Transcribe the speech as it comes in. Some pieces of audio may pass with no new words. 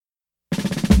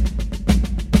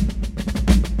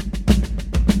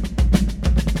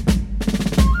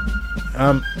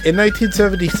In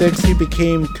 1976, he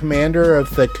became commander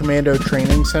of the Commando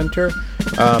Training Center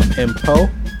in Po.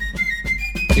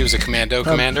 He was a commando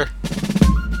commander?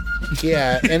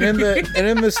 Yeah, and in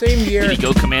the same year... Did he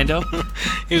go commando?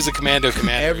 He was a commando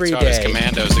commander. Every he taught his day.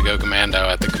 commandos to go commando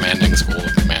at the commanding school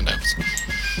of commandos.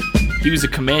 He was a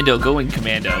commando going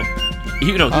commando.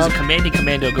 He's a commanding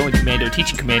commando going commando,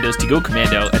 teaching commandos to go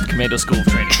commando at the Commando School of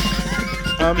Training.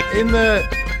 In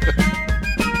the...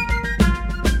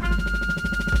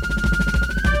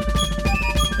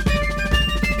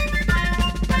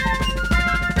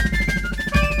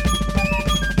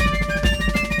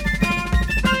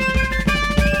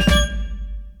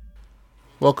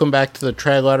 Welcome back to the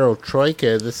Trilateral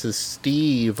Troika. This is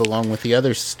Steve, along with the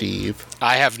other Steve.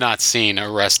 I have not seen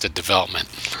Arrested Development.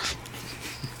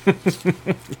 And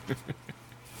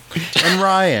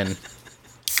Ryan.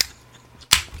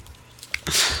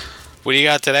 What do you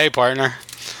got today, partner?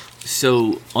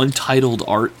 So, Untitled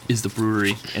Art is the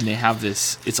brewery, and they have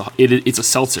this. It's a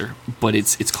seltzer, but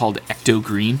it's called Ecto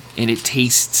Green, and it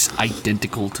tastes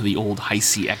identical to the old High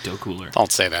C Ecto Cooler.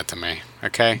 Don't say that to me,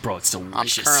 okay? Bro, it's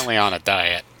delicious. I'm currently on a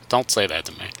diet. Don't say that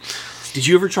to me. Did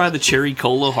you ever try the Cherry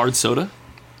Cola hard soda?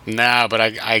 No, but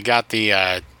I got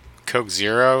the Coke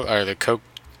Zero, or the Coke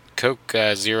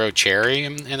Zero Cherry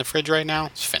in the fridge right now.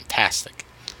 It's fantastic.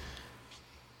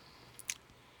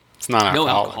 It's not No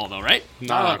alcoholic. alcohol, though, right?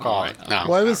 Not alcoholic. Right? No.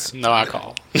 Well, I was- No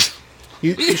alcohol.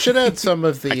 You should have some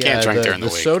of the I can't drink during the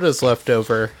week. sodas left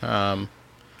over.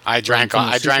 I drank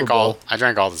from the Super all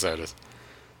Bowl. the sodas.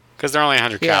 Because they're only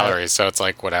 100 Yeah. calories, so it's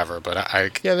like whatever. But I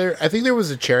think there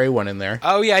was a cherry one in there.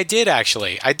 oh yeah, I did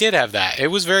actually. I did have that. It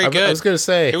was very good. I was gonna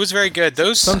say It was very good.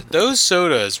 Those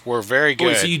sodas were very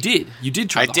good. Oh, so you did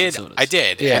try the hard sodas. I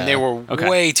did, Yeah. and they were Okay.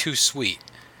 way too sweet.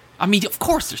 I mean, of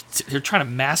course, they're trying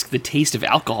to mask the taste of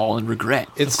alcohol and regret.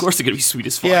 Of course they're going to be sweet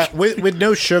as fuck. yeah, with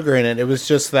no sugar in it. It was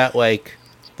just that I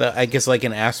guess like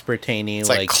an aspartame-y, It's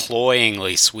like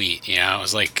cloyingly sweet, you know. It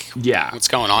was like, Yeah. what's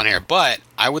going on here? But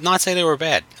I would not say they were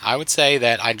bad. I would say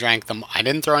that I drank them. I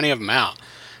didn't throw any of them out.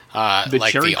 The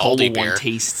like Cherry the Cola Aldi one beer.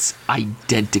 tastes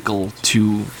identical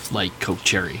to like Coke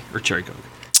Cherry or Cherry Coke.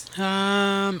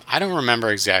 I don't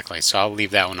remember exactly, so I'll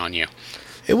leave that one on you.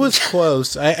 It was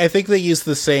close. I think they used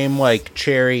the same like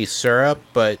cherry syrup,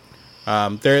 but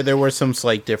there were some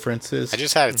slight differences. I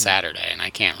just had it Saturday, and I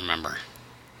can't remember.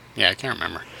 Yeah, I can't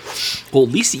remember. Well, at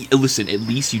least at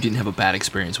least you didn't have a bad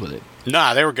experience with it.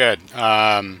 Nah, they were good.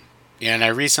 Yeah, and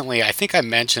I think I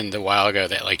mentioned a while ago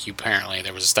that like apparently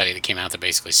there was a study that came out that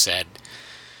basically said,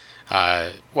 well,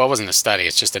 it wasn't a study,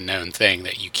 it's just a known thing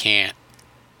that you can't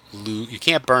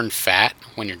burn fat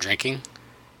when you're drinking.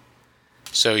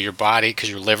 So your body, because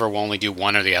your liver will only do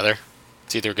one or the other.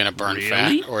 It's either going to burn Really?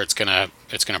 fat or it's gonna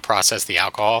process the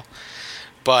alcohol.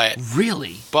 But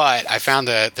Really? I found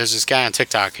that there's this guy on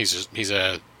TikTok. He's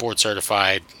a board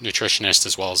certified nutritionist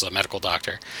as well as a medical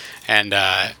doctor, and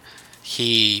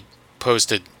he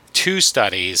posted 2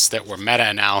 studies that were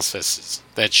meta-analyses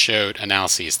that showed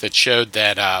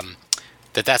that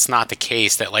that's not the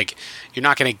case. That like you're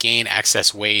not going to gain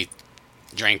excess weight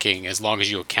drinking as long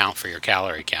as you account for your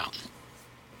calorie count.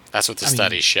 That's what the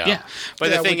studies show. yeah. But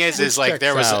Yeah, the thing which is like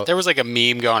there checks out. was like a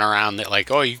meme going around that like,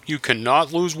 oh, you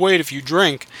cannot lose weight if you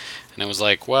drink, and it was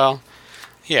like, well,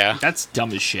 yeah. That's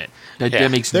dumb as shit. That Yeah.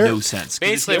 makes There- no sense. 'Cause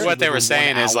Basically it's what they were 1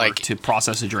 saying is, hour like- to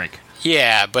process a drink.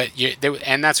 Yeah, but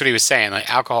and that's what he was saying. Like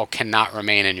alcohol cannot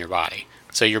remain in your body,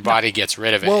 so your body gets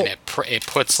rid of it, Well- and it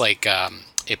puts like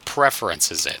it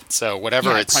preferences it. So whatever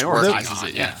Yeah, it it's working prioritizes on,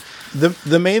 it, yeah.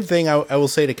 The main thing I will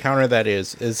say to counter that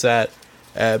is that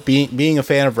being a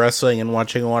fan of wrestling and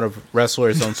watching a lot of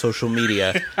wrestlers on social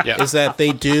media Yeah. is that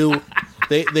they do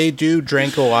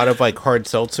drink a lot of like hard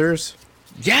seltzers.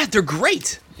 Yeah, they're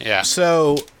great. Yeah.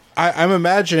 So I'm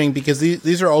imagining, because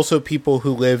these are also people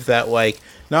who live that like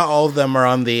not all of them are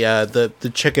on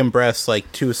the chicken breast like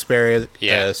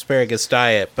asparagus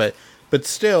diet, but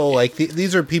still like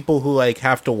these are people who like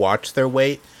have to watch their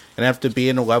weight and have to be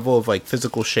in a level of like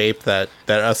physical shape that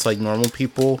us like normal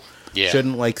people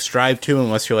shouldn't like strive to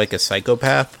unless you're like a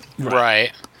psychopath.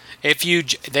 Right.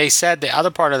 They said the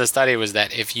other part of the study was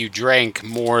that if you drink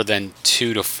more than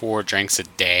 2 to 4 drinks a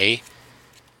day,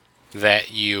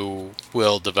 that you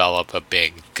will develop a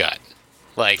big gut.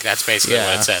 Like that's basically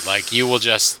what it said. Like you will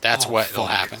that's what will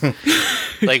happen.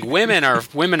 Like women are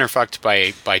fucked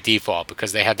by default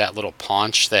because they have that little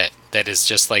paunch that is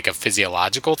just like a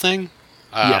physiological thing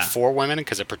for women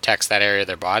because it protects that area of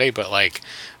their body. But like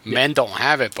men don't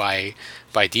have it by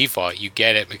default. You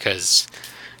get it because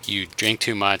you drink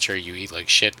too much or you eat like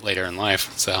shit later in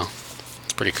life. So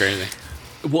it's pretty crazy.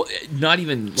 Well, not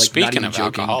even like Speaking not even of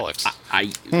joking. alcoholics,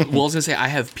 I was gonna say I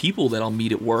have people that I'll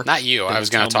meet at work. Not you. I was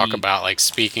going to talk about like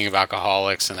speaking of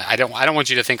alcoholics, and I don't want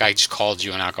you to think I just called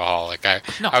you an alcoholic. I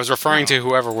was referring to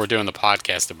whoever we're doing the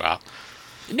podcast about.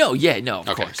 No,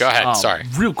 of course. Go ahead. Sorry.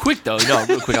 Real quick, I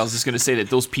was just going to say that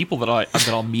those people that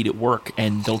I'll meet at work,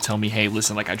 and they'll tell me, hey,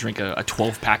 listen, like I drink a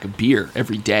 12-pack of beer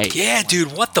every day. Yeah,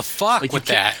 dude, what the fuck with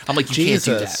that? I'm like, you can't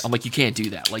do that. I'm like, you can't do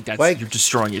that. Like, that's you're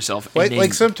destroying yourself.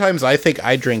 Like sometimes I think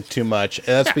I drink too much, and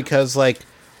that's because, like,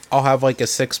 I'll have, like, a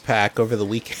 6-pack over the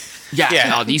weekend. Yeah,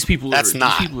 no, these people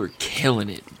are killing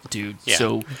it, dude. Yeah.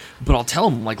 So, but I'll tell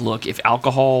them, like, look, if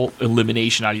alcohol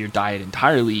elimination out of your diet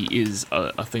entirely is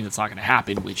a thing that's not going to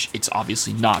happen, which it's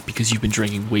obviously not because you've been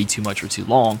drinking way too much for too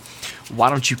long, why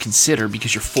don't you consider,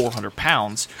 because you're 400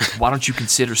 pounds, why don't you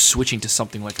consider switching to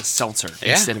something like a seltzer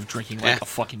instead of drinking like a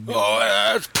fucking milk? Oh,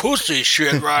 that's pussy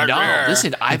shit right there. No,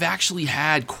 listen, I've actually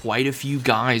had quite a few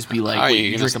guys be like,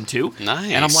 wait, you drink them too?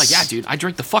 Nice. And I'm like, yeah, dude, I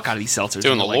drink the fuck out of these seltzers.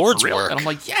 Doing the Lord's work. And I'm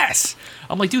like, yes.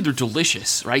 I'm like, dude, they're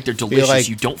delicious, right? They're delicious.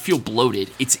 You don't feel bloated.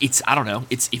 It's I don't know.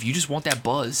 It's if you just want that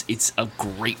buzz, it's a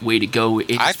great way to go.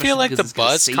 I feel like the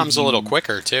buzz comes a little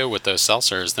quicker too with those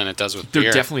seltzers than it does with beer.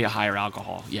 They're definitely a higher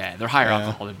alcohol. Yeah, they're higher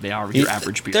alcohol than they are with your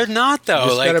average beer. They're not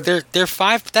though. Like they're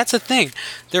 5. That's the thing.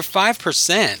 They're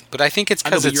 5%, but I think it's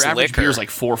because it's your average liquor. beer is like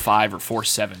 4.5 or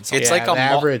 4.7. It's like a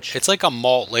average. It's like a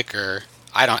malt liquor.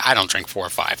 I don't drink 4 or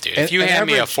 5, dude. If you hand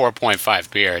me a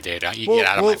 4.5 beer, dude, you get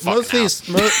out of my fucking house.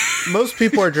 Most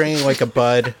people are drinking like a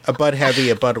Bud Heavy,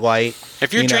 a Bud Light.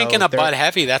 If you're drinking a Bud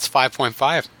Heavy, that's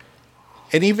 5.5.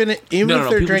 And even if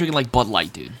they're drinking like Bud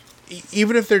Light, dude.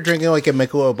 Even if they're drinking like a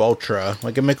Michelob Ultra,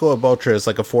 like a Michelob Ultra is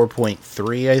like a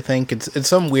 4.3, I think. It's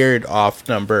some weird off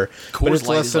number, but it's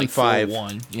less than 5.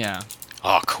 4.1, yeah.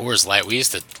 Oh, Coors Light. We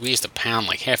used to pound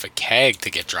like half a keg to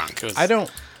get drunk.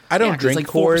 I don't drink like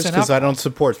Coors because I don't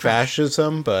support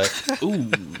fascism, but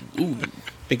ooh.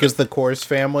 Because the Coors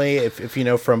family, if you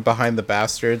know from Behind the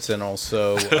Bastards and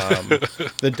also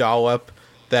the Dollop,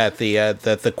 that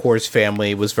the Coors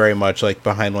family was very much like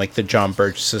behind like the John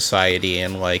Birch Society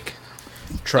and like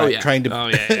trying to. Oh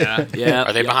yeah.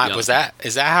 Are they behind? Is that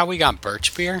how we got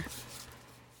Birch beer?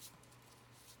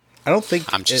 I don't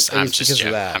think. I'm just joking.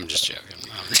 I'm just joking.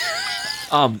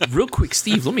 Real quick,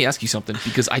 Steve, let me ask you something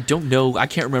because I don't know. I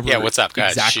can't remember. Yeah, what's up,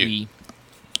 guys? Exactly.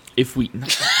 If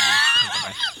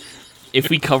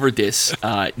we covered this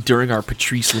during our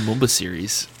Patrice Lumumba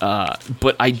series,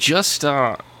 but I just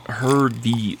heard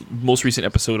the most recent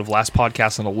episode of Last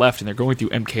Podcast on the Left, and they're going through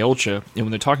MK Ultra, and when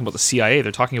they're talking about the CIA,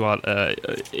 they're talking about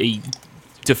a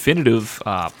definitive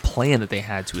plan that they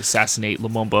had to assassinate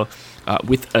Lumumba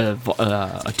with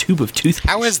a tube of toothpaste.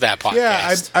 How is that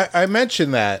podcast? Yeah, I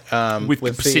mentioned that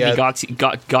with Sidney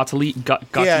Gottlieb.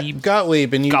 Yeah,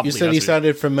 Gottlieb, and you said he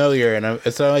sounded familiar, and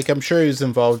it's like I'm sure he was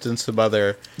involved in some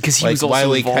other because he like was also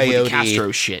Wile E. involved Coyote with the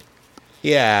Castro shit.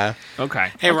 Yeah.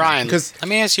 Okay. Hey Ryan, let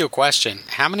me ask you a question.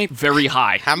 How many? Very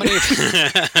high. How many?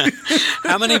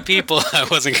 How many people? I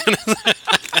wasn't gonna.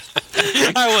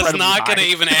 I was not going to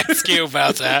even ask you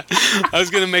about that. I was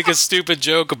going to make a stupid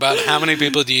joke about how many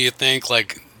people do you think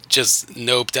like just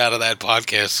noped out of that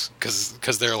podcast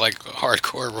because they're like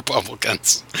hardcore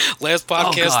Republicans. Last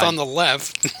podcast on the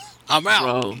left. I'm out.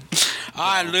 Bro.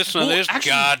 I listen to this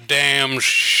goddamn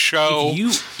show.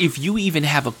 If you even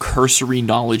have a cursory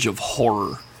knowledge of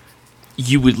horror,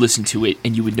 you would listen to it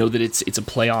and you would know that it's a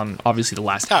play on obviously the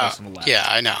Last House on the Left. Yeah,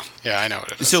 I know. Yeah, I know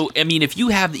what it is. So I mean, if you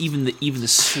have even the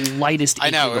slightest, I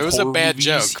know it was a bad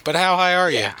joke, but how high are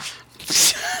you?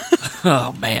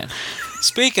 Oh man.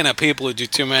 Speaking of people who do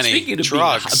too many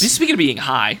drugs. Speaking of being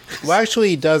high. Well, actually,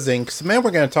 he doesn't. Because the man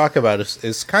we're going to talk about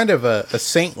is kind of a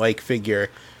saint-like figure.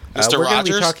 Mr. We're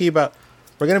Rogers?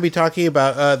 We're going to be talking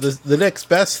about the next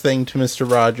best thing to Mr.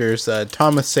 Rogers,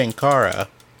 Thomas Sankara.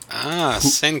 Ah,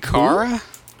 Sankara?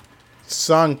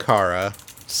 Sankara.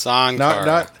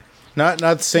 Sankara.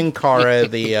 Not Sankara,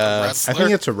 the I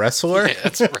think it's a wrestler. Yeah,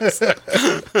 it's a wrestler.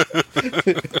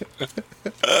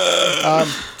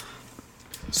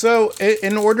 So,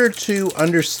 in order to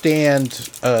understand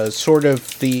sort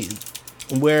of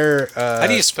where how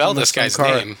do you spell this guy's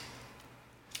name?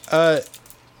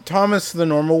 Thomas the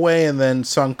normal way, and then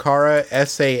Sankara,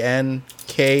 Sankara.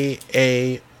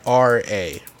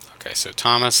 Okay, so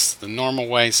Thomas the normal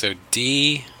way, so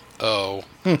DOMAS.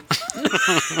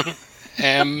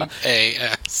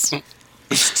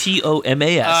 It's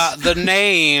TOMAS. The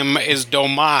name is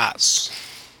Domas.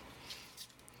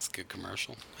 It's a good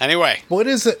commercial. Anyway, well, it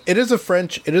is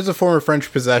a former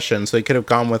French possession, so he could have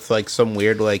gone with like some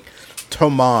weird like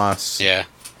Tomas. Yeah.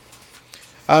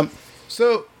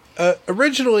 So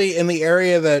originally in the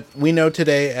area that we know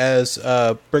today as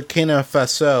Burkina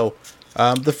Faso,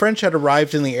 The French had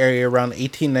arrived in the area around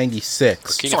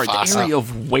 1896. Sorry, the area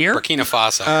of where? Burkina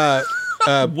Faso.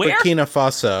 Where? Burkina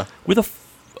Faso.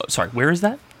 Sorry, where is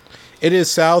that? It is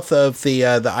south of the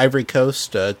Ivory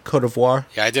Coast, Cote d'Ivoire.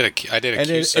 Yeah, I did a And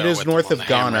QSO it is with north them of on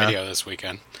the ham Ghana. radio this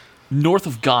weekend. North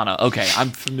of Ghana. Okay,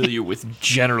 I'm familiar with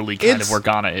generally kind of where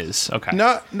Ghana is. Okay.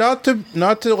 Not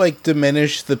to like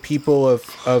diminish the people of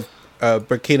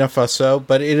Burkina Faso,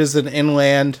 but it is an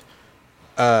inland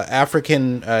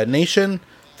African nation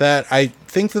that I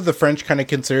think that the French kind of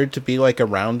considered to be like a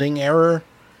rounding error,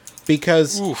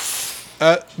 because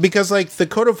like the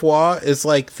Cote d'Ivoire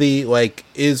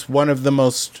is one of the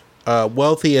most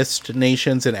wealthiest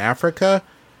nations in Africa.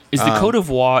 Is the Cote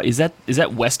d'Ivoire is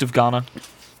that west of Ghana?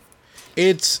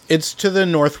 It's to the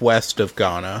northwest of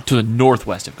Ghana. To the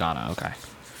northwest of Ghana. Okay.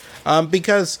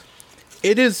 Because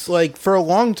it is like for a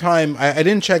long time. I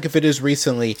didn't check if it is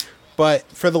recently, but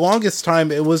for the longest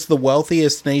time, it was the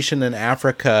wealthiest nation in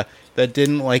Africa that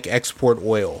didn't like export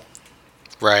oil.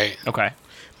 Right. Okay.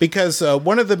 Because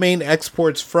one of the main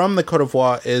exports from the Cote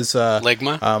d'Ivoire is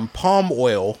Ligma? Palm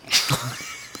oil.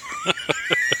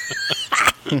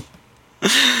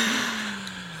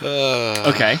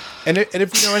 Okay. And if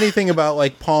you know anything about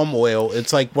like palm oil,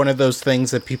 it's like one of those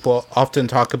things that people often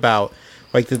talk about,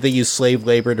 like that they use slave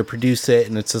labor to produce it,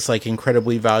 and it's this like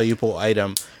incredibly valuable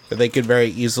item that they could very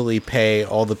easily pay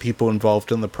all the people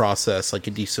involved in the process like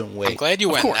a decent wage. I'm glad you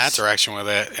went in that direction with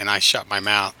it, and I shut my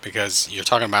mouth because you're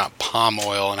talking about palm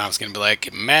oil, and I was going to be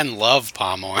like, men love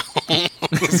palm oil.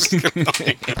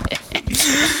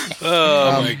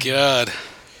 Oh my god.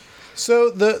 So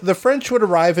the French would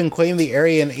arrive and claim the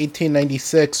area in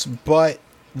 1896, but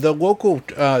the local,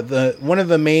 one of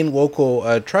the main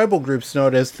local tribal groups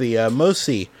known as the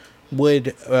Mosi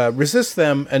would resist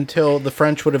them until the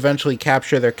French would eventually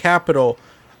capture their capital,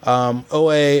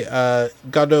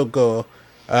 Ouagadougou,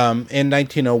 in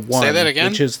 1901. Say that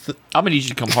again? Which is I'm gonna need you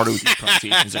to come harder with these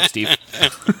pronunciations, there, Steve.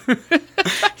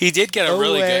 He did get a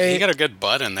really good. He got a good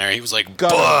butt in there. He was like, Ouagadougou.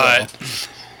 butt.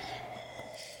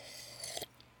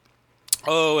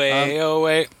 Oh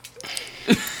wait.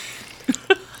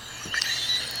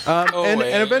 And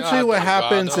eventually what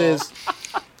happens is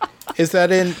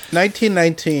that in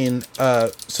 1919,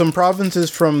 some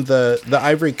provinces from the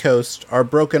Ivory Coast are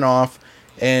broken off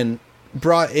and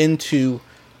brought into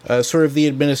sort of the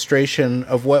administration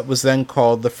of what was then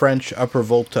called the French Upper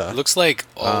Volta. It looks like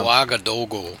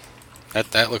Ouagadougou.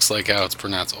 That looks like how it's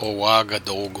pronounced.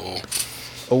 Ouagadougou.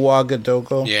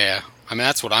 Ouagadougou? Yeah. I mean,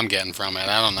 that's what I'm getting from it.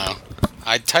 I don't know.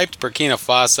 I typed Burkina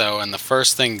Faso, and the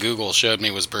first thing Google showed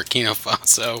me was Burkina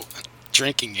Faso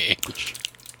drinking age.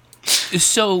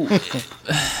 So,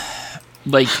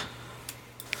 like,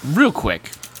 real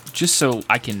quick, just so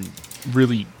I can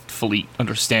really fully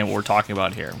understand what we're talking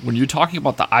about here. When you're talking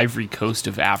about the Ivory Coast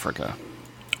of Africa,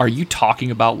 are you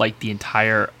talking about, like, the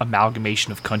entire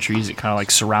amalgamation of countries that kind of, like,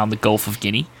 surround the Gulf of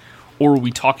Guinea? Or are we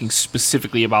talking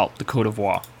specifically about the Cote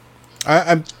d'Ivoire?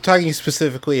 I'm talking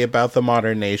specifically about the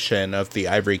modern nation of the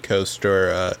Ivory Coast,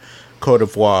 or Cote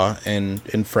d'Ivoire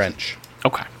in French.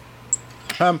 Okay.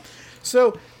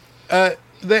 So, the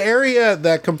area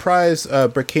that comprise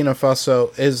Burkina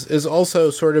Faso is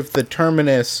also sort of the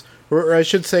terminus, or I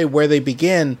should say where they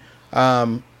begin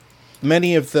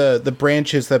many of the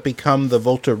branches that become the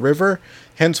Volta River,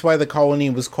 hence why the colony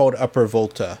was called Upper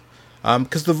Volta.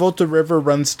 Because the Volta River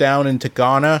runs down into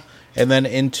Ghana and then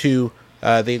into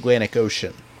the Atlantic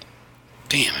Ocean.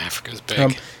 Damn, Africa's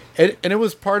big. And it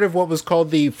was part of what was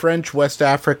called the French West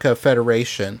Africa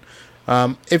Federation.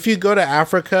 If you go to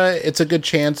Africa, it's a good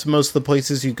chance most of the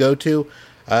places you go to,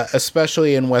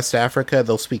 especially in West Africa,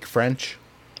 they'll speak French.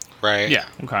 Right. Yeah,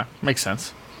 okay. Makes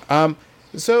sense.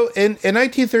 So in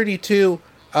 1932,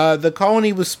 the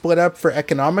colony was split up for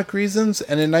economic reasons,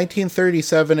 and in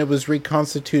 1937 it was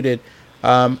reconstituted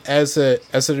as an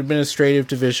administrative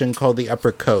division called the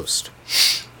Upper Coast.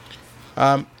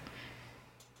 After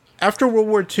World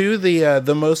War II,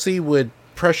 the Mosi would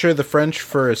pressure the French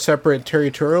for a separate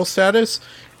territorial status,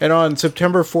 and on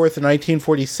September 4th,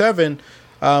 1947,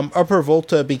 Upper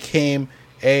Volta became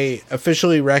a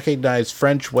officially recognized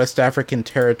French West African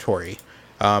territory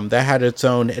that had its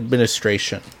own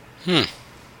administration. The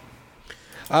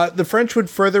French would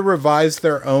further revise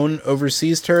their own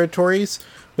overseas territories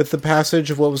with the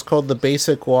passage of what was called the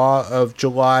Basic Law of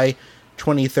July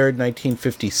 23rd,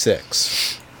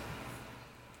 1956.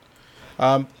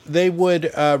 They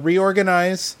would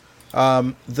reorganize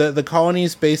the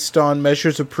colonies based on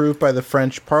measures approved by the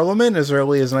French Parliament as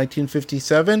early as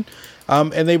 1957,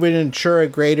 and they would ensure a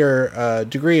greater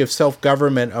degree of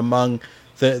self-government among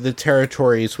the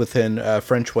territories within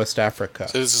French West Africa.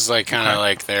 So this is like kind of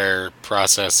like their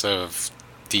process of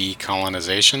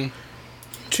decolonization.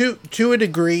 To a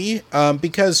degree,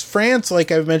 because France,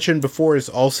 like I've mentioned before, is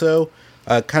also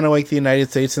kind of like the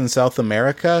United States in South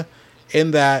America,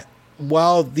 in that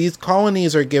while these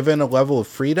colonies are given a level of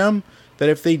freedom, that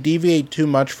if they deviate too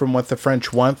much from what the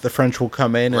French want, the French will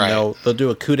come in and they'll do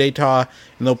a coup d'etat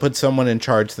and they'll put someone in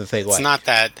charge that they like. It's not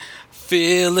that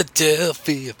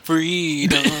Philadelphia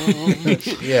freedom.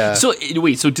 Yeah. So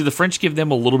wait, so did the French give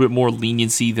them a little bit more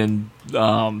leniency than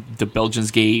the Belgians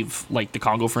gave, like the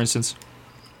Congo, for instance?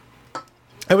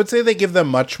 I would say they give them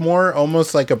much more,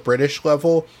 almost like a British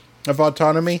level of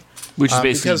autonomy. Which is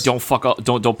basically don't fuck up,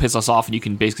 don't piss us off, and you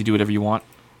can basically do whatever you want.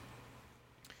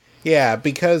 Yeah,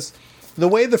 because the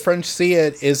way the French see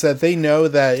it is that they know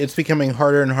that it's becoming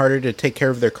harder and harder to take care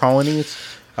of their colonies.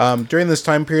 During this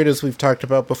time period, as we've talked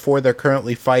about before, they're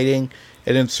currently fighting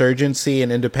an insurgency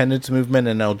and independence movement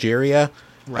in Algeria.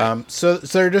 Right. So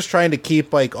they're just trying to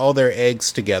keep like all their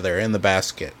eggs together in the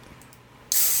basket.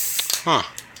 Huh.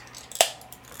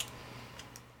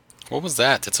 What was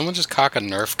that? Did someone just cock a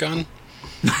Nerf gun?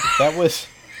 That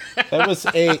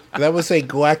was a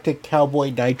Galactic Cowboy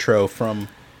Nitro from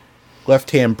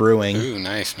Left Hand Brewing. Ooh,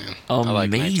 nice, man.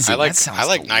 Amazing. I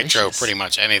like Nitro pretty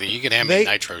much anything. You can have me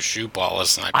Nitro shoe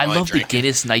balls and I love the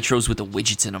Guinness Nitros with the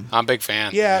widgets in them. I'm a big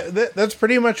fan. Yeah, that's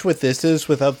pretty much what this is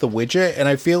without the widget, and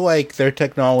I feel like their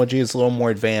technology is a little more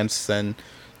advanced than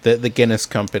the Guinness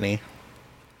company.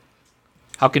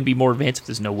 How can it be more advanced if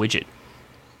there's no widget?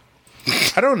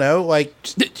 I don't know. Like,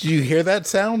 do you hear that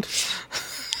sound?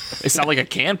 It sounds like a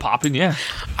can popping, yeah.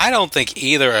 I don't think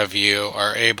either of you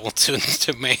are able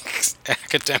to make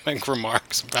academic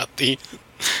remarks about the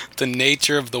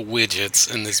nature of the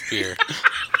widgets in this beer.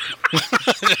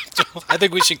 I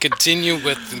think we should continue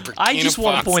with the I just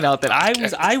want to point out that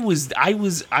I was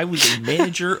a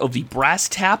manager of the Brass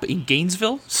Tap in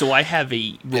Gainesville, so I have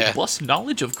a robust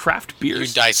knowledge of craft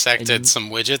beers. You dissected some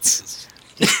widgets?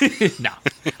 No,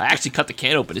 I actually cut the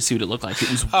can open to see what it looked like. It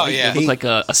was it looked like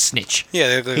a snitch. Yeah,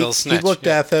 they looked like a little snitch. He looked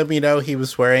at them, he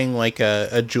was wearing like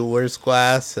a jeweler's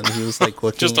glass, and he was like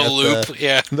looking just a at loop,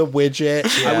 the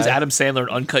widget. Yeah. I was Adam Sandler in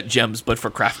Uncut Gems, but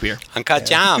for craft beer. Uncut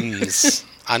Gems.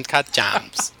 Uncut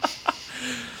Gems.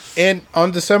 And on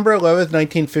December 11th,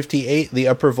 1958, the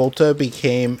Upper Volta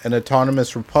became an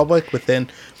autonomous republic within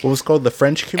what was called the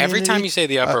French community. Every time you say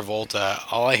the Upper Volta,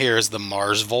 all I hear is the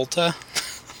Mars Volta.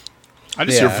 I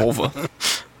just hear vulva.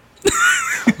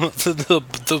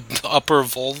 the upper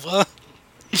vulva?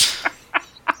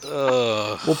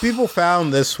 Well, people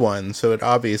found this one, so it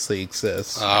obviously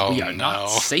exists. Oh, we are not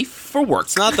safe for work.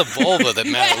 It's not the vulva that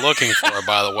men are looking for,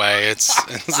 by the way.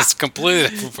 It's completely...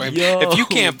 If you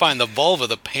can't find the vulva,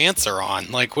 the pants are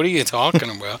on. Like, what are you talking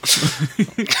about?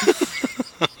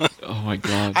 Oh, my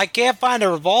God. I can't find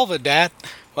a vulva, Dad.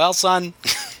 Well, son...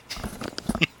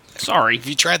 Sorry. Have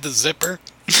you tried the zipper?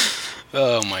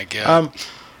 Oh, my God.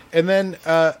 And then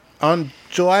on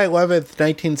July 11th,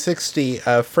 1960,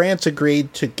 France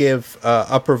agreed to give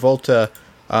Upper Volta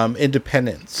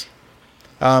independence.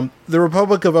 The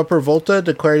Republic of Upper Volta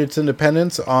declared its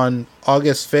independence on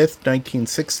August 5th,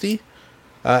 1960.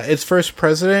 Its first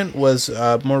president was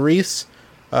Maurice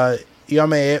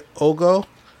Yameogo,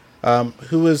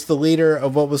 who was the leader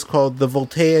of what was called the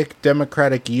Voltaic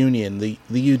Democratic Union, the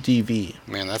UDV.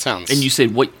 Man, that sounds... And you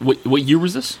said, what year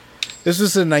was this? This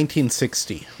was in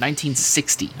 1960.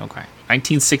 1960, okay.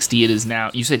 1960 it is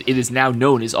now... You said it is now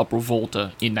known as Upper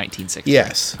Volta in 1960.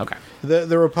 Yes. Okay.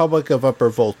 The Republic of Upper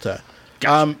Volta.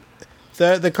 Gotcha.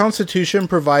 The Constitution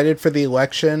provided for the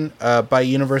election by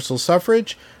universal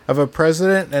suffrage of a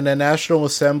president and a National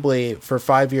Assembly for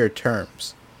 5-year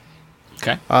terms.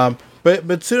 Okay.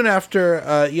 But soon after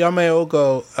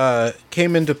Yameogo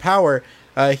came into power,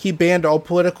 he banned all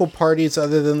political parties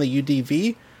other than the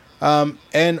UDV.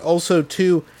 And also,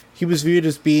 too, he was viewed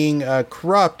as being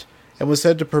corrupt and was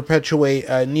said to perpetuate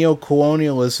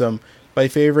neo-colonialism by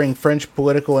favoring French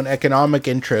political and economic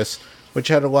interests, which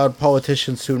had allowed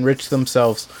politicians to enrich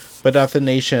themselves, but not the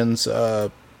nation's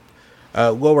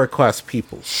lower-class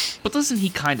peoples. But doesn't he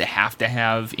kind of have to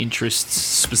have interests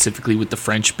specifically with the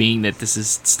French, being that this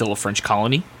is still a French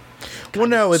colony? Well,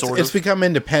 no, it's become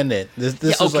independent.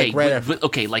 This is like right after.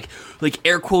 Okay, like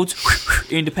air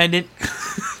quotes, independent.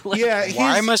 Yeah.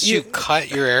 Why must you cut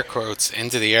your air quotes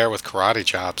into the air with karate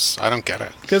chops? I don't get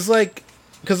it. Because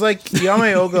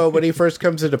Yameogo, when he first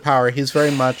comes into power, he's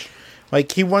very much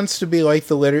like he wants to be like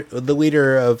the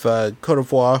leader of Cote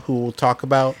d'Ivoire, who we'll talk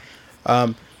about.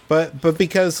 But But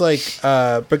because like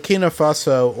Burkina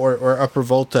Faso or Upper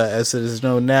Volta, as it is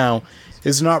known now,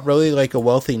 is not really like a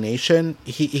wealthy nation,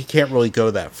 he can't really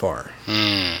go that far.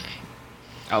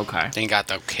 Okay. They got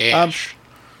the cash.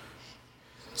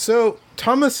 So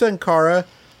Thomas Sankara,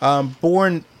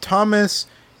 born Thomas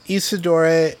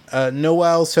Isidore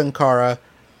Noel Sankara,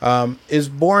 is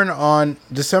born on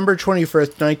December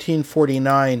 21st,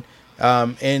 1949,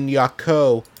 in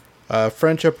Yako,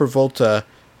 French Upper Volta,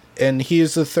 and he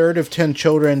is the third of 10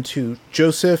 children to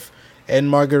Joseph and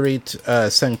Marguerite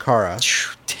Sankara.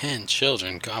 10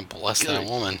 children. God bless that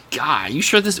woman. God,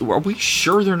 are we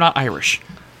sure they're not Irish?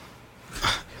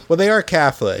 Well, they are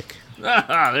Catholic.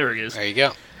 There it is. There you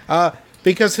go.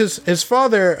 Because his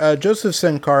father, Joseph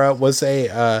Sankara, was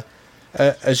a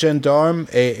gendarme,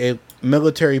 a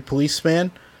military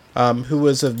policeman, who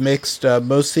was of mixed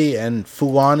Mosi and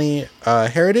Fulani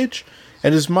heritage,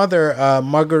 and his mother,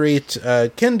 Marguerite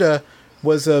Kinda,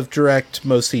 was of direct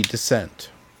Mosi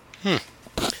descent.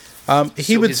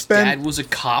 His dad was a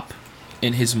cop,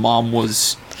 and his mom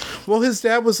was... Well, his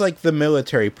dad was like the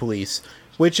military police,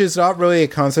 which is not really a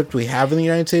concept we have in the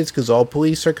United States, because all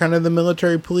police are kind of the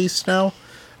military police now.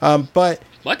 But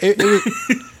What?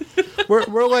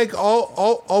 we're like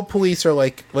all police are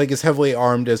like as heavily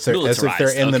armed as if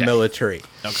they're in the military.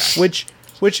 Okay.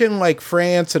 Which in like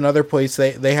France and other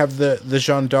places they have the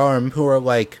gendarme who are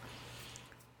like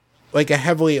a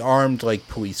heavily armed like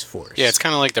police force. Yeah, it's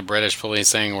kind of like the British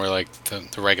police thing where like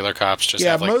the regular cops just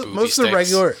have like most of the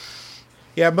regular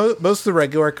most of the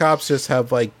regular cops just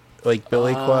have like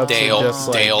billy clubs, day and old just,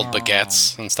 like,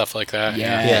 baguettes and stuff like that.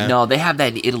 Yeah, no, they have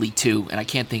that in Italy too, and I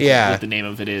can't think of what the name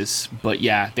of it is. But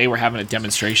yeah, they were having a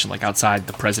demonstration like outside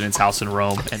the president's house in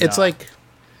Rome. And, it's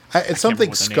it's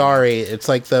something Scari. It's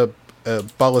like the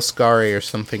Balascari or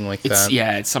something like that.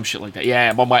 Yeah, it's some shit like that.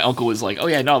 Yeah, but my uncle was like, "Oh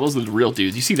yeah, no, those are the real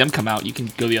dudes. You see them come out, you can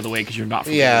go the other way because you're not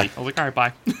from Italy." I was like, "All right,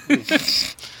 bye."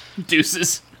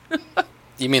 Deuces.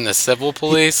 You mean the civil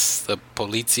police, the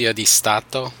Polizia di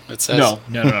Stato? It says No,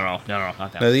 not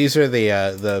that. No, these are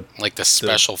the like the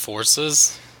special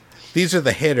forces. These are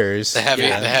the hitters. The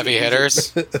heavy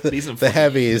hitters. These are the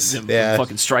heavies.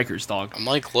 fucking strikers, dog. I'm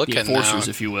like looking the enforcers, now,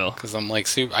 if you will, because I'm like,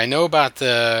 I know about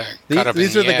the.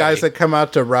 These are the guys that come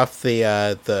out to rough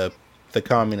the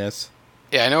communists.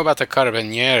 Yeah, I know about the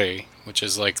Carabinieri, which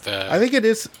is like the. I think it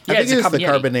is. I think it's the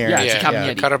Carabinieri. Yeah, it's a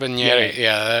Carabinieri. Carabinieri.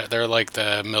 Yeah, they're like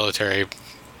the military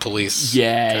police.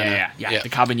 Yeah. The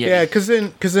Carabinieri. Yeah,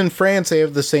 because in France they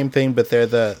have the same thing, but they're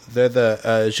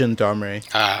the gendarmerie.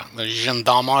 The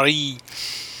gendarmerie.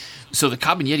 So the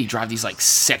Carabinieri drive these like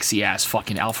sexy ass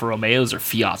fucking Alfa Romeos or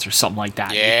Fiats or something like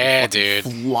that. Yeah, they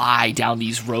dude. Fly down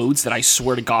these roads that I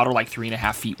swear to God are like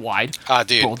 3.5 feet wide.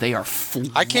 Dude. Bro, they are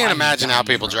flying. I can't imagine how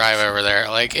people drive over there.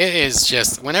 Like, it is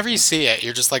just, whenever you see it,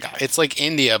 you're just like, it's like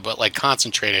India, but like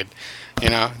concentrated. You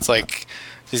know, it's like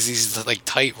these like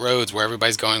tight roads where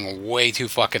everybody's going way too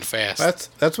fucking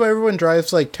fast. That's why everyone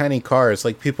drives like tiny cars.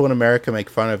 Like people in America make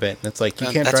fun of it, and it's like you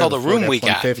can't that's drive all the room we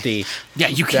got. F-150. Yeah,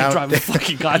 you can't drive a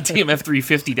fucking goddamn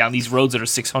F-350 down these roads that are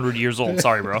 600 years old.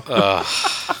 Sorry, bro.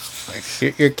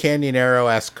 Your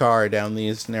Canyonero ass car down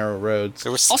these narrow roads.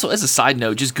 Also, as a side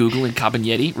note, just Googling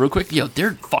Carabinieri real quick. Yo,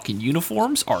 their fucking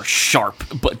uniforms are sharp,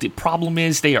 but the problem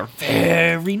is they are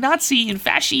very Nazi and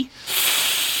fashy.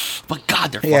 But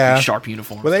God, they're fucking sharp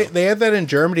uniforms. Well, they had that in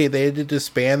Germany. They had to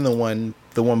disband the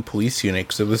one police unit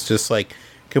because it was just like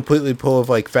completely full of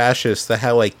like fascists that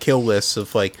had like kill lists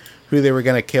of like who they were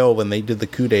gonna kill when they did the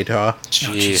coup d'état.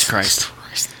 Jesus Christ.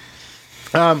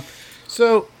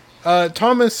 So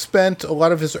Thomas spent a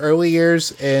lot of his early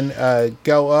years in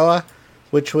Gauoa,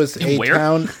 which was a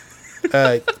town.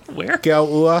 Where?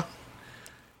 Gauoa.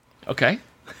 Okay.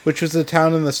 Which was a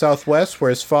town in the southwest where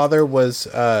his father was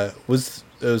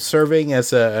serving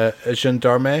as a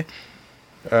gendarme,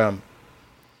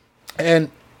 and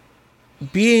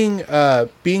being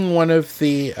one of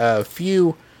the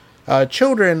few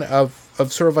children of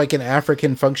sort of like an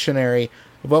African functionary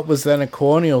of what was then a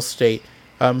colonial state,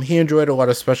 he enjoyed a lot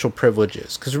of special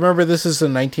privileges. Because remember, this is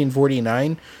in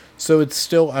 1949, so it's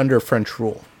still under French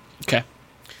rule. Okay.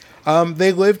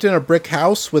 They lived in a brick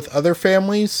house with other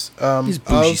families. These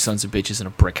bougie sons of bitches in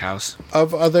a brick house.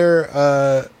 Of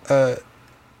other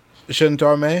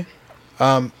gendarme,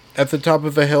 at the top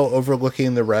of a hill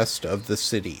overlooking the rest of the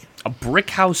city. A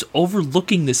brick house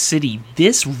overlooking the city.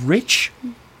 This rich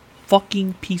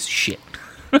fucking piece of shit.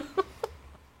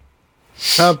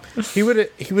 He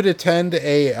would attend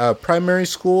a primary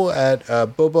school at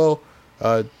Bobo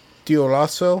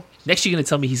Dioulasso. Next, you're gonna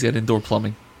tell me he's got indoor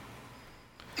plumbing.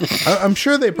 I'm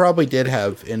sure they probably did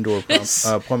have indoor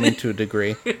plumbing to a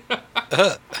degree.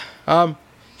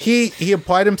 he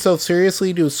applied himself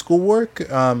seriously to his schoolwork,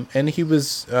 and he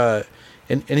was and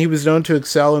he was known to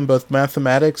excel in both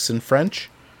mathematics and French.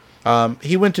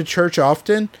 He went to church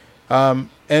often,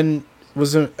 and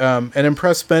was and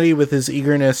impressed many with his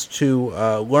eagerness to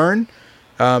learn.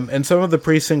 And some of the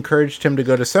priests encouraged him to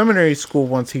go to seminary school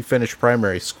once he finished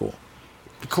primary school.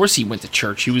 Of course he went to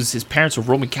church. His parents were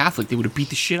Roman Catholic. They would have beat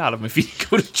the shit out of him if he didn't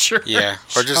go to church. Yeah,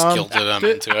 or just guilted him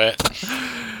into it.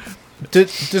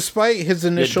 Despite his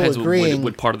initial agreeing...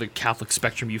 What part of the Catholic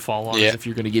spectrum you fall on is if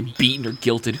you're going to get beaten or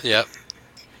guilted. Yep.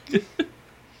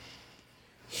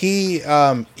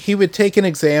 He would take an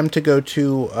exam to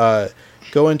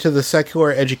go into the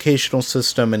secular educational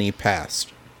system, and he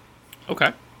passed.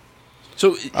 Okay.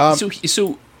 So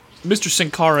Mr.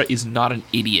 Sankara is not an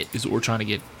idiot, is what we're trying to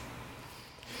get.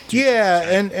 Yeah,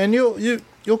 and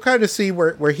you'll kind of see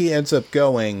where he ends up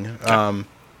going.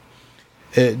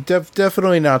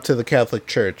 Definitely not to the Catholic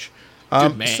Church.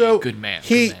 Good man.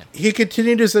 He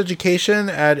continued his education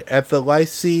at the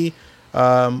Lycée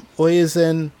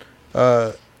Oyasin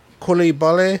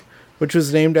Coulibaly, which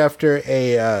was named after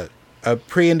a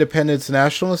pre-independence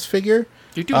nationalist figure.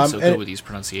 You're doing so good with these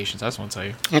pronunciations. I just want to tell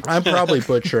you. I'm probably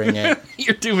butchering it.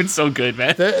 You're doing so good,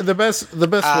 man. The best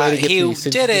way to get he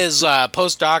did his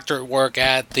postdoctorate work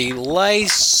at the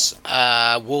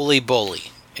Lycée Woolly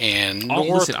Bully in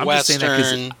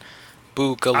northwestern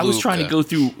Bukaluka. I was trying to go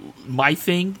through my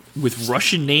thing with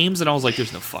Russian names, and I was like,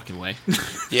 "There's no fucking way."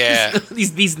 Yeah,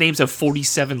 these names have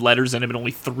 47 letters in them and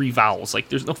only 3 vowels. Like,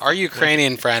 there's no. Our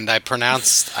Ukrainian friend, I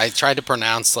tried to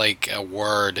pronounce like a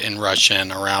word in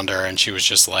Russian around her, and she was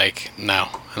just like, "No,"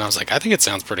 and I was like, "I think it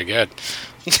sounds pretty good."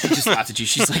 She just laughed at you.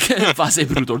 She's like, "Vase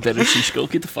Brudor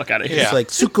Dereshishko, get the fuck out of here." It's like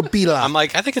Sukabila. I'm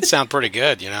like, I think it sounds pretty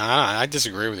good. You know, I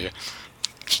disagree with you.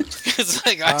 It's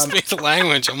like I speak the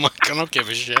language. I'm like, I don't give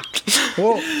a shit.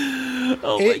 Well,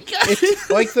 my God. It's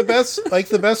like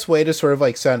the best way to sort of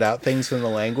like sound out things in the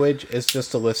language is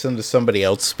just to listen to somebody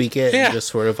else speak it and just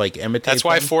sort of like imitate. That's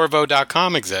why them.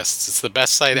 Forvo.com exists. It's the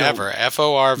best site ever.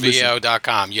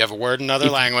 Forvo.com. You have a word in another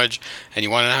language and you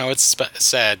want to know how it's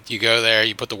said. You go there,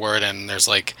 you put the word in. And there's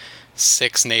like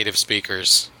 6 native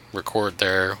speakers record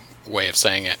their way of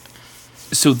saying it.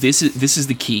 So this is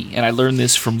the key, and I learned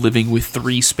this from living with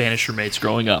 3 Spanish roommates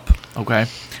growing up. Okay,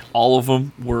 all of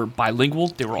them were bilingual.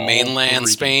 They were all mainland Puerto Rican,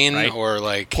 Spain, right? Or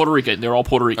like Puerto Rican. They're all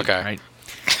Puerto Rican, okay. Right?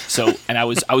 So, and I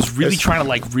was really trying to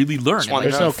like really learn.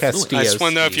 There's no Castillo. I just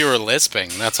want to know if you were lisping.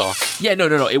 That's all. Yeah,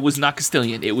 no. It was not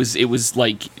Castilian. It was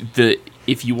like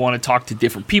if you want to talk to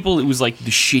different people, it was like the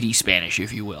shitty Spanish,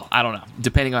 if you will. I don't know,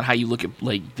 depending on how you look at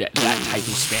like that type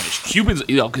of Spanish. Cubans,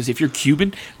 because if you're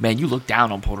Cuban, man, you look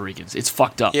down on Puerto Ricans. It's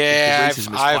fucked up. Yeah,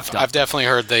 I've definitely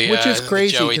heard which is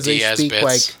crazy because they speak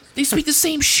bits. They speak the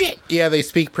same shit. Yeah, they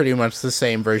speak pretty much the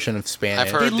same version of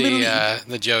Spanish. I've heard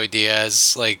the Joey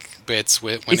Diaz like bits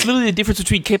with. It's literally the difference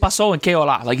between que pasó and que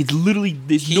hola. Like it's literally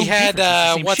he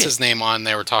had what's his name on?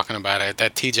 They were talking about it.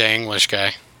 That TJ English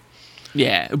guy.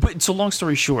 Yeah, but so long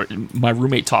story short, my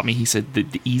roommate taught me, he said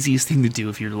that the easiest thing to do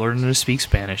if you're learning to speak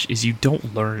Spanish is you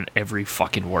don't learn every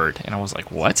fucking word. And I was like,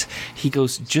 what? He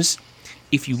goes,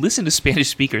 if you listen to Spanish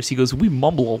speakers, he goes, we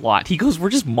mumble a lot. He goes, we're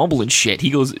just mumbling shit. He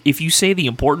goes, if you say the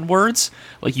important words,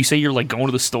 like you say you're like going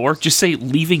to the store, just say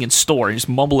leaving and store and just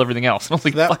mumble everything else. And I was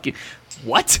like, fucking,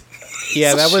 what?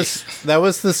 Yeah, that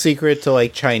was the secret to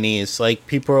like Chinese. Like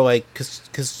people are like,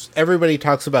 because everybody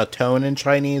talks about tone in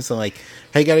Chinese and like,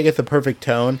 how you gotta get the perfect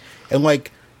tone. And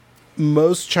like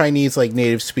most Chinese like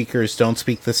native speakers don't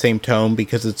speak the same tone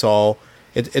because it's all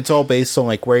based on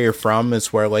like where you're from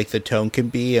is where like the tone can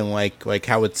be and like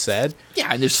how it's said.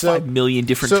 Yeah, and there's 5 million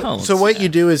different tones. So what you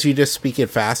do is you just speak it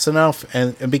fast enough,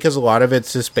 and because a lot of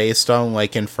it's just based on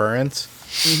like inference.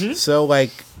 Mm-hmm. So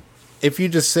like if you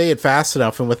just say it fast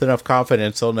enough and with enough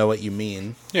confidence, they'll know what you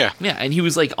mean. Yeah. Yeah, and he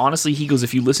was like, honestly, he goes,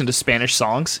 if you listen to Spanish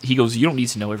songs, he goes, you don't need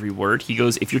to know every word. He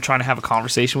goes, if you're trying to have a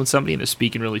conversation with somebody and they're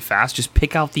speaking really fast, just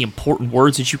pick out the important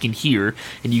words that you can hear,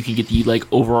 and you can get the like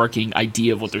overarching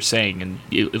idea of what they're saying, and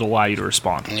it'll allow you to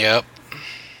respond. Yep.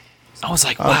 I was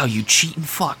like, wow, you cheating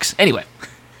fucks. Anyway.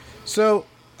 So,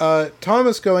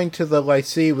 Thomas going to the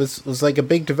Lycée was like a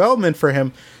big development for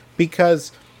him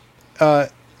because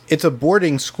it's a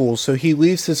boarding school, so he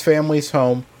leaves his family's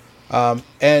home,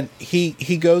 and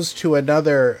he goes to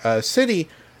another city,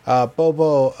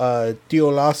 Bobo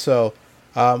Dioulasso,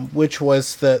 which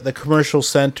was the commercial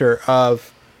center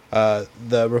of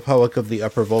the Republic of the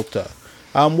Upper Volta.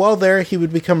 While there, he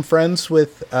would become friends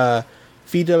with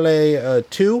Fidele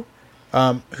II,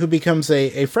 who becomes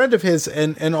a friend of his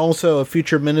and also a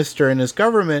future minister in his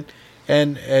government,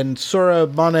 and Sora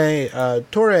Mane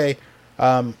Torre,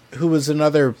 who was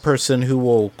another person who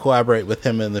will collaborate with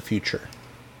him in the future.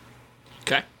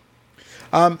 Okay.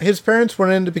 His parents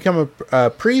wanted him to become a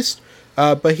priest,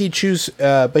 but he chose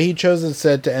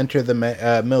instead to enter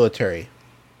the military.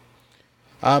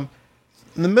 The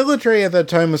military at that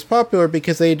time was popular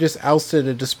because they had just ousted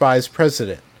a despised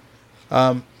president.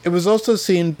 It was also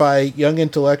seen by young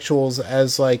intellectuals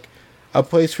as like a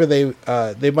place where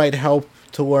they might help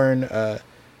to learn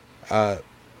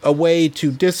a way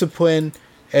to discipline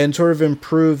and sort of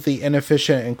improve the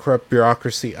inefficient and corrupt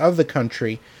bureaucracy of the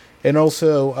country, and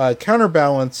also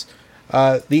counterbalance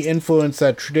the influence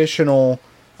that traditional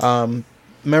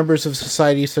members of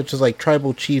society, such as like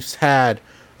tribal chiefs, had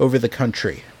over the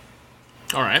country.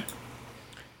 All right.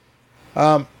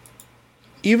 And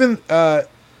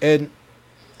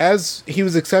as he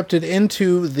was accepted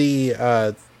into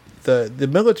the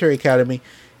military academy,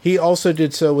 he also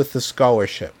did so with the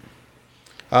scholarship.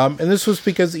 And this was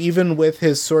because even with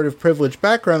his sort of privileged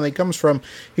background that he comes from,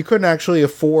 he couldn't actually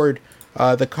afford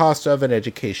the cost of an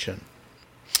education.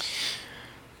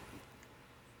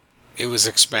 It was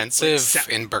expensive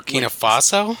in Burkina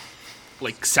Faso?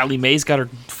 Like Sally Mae's got her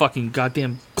fucking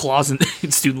goddamn claws in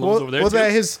student loans over there. Well, too.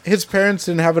 that his parents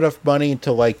didn't have enough money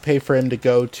to like pay for him to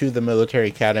go to the military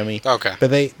academy. Okay.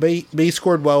 But he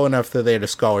scored well enough that they had a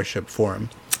scholarship for him.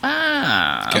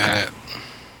 Okay.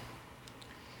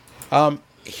 Got it.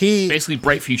 He basically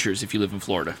bright futures if you live in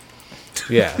Florida.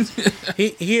 Yeah.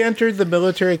 he entered the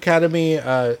military academy,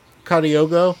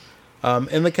 Cadiogo,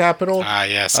 in the capital.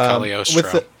 Yes,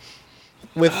 Cagliostro.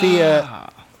 With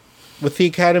the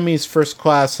academy's first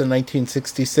class in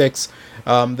 1966,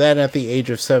 then at the age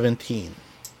of 17.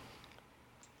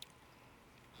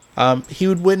 He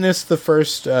would witness the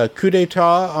first coup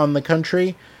d'etat on the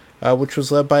country, which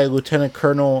was led by Lieutenant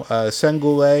Colonel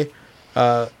Sengoule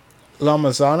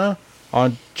Lamazana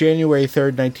on January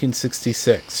 3rd,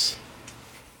 1966.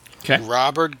 Okay.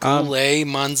 Robert Goulet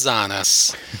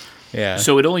Manzanas. Yeah.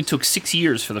 So it only took 6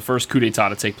 years for the first coup d'etat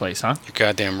to take place, huh? You're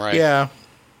goddamn right. Yeah.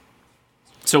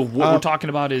 So what we're talking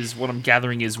about is, what I'm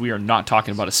gathering is, we are not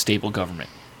talking about a stable government.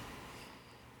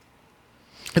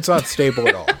 It's not stable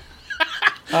at all.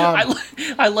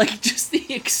 I like just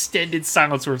the extended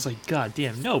silence where it's like, God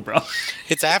damn, no, bro.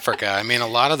 It's Africa. I mean, a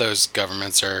lot of those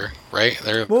governments are, right?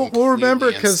 They're Well,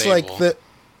 remember, because unstable. the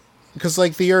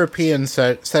Europeans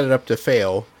set it up to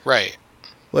fail. Right.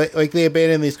 Like they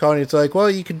abandoned these colonies. It's like, well,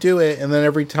 you could do it, and then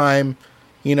every time,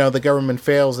 the government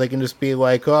fails, they can just be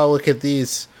like, oh, look at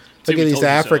these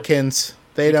Africans.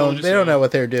 They don't know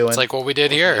what they're doing. It's like what we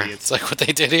did here. It's like what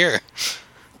they did here.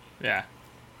 Yeah.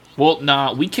 Well,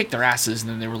 nah, we kicked their asses,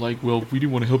 and then they were like, well, we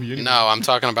didn't want to help you anyway. No, I'm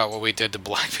talking about what we did to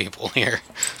black people here.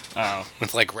 Oh.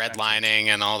 With like redlining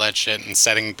and all that shit and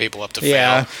setting people up to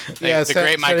Yeah. fail. Yeah, The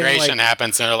Great Migration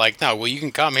happens and they're like, no, well, you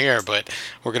can come here, but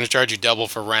we're going to charge you double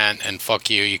for rent and fuck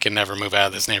you. You can never move out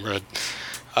of this neighborhood.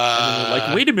 And they're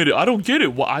like, wait a minute, I don't get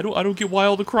it. I don't get why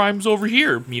all the crime's over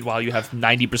here. Meanwhile, you have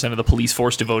 90% of the police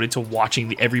force devoted to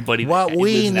watching everybody that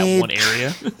lives in that one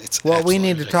area. What we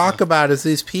need to talk about is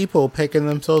these people picking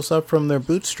themselves up from their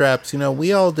bootstraps.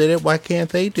 We all did it. Why can't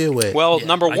they do it? Well,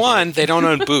 number one, they don't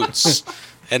own boots.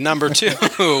 And number two,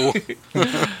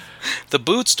 the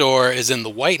boot store is in the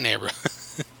white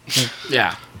neighborhood.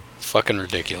 Yeah. Fucking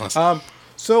ridiculous.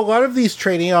 So a lot of these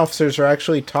training officers are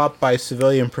actually taught by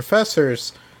civilian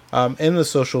professors in the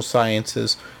social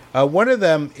sciences. One of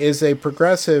them is a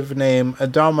progressive named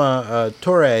Adama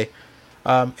Toure,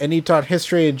 and he taught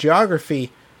history and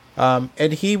geography.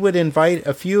 And he would invite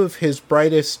a few of his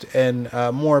brightest and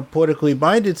more politically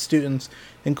minded students,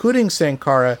 including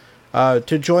Sankara,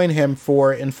 to join him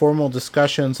for informal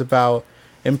discussions about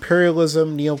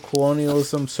imperialism,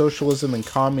 neocolonialism, socialism, and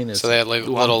communism. So they had like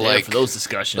little for those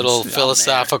discussions. little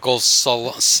philosophical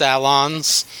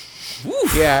salons.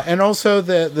 Yeah, and also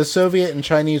the Soviet and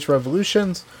Chinese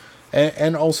revolutions,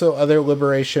 and also other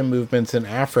liberation movements in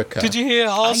Africa. Did you hear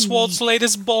Oswald's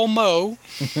latest Bolmo?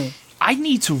 I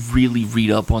need to really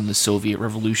read up on the Soviet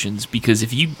revolutions, because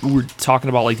if you were talking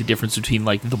about like the difference between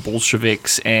like the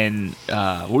Bolsheviks and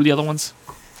what were the other ones?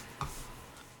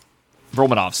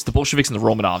 Romanovs, the Bolsheviks and the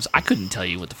Romanovs. I couldn't tell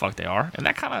you what the fuck they are, and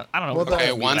that kind of, I don't know. Well,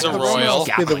 Okay, one's a the royal.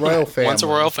 Romanovs be the royal family. One's a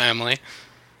royal family,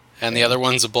 and the other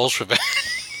one's a Bolshevik.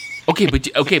 Okay,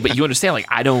 but you understand, like,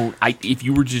 if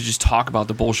you were to just talk about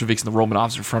the Bolsheviks and the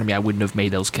Romanovs in front of me, I wouldn't have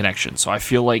made those connections. So I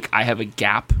feel like I have a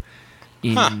gap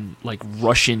in like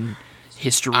Russian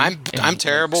history. I'm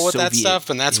terrible with that Soviet stuff,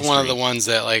 and that's one of the history. ones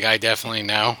that like I definitely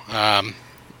know.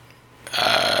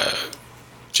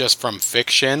 Just from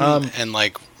fiction and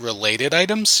like related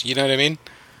items, you know what I mean?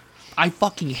 I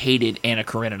fucking hated Anna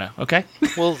Karenina, okay?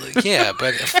 Well, yeah,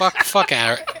 but fuck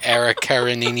Era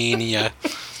Karenina.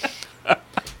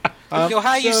 Yo,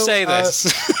 how you say this?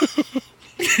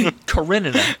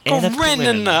 Karenina. Anna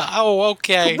Karenina. Oh,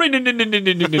 okay.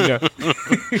 Karenina.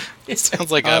 It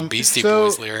sounds like a Beastie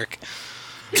Boys lyric.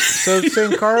 So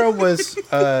Sankara was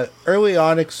early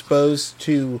on exposed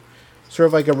to sort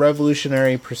of like a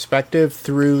revolutionary perspective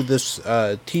through this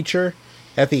teacher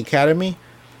at the academy,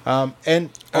 or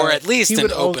at least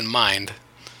an open mind.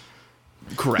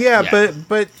 Correct. Yeah,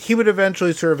 but he would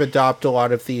eventually sort of adopt a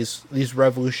lot of these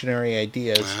revolutionary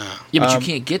ideas. Yeah, but you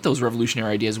can't get those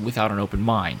revolutionary ideas without an open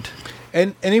mind.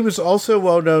 And he was also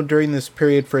well known during this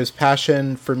period for his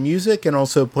passion for music and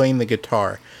also playing the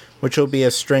guitar, which will be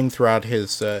a string throughout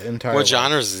his entire What life.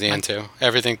 genres is he into?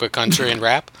 Everything but country and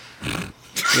rap?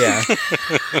 Yeah.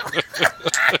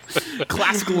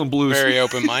 Classical and blues. Very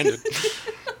open-minded.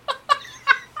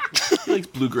 He likes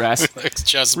bluegrass. It's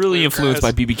just Really bluegrass. influenced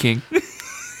by B.B. King.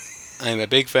 I'm a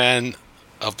big fan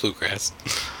of bluegrass.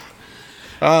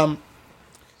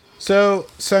 So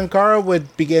Sankara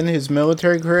would begin his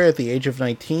military career at the age of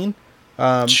 19. In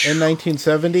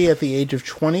 1970, at the age of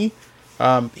 20,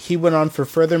 he went on for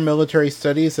further military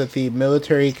studies at the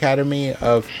Military Academy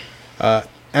of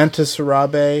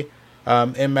Antsirabe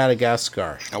in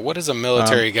Madagascar. Now, what does a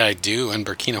military guy do in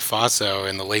Burkina Faso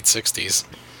in the late 60s?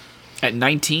 At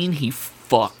 19, he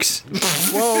fucks.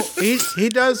 Well, he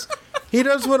does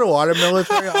what a lot of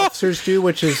military officers do,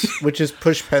 which is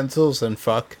push pencils and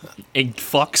fuck. And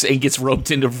fucks and gets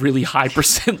roped into really high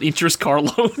 % interest car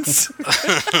loans.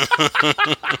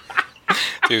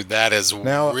 Dude, that is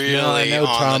Now I know,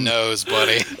 on Tom. the nose,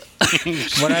 buddy.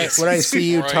 When I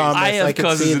see you, Thomas, I have can see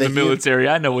cousins in that the military.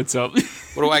 I know what's up.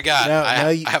 What do I got? Now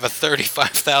I have a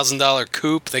 $35,000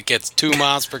 coupe that gets 2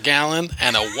 miles per gallon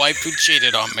and a wife who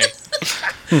cheated on me.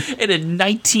 And a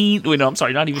 19, wait, no, I'm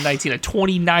sorry, not even 19, a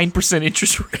 29%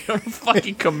 interest rate on a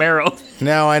fucking Camaro.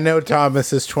 Now I know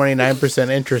Thomas's 29%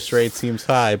 interest rate seems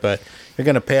high, but you're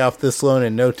gonna pay off this loan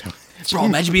in no time. Bro,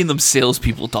 imagine being them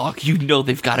salespeople, dog. You know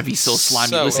they've got to be so slimy.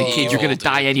 So Listen, kid, you're going to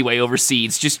evil, die anyway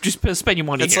overseas. Just spend your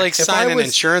money It's here. like If I signing was-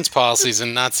 insurance policies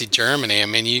in Nazi Germany. I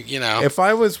mean, you know, If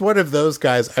I was one of those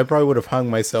guys, I probably would have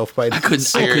hung myself by. I couldn't live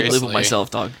Seriously. with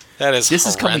myself, dog. that is This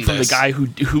is coming from the horrendous. guy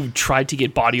who tried to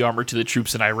get body armor to the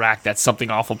troops in Iraq. That's something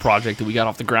awful project that we got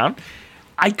off the ground.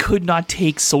 I could not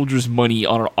take soldiers' money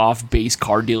on an off-base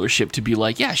car dealership to be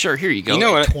like, yeah, sure, here you go. You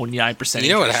know what- 29%. You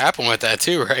know what interest. happened with that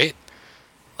too, right?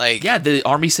 Like, Yeah, the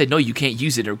army said, no, you can't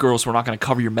use it, or girls, we're not going to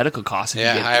cover your medical costs. If you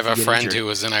yeah, get- I have if a you get friend injured. who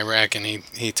was in Iraq, and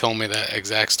he told me that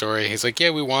exact story. He's like, yeah,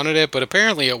 we wanted it, but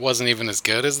apparently it wasn't even as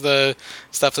good as the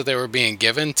stuff that they were being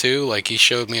given too. Like, he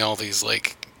showed me all these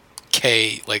like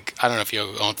K, like, I don't know if you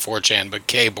on 4chan, but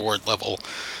K board level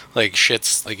like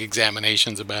shits, like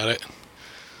examinations about it.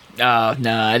 Nah,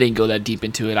 I didn't go that deep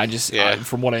into it. I just, Yeah.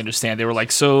 from what I understand, they were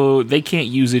like, so they can't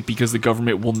use it because the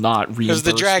government will not reimburse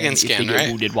the dragon them if skin, they get right?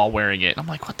 wounded while wearing it. I'm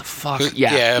like, what the fuck?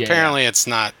 Yeah, Apparently it's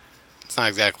not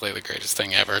exactly the greatest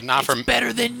thing ever. Not It's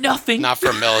better than nothing. not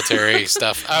for military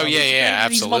stuff. Oh yeah, yeah,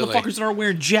 These absolutely. motherfuckers aren't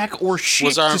wearing jack or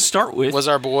shit to start with. Was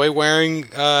our boy wearing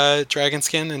dragon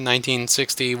skin in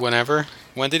 1960? Whenever?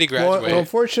 When did he Well, graduate?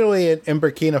 unfortunately, in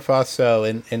Burkina Faso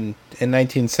in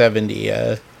 1970,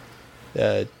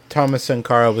 Thomas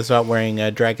Sankara was not wearing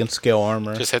dragon scale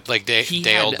armor. Just had like he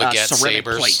Dale had Baguette ceramic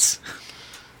sabers, plates.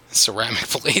 ceramic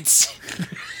plates.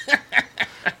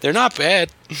 They're not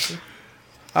bad.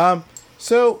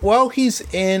 So while he's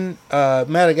in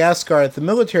Madagascar at the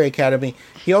military academy,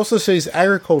 he also studies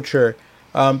agriculture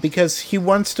because he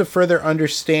wants to further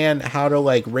understand how to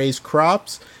like raise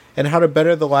crops and how to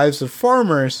better the lives of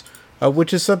farmers,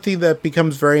 which is something that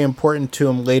becomes very important to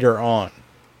him later on.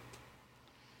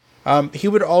 He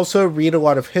would also read a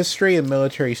lot of history and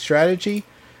military strategy,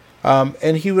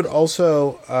 and he would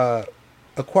also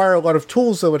acquire a lot of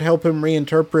tools that would help him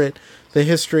reinterpret the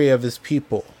history of his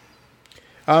people.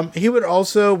 He would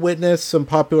also witness some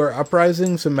popular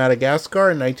uprisings in Madagascar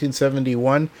in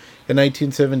 1971 and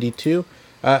 1972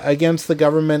 against the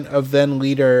government of then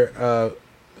leader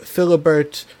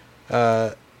Philibert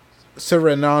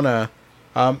Tsiranana.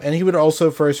 And he would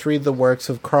also first read the works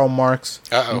of Karl Marx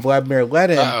and Vladimir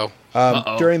Lenin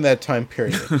during that time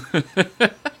period.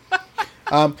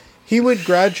 He would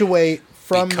graduate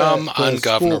from Become the school.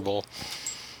 ungovernable.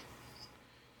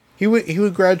 He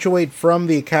would graduate from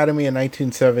the academy in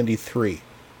 1973.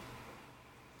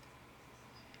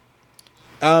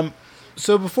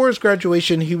 So before his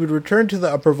graduation, he would return to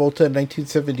the Upper Volta in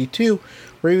 1972,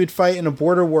 where he would fight in a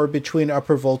border war between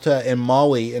Upper Volta and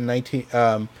Mali in by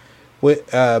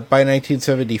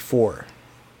 1974.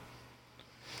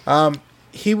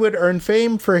 he would earn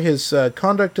fame for his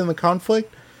conduct in the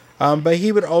conflict, but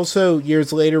he would also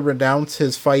years later renounce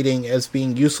his fighting as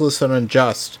being useless and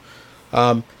unjust,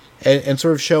 and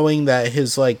sort of showing that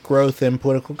his like growth in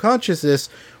political consciousness,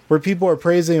 where people are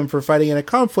praising him for fighting in a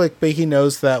conflict, but he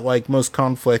knows that like most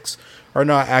conflicts are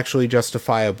not actually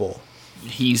justifiable.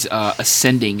 He's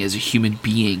ascending as a human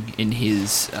being in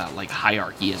his like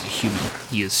hierarchy as a human.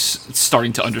 He is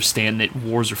starting to understand that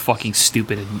wars are fucking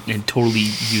stupid and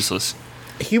totally useless.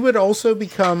 He would also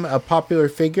become a popular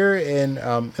figure in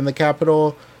the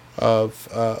capital of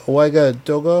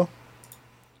Ouagadougou.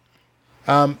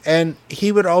 And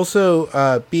he would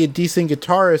also be a decent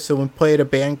guitarist and would play in a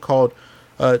band called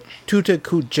Tuta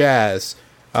Coot Jazz.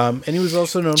 And he was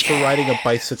also known for riding a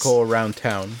bicycle around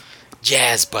town.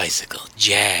 Jazz bicycle,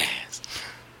 jazz.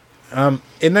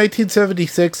 In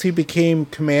 1976, he became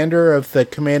commander of the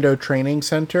Commando Training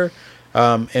Center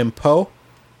in Po.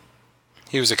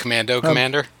 He was a commando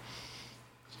commander?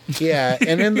 Yeah,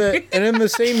 and in the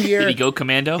same year... Did he go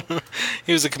commando?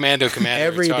 He was a commando commander.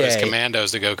 Every he taught his day.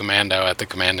 commandos to go commando at the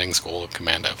commanding school of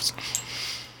commandos.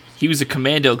 He was a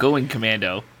commando going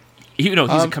commando. He's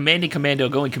a commanding commando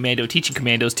going commando, teaching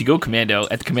commandos to go commando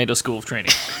at the Commando School of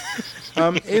Training.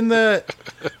 In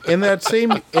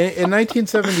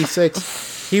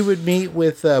 1976, he would meet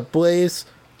with Blaise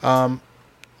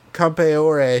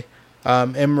Compaoré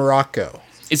in Morocco.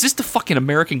 Is this the fucking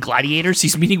American Gladiators?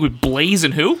 He's meeting with Blaze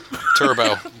and who?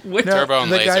 Turbo. What? No, Turbo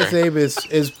and the Laser. guy's name is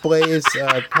Blaise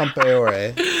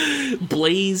Compaoré.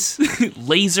 Blaze,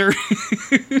 Laser.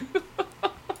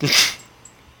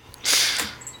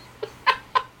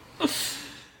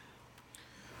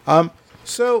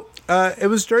 So it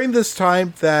was during this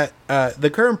time that the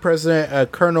current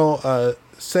president, Colonel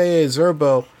Seye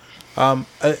Zerbo,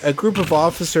 a group of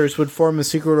officers would form a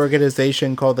secret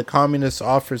organization called the Communist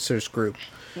Officers Group.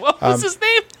 What was his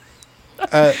name?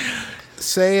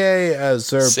 Seye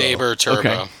Zerbo. Saber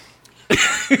Turbo.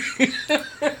 Okay.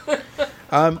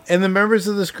 And the members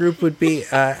of this group would be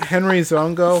Henry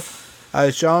Zongo,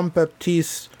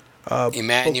 Jean-Baptiste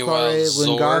Emmanuel Bocare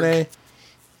Zorg. Lingane,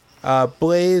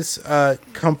 Blaise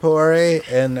Compaoré,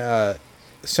 and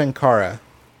Sankara.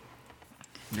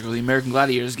 There go the American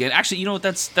Gladiators again. Actually, you know what?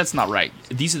 That's not right.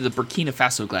 These are the Burkina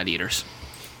Faso Gladiators.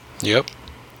 Yep.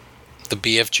 The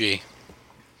BFG.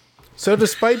 So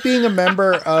despite being a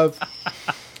member of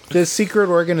this secret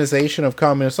organization of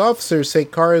communist officers,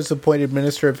 Sankara is appointed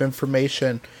Minister of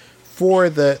Information for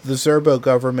the Zerbo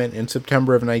government in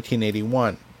September of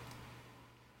 1981.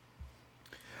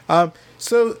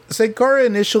 So Sankara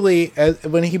initially,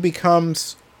 when he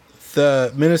becomes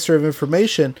the Minister of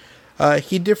Information,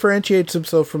 he differentiates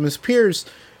himself from his peers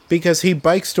because he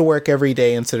bikes to work every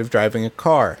day instead of driving a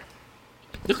car.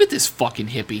 Look at this fucking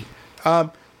hippie.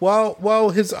 While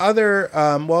his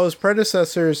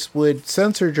predecessors would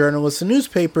censor journalists and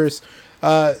newspapers,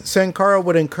 Sankara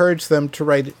would encourage them to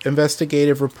write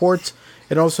investigative reports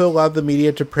and also allow the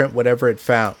media to print whatever it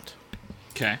found.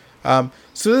 Okay.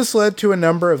 So this led to a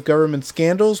number of government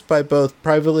scandals by both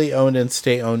privately owned and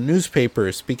state-owned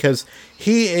newspapers because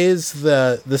he is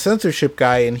the censorship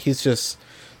guy and he's just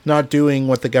not doing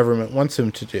what the government wants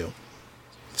him to do.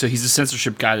 So he's a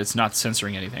censorship guy that's not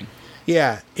censoring anything.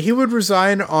 Yeah, he would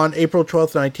resign on April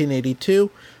 12th, 1982,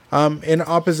 in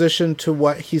opposition to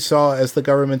what he saw as the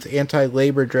government's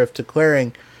anti-labor drift,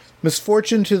 declaring,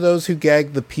 "Misfortune to those who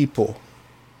gag the people."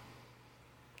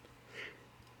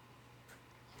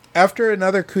 After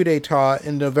another coup d'etat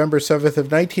in November 7th of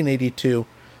 1982,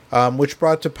 which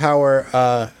brought to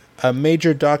power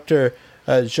Major Dr.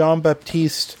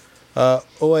 Jean-Baptiste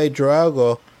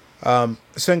Ouédraogo,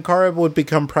 Sankara would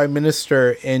become prime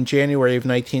minister in January of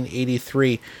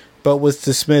 1983, but was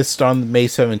dismissed on May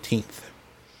 17th.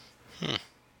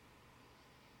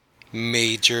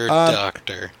 Major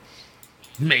Doctor.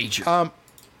 Major.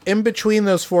 In between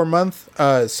those 4 months,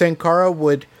 Sankara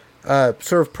would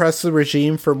sort of press the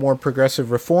regime for more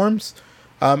progressive reforms,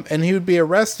 and he would be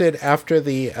arrested after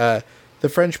the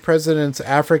French president's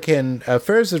African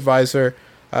affairs advisor,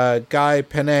 Guy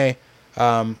Penet,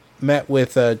 met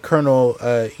with Colonel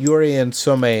Urien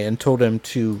Some and told him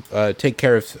to take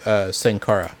care of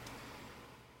Sankara.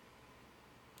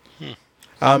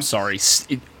 I'm sorry.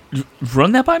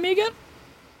 Run that by me again?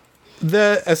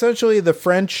 Essentially the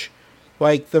French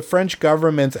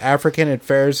government's African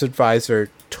affairs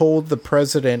advisor told the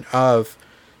president of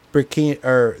Burkina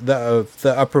or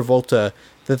the Upper Volta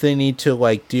that they need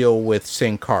to deal with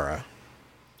Sankara.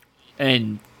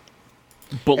 And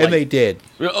they did.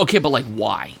 Okay, but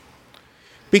why?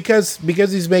 because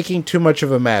he's making too much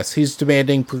of a mess. He's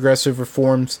demanding progressive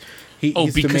reforms.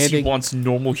 He's because he wants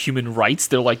normal human rights.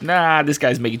 They're like, nah, this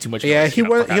guy's making too much. Yeah, he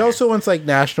also wants like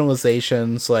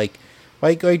nationalizations, like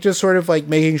just sort of like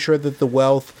making sure that the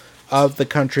wealth of the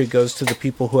country goes to the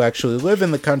people who actually live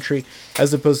in the country,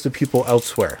 as opposed to people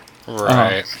elsewhere.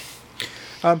 Right.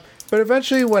 But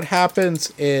eventually, what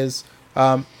happens is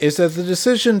that the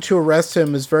decision to arrest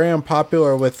him is very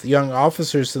unpopular with young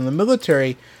officers in the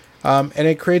military, and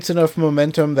it creates enough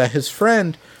momentum that his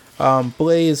friend,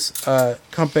 Blaise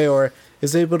Compaoré,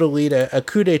 is able to lead a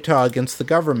coup d'état against the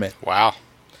government. Wow.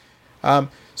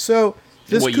 So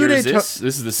this what coup year is d'état, this?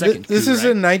 This is the second. This coup, is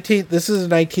right? This is in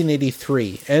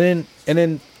 1983, and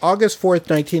in August 4th,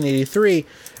 1983,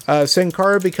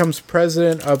 Sankara becomes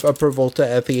president of Upper Volta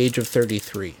at the age of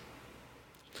 33.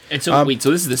 And so wait,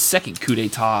 so this is the second coup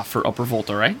d'état for Upper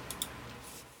Volta, right?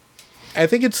 I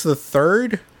think it's the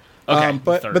third. Okay,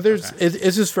 but there's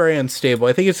it's just very unstable.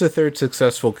 I think it's the third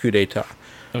successful coup d'état.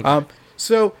 Okay.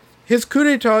 So his coup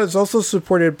d'état is also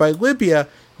supported by Libya,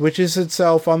 which is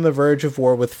itself on the verge of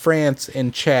war with France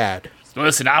and Chad.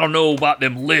 Listen, I don't know about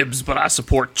them libs, but I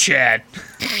support Chad.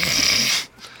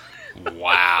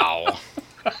 Wow.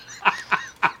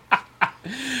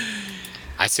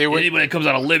 I see what Anybody that comes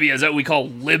out of Libya, is that what we call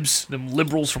libs? Them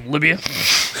liberals from Libya?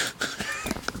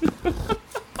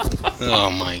 Oh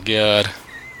my god.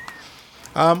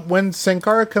 When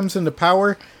Sankara comes into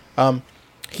power,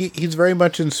 he's very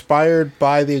much inspired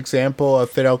by the example of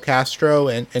Fidel Castro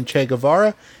and Che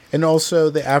Guevara, and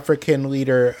also the African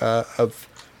leader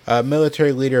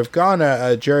military leader of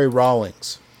Ghana, Jerry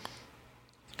Rawlings.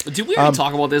 Did we already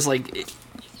talk about this? Like,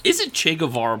 isn't Che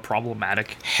Guevara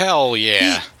problematic? Hell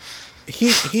yeah. He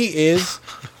is.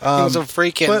 He was a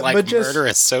freaking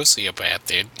murderous sociopath,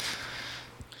 dude.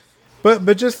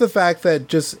 But just the fact that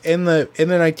just in the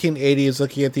 1980s,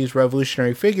 looking at these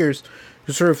revolutionary figures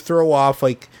who sort of throw off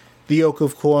like the yoke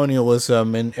of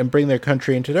colonialism and bring their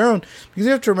country into their own, because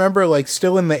you have to remember, like,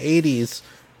 still in the 80s,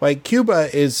 like, Cuba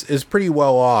is pretty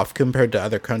well off compared to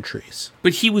other countries.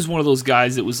 But he was one of those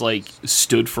guys that was like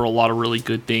stood for a lot of really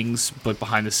good things, but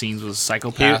behind the scenes was a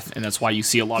psychopath, and that's why you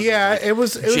see a lot of it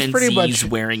was Gen pretty Z's much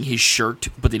wearing his shirt,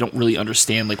 but they don't really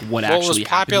understand like what actually happened. Well, it was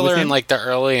popular with him. in like the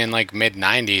early and like mid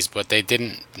 '90s, but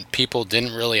people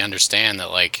didn't really understand that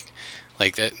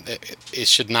that it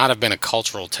should not have been a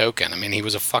cultural token. I mean, he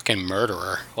was a fucking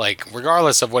murderer. Like,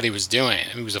 regardless of what he was doing,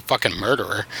 he was a fucking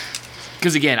murderer.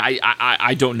 Because again,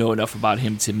 I don't know enough about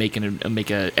him to make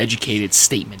a educated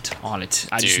statement on it.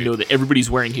 I just know that everybody's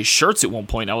wearing his shirts at one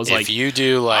point. I was like, if you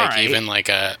do like right. even like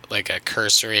a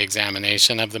cursory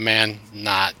examination of the man,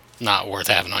 not worth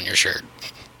having on your shirt.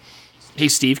 hey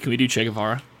Steve, can we do Che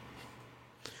Guevara?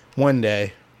 One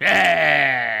day.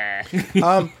 Yeah.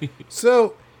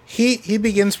 So he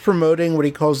begins promoting what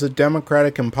he calls the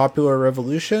democratic and popular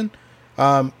revolution,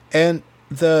 and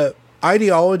the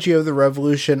ideology of the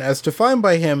revolution, as defined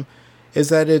by him, is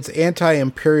that it's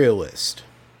anti-imperialist.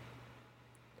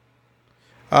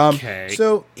 Okay.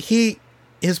 So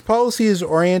his policy is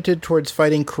oriented towards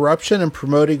fighting corruption and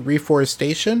promoting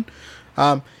reforestation.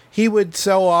 He would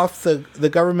sell off the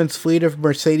government's fleet of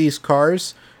Mercedes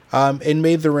cars, and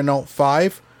made the Renault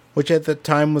 5, which at the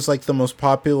time was like the most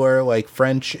popular, like,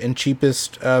 French and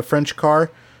cheapest French car.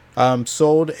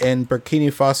 Sold in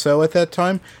Burkina Faso at that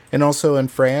time, and also in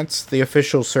France, the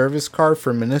official service car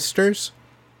for ministers.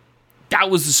 That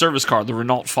was the service car, the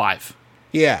Renault 5.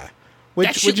 Yeah.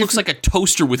 That shit looks like a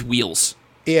toaster with wheels.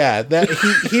 Yeah, that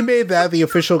he made that the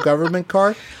official government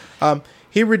car.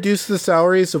 He reduced the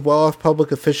salaries of well-off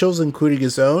public officials, including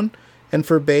his own, and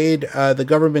forbade the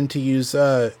government to use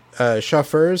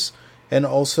chauffeurs and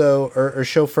also or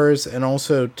chauffeurs, and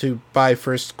also to buy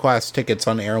first-class tickets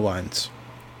on airlines.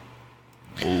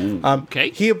 Okay.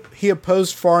 He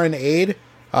opposed foreign aid,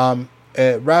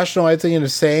 rationalizing it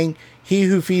as saying, "He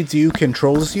who feeds you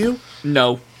controls you."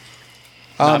 No.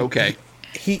 Not okay.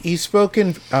 He spoke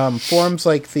in forums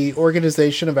like the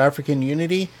Organization of African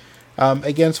Unity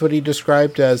against what he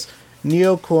described as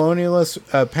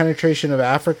neo-colonialist penetration of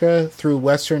Africa through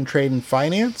Western trade and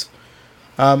finance,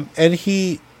 and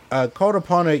he called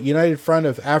upon a united front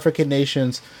of African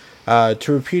nations to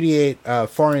repudiate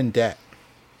foreign debt.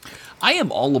 I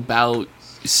am all about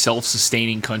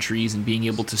self-sustaining countries and being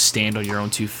able to stand on your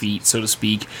own 2 feet, so to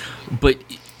speak, but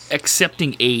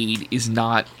accepting aid is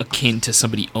not akin to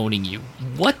somebody owning you.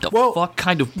 What the fuck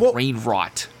kind of brain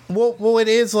rot? Well, it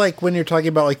is like when you're talking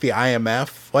about like the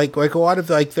IMF, like a lot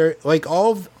of like they're like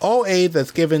all aid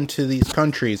that's given to these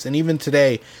countries, and even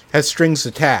today has strings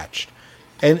attached,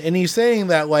 and he's saying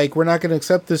that like we're not going to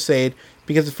accept this aid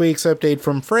because if we accept aid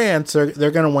from France,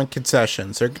 they're going to want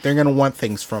concessions. They're going to want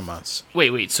things from us.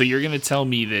 Wait. So you're going to tell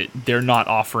me that they're not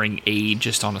offering aid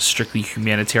just on a strictly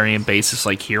humanitarian basis?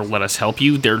 Like, here, let us help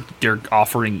you. They're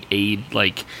offering aid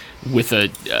like with a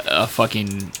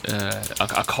fucking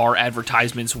a car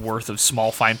advertisement's worth of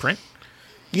small fine print.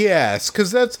 Yes,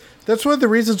 because that's one of the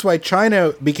reasons why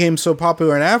China became so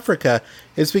popular in Africa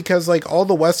is because like all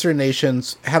the Western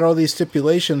nations had all these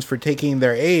stipulations for taking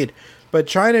their aid, but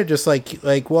China just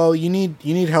like well you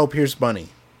need help, here's money.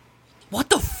 What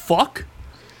the fuck?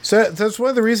 So that's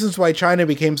one of the reasons why China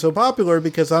became so popular,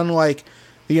 because unlike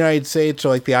the United States or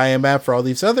like the IMF or all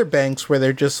these other banks where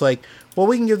they're just like, well,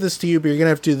 we can give this to you, but you're gonna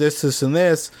have to do this, this, and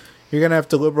this. You're gonna have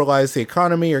to liberalize the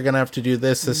economy. You're gonna have to do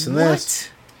this, this, and this.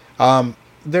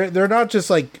 They're not just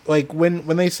like when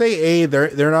they say aid,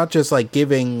 they're not just like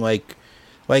giving like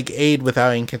aid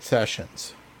without any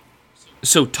concessions.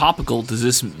 So topical, does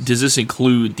this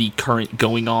include the current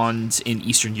going-ons in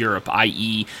Eastern Europe,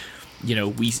 i.e.,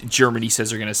 Germany says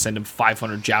they're going to send them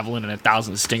 500 Javelin and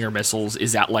 1,000 Stinger missiles.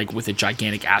 Is that like with a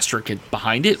gigantic asterisk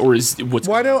behind it, or is what's?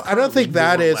 Well, I don't think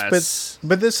that is,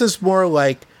 but this is more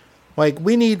like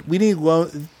we need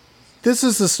loan. This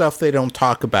is the stuff they don't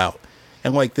talk about.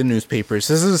 And like the newspapers,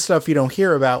 this is the stuff you don't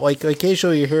hear about. Like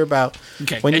occasionally you hear about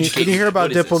when you hear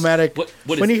about diplomatic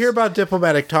hear about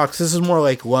diplomatic talks. This is more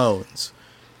like loans.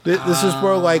 This is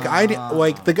more like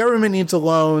the government needs a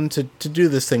loan to do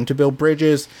this thing, to build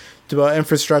bridges, to build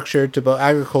infrastructure, to build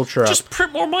agriculture. Just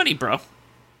print more money, bro.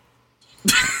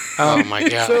 Oh my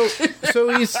god!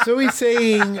 So he's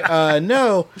saying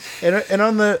no, and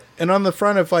on the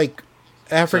front of like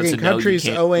African countries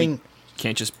owing.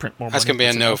 Can't just print more money. That's gonna be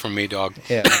a no from me, dog.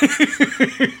 Yeah.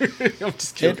 I'm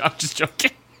just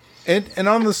joking. And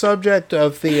on the subject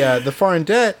of the foreign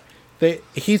debt,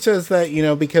 he says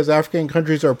that because African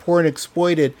countries are poor and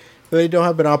exploited, they don't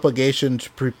have an obligation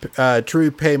to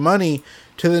repay money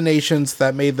to the nations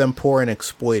that made them poor and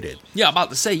exploited. Yeah, I'm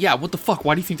about to say, what the fuck?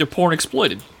 Why do you think they're poor and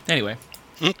exploited? Anyway.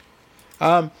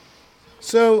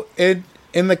 So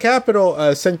in the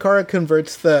capital, Sankara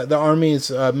converts the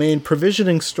army's main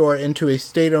provisioning store into a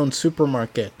state-owned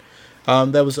supermarket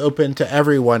that was open to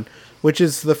everyone, which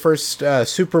is the first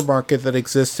supermarket that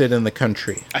existed in the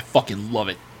country. I fucking love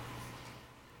it.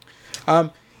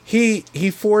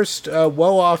 He forced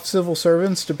well-off civil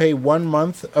servants to pay 1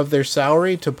 month of their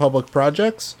salary to public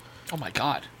projects. Oh my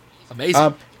god.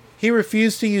 Amazing. He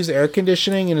refused to use air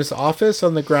conditioning in his office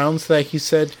on the grounds that he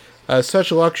said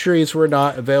such luxuries were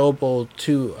not available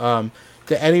to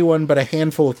anyone but a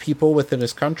handful of people within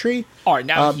his country. All right,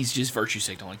 now he's just virtue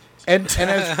signaling. And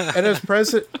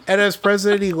as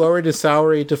president, he lowered his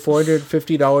salary to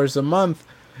 $450 a month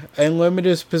and limited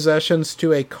his possessions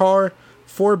to a car,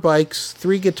 4 bikes,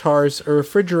 3 guitars, a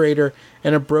refrigerator,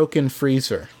 and a broken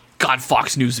freezer. God,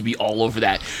 Fox News would be all over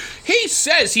that. He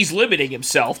says he's limiting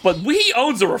himself, but he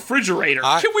owns a refrigerator.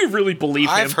 Can we really believe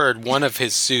him? I've heard one of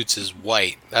his suits is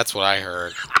white. That's what I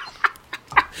heard.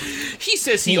 He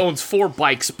says he owns 4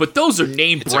 bikes, but those are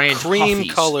name brand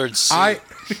cream-colored suit.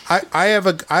 I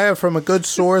have from a good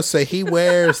source that he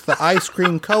wears the ice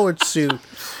cream colored suit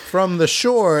from the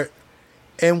short,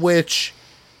 in which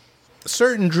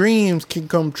certain dreams can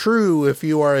come true if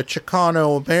you are a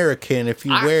Chicano American if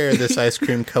you wear this ice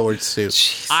cream colored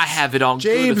suit. I have it on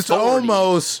good authority.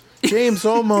 James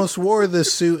almost wore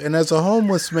this suit, and as a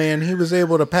homeless man, he was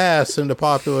able to pass into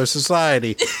popular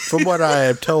society, from what I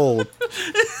have told.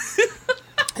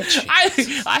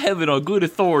 I have it on good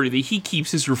authority that he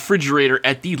keeps his refrigerator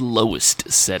at the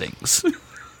lowest settings.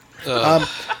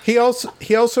 He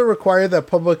also required that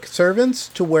public servants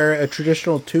to wear a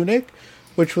traditional tunic,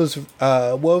 which was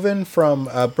woven from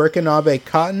Burkinabe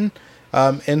cotton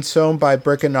and sewn by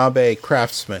Burkinabe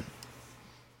craftsmen.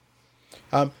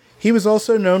 He was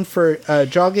also known for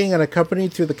jogging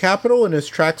unaccompanied through the capital in his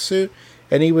tracksuit,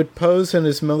 and he would pose in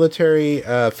his military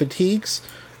fatigues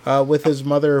with his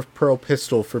mother-of-pearl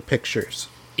pistol for pictures.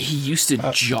 He used to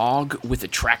jog with a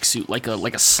tracksuit, like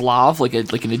a Slav, like an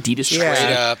Adidas tracksuit.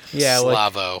 Straight up,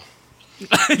 Slavo.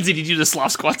 Did he do the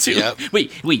Slav squat too? Yep.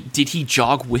 Wait, did he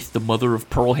jog with the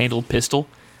mother-of-pearl handled pistol?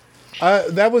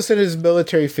 That was in his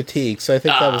military fatigue, so I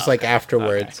think that was like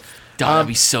afterwards. Okay. That'd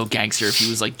be so gangster if he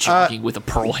was like jogging with a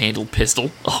pearl-handled pistol.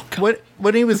 Oh god!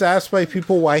 When he was asked by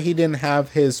people why he didn't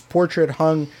have his portrait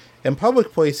hung in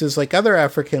public places like other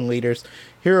African leaders,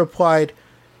 he replied,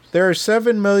 "There are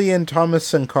 7 million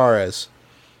Thomas Sankaras,"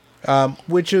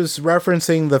 which is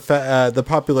referencing the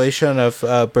population of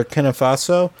Burkina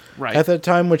Faso at that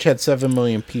time, which had 7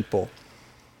 million people.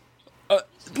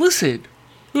 Listen.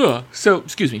 So,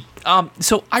 excuse me.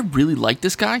 So I really like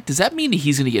this guy. Does that mean that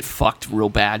he's gonna get fucked real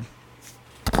bad?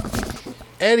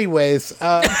 Anyways,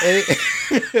 and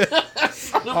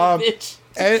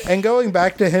going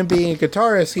back to him being a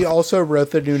guitarist, he also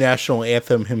wrote the new national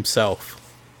anthem himself.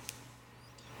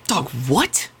 Dog,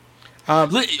 what?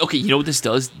 Okay, you know what this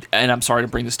does? And I'm sorry to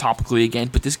bring this topically again,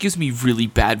 but this gives me really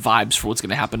bad vibes for what's going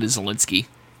to happen to Zelensky.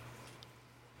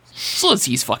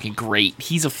 Zelensky's fucking great.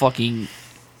 He's a fucking...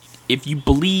 If you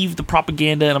believe the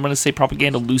propaganda, and I'm going to say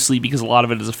propaganda loosely because a lot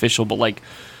of it is official, but like,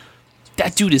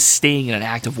 that dude is staying in an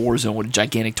active war zone with a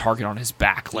gigantic target on his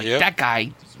back. Like, that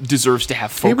guy deserves to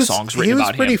have folk songs written about him.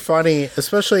 He was pretty funny,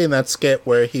 especially in that skit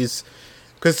where he's...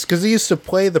 Because he used to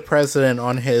play the president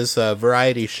on his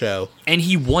variety show. And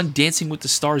he won Dancing with the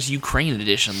Stars Ukraine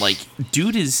edition. Like,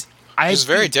 dude is... It's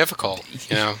very difficult,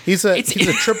 you know? He's a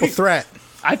triple threat.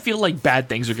 I feel like bad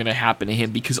things are going to happen to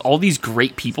him because all these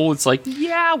great people, it's like,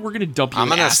 yeah, we're going to dump you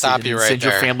in acid stop you and right send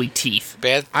there. your family teeth.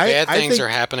 Bad things are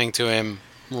happening to him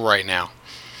right now.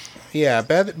 Yeah,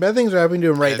 bad things are happening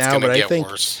to him right now, but I think...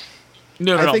 Worse.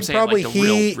 No, I think saying, probably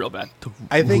like, real bad.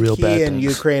 I think he and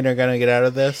Ukraine are going to get out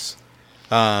of this.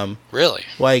 Really?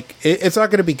 Like, it's not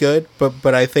going to be good,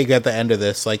 but I think at the end of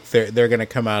this, like, they're going to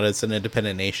come out as an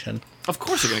independent nation. Of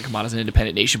course they're going to come out as an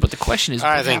independent nation, but the question is,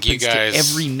 I think you guys, to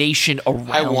every nation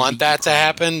around I want that to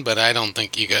happen, but I don't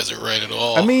think you guys are right at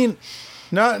all. I mean,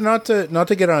 not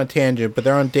to get on a tangent, but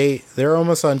they're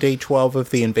almost on day 12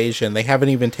 of the invasion. They haven't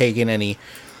even taken any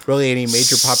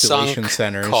major population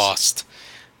centers. Cost.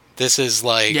 This is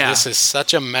this is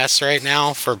such a mess right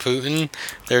now for Putin.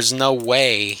 There's no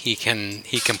way he can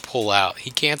pull out.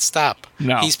 He can't stop.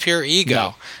 No. He's pure ego.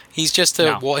 No. He's just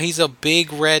he's a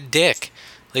big red dick.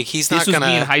 Like he's this not gonna. This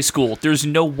was me in high school. There's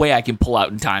no way I can pull out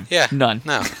in time. Yeah, none.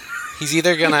 No. He's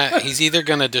either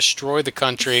gonna destroy the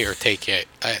country or take it.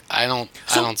 I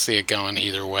don't see it going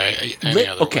either way.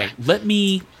 Way. Let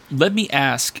me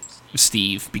ask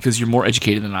Steve, because you're more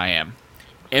educated than I am.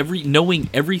 Knowing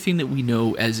everything that we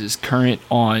know as is current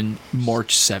on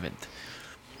March 7th,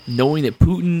 knowing that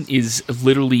Putin is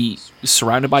literally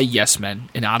surrounded by yes men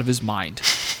and out of his mind,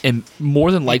 and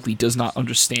more than likely does not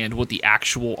understand what the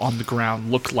actual on the ground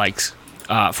looked like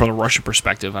from the Russian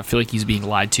perspective. I feel like he's being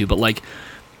lied to, but like,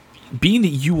 being that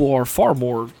you are far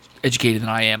more educated than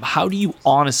I am, how do you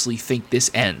honestly think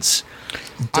this ends?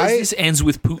 This ends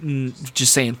with Putin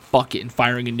just saying fuck it and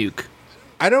firing a nuke?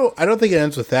 I don't think it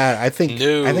ends with that. I think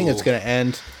it's going to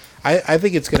end. I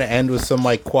think it's going to end with some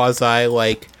like quasi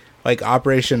like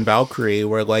Operation Valkyrie,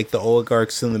 where like the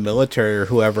oligarchs in the military or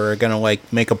whoever are going to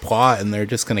like make a plot and they're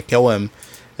just going to kill him.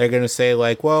 They're going to say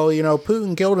like, well, you know,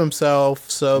 Putin killed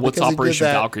himself. So what's Operation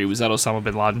Valkyrie? Was that Osama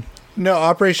bin Laden? No,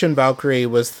 Operation Valkyrie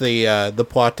was the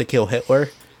plot to kill Hitler.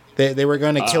 They were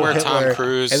going to kill Hitler. Tom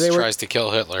Cruise tries to kill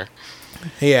Hitler.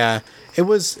 Yeah. It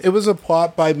was a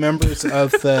plot by members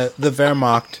of the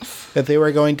Wehrmacht that they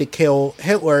were going to kill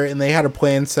Hitler, and they had a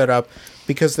plan set up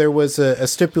because there was a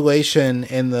stipulation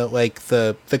in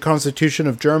the Constitution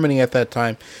of Germany at that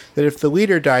time that if the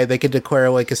leader died, they could declare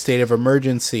like a state of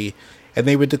emergency, and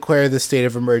they would declare the state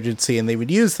of emergency, and they would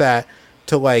use that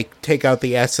to like take out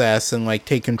the SS and like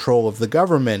take control of the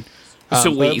government.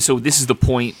 So this is the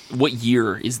point. What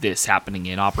year is this happening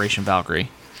in Operation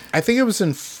Valkyrie? I think it was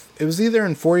either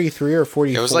in 43 or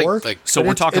 44. It was like so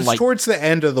we're talking like towards the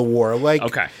end of the war. Like,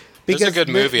 okay, there's a good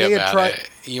movie about it.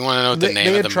 You want to know what the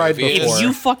name of the movie is? If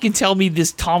you fucking tell me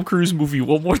this Tom Cruise movie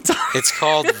one more time. It's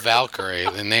called Valkyrie.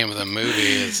 The name of the movie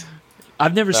is.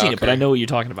 I've never seen it, but I know what you're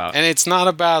talking about. And it's not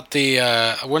about the.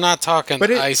 We're not talking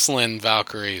Iceland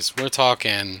Valkyries. We're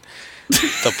talking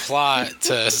the plot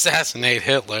to assassinate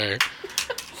Hitler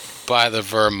by the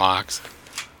Wehrmacht.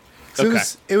 So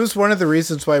it was one of the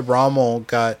reasons why Rommel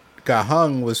got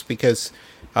hung, was because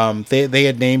they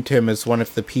had named him as one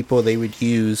of the people they would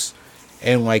use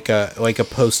in like a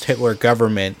post-Hitler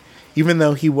government, even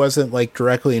though he wasn't like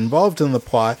directly involved in the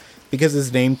plot, because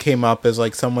his name came up as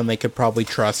like someone they could probably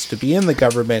trust to be in the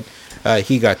government.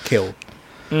 He got killed.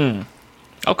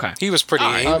 Okay, he was pretty.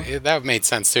 That made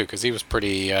sense too, because he was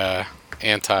pretty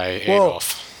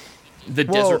anti-Adolf.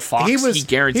 Desert Fox. He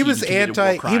was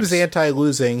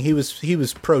anti-losing. He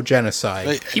was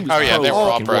pro-genocide. They were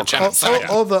all pro-genocide.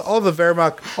 All the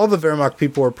Wehrmacht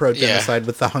people were pro-genocide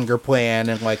with the Hunger Plan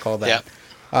and like all that.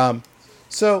 Yeah.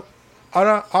 So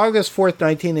on August 4th,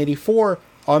 1984,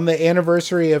 on the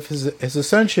anniversary of his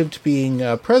ascension to being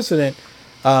president,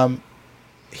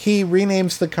 he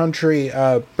renames the country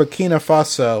Burkina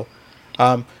Faso.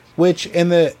 Which in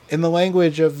the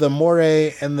language of the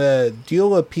Moray and the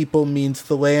Diola people means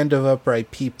the land of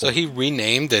upright people. So he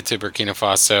renamed it to Burkina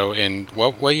Faso in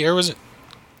what year was it?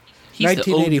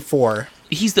 1984.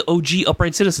 He's the OG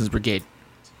Upright Citizens Brigade.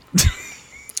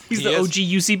 He's the OG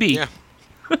UCB. Yeah.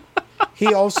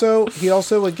 He also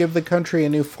would give the country a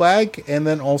new flag and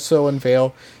then also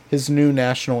unveil his new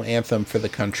national anthem for the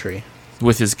country.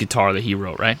 With his guitar that he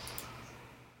wrote, right?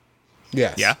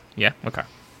 Yes. Yeah, okay.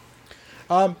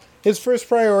 His first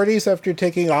priorities after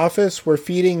taking office were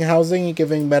feeding, housing, and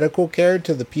giving medical care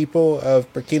to the people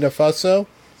of Burkina Faso.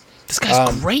 This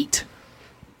guy's great.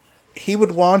 He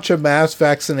would launch a mass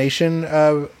vaccination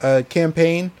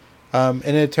campaign in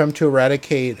an attempt to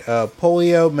eradicate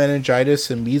polio,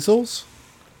 meningitis, and measles.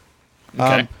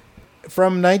 Okay.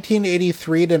 From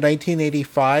 1983 to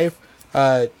 1985,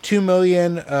 2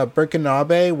 million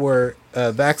Burkinabe were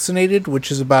vaccinated, which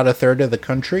is about a third of the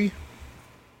country.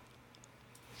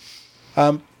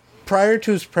 Prior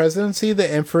to his presidency, the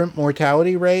infant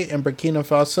mortality rate in Burkina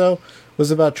Faso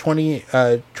was about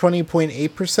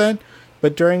 20.8%,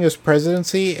 but during his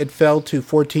presidency, it fell to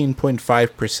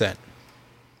 14.5%.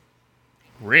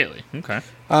 Really? Okay.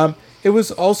 It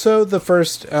was also the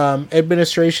first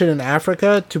administration in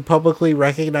Africa to publicly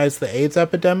recognize the AIDS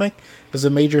epidemic as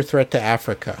a major threat to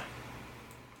Africa.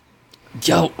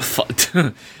 Yo,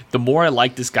 the more I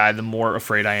like this guy, the more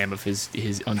afraid I am of his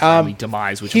untimely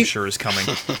demise, which I'm sure is coming.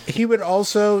 He would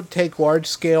also take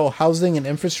large-scale housing and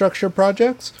infrastructure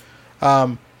projects.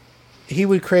 He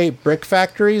would create brick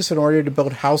factories in order to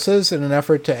build houses in an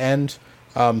effort to end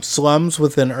slums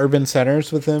within urban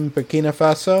centers within Burkina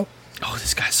Faso. Oh,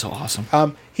 this guy's so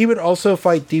awesome. He would also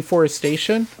fight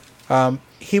deforestation.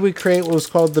 He would create what was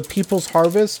called the People's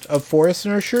Harvest of forest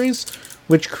nurseries,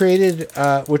 which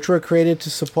were created to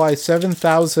supply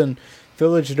 7,000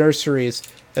 village nurseries,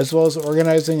 as well as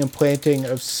organizing and planting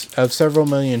of several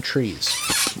million trees.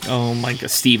 Oh my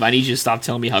god, Steve, I need you to stop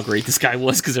telling me how great this guy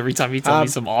was, because every time you tell me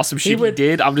some awesome shit he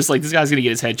did, I'm just like, this guy's gonna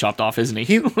get his head chopped off, isn't he?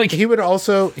 He would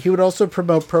also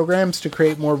promote programs to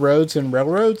create more roads and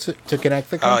railroads to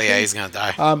connect the country. Oh yeah, he's gonna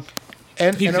die.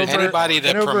 Anybody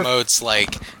that promotes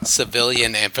like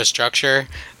civilian infrastructure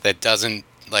that doesn't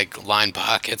like line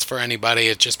pockets for anybody,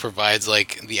 it just provides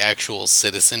like the actual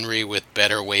citizenry with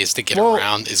better ways to get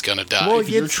around is gonna die. If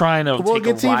you're trying to take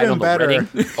a ride on the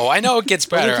Reading. Oh, I know it gets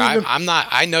better. I'm not.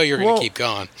 I know you're gonna keep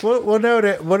going. We'll know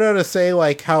to say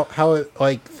like how it,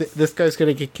 like this guy's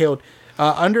gonna get killed.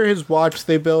 Under his watch,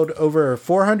 they build over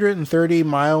 430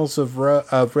 miles of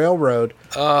railroad.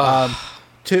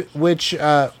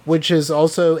 Which is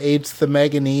also aids the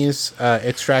manganese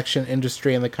extraction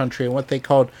industry in the country, and what they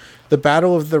called the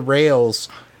Battle of the Rails.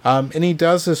 And he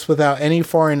does this without any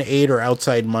foreign aid or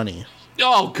outside money.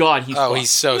 Oh God,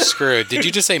 he's so screwed. Did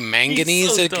you just say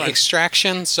manganese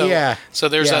extraction? So yeah. So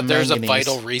there's manganese. a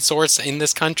vital resource in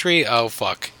this country. Oh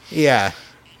fuck. Yeah.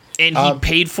 And he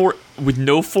paid for it with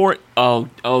no fort. Oh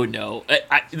no.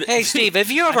 Hey Steve, have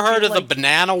you ever heard of the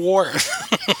Banana War?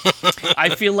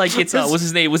 I feel like it's what's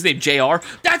his name? JR.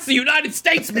 That's the United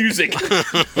States music.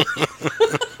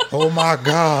 Oh my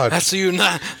God. That's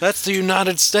the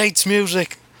United States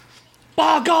music.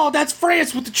 By God, that's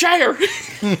France with the chair.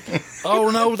 Oh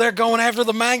no, they're going after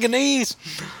the manganese.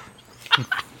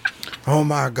 Oh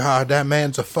my God, that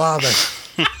man's a father.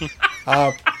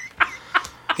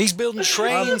 He's building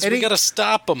trains. We gotta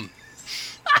stop him.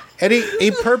 And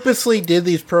he purposely did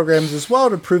these programs as well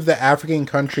to prove that African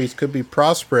countries could be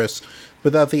prosperous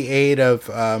without the aid of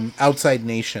outside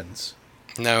nations.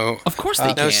 No, of course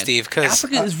they can. No, Steve, because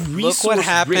Africa is resource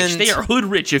rich. They are hood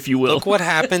rich, if you will. Look what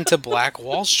happened to Black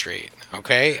Wall Street.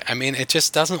 Okay, I mean, it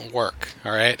just doesn't work.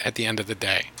 All right, at the end of the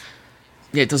day.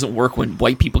 Yeah, it doesn't work when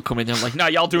white people come in there like, nah,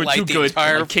 y'all doing too good.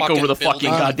 And kick over the fucking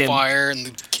goddamn fire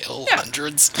and kill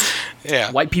hundreds.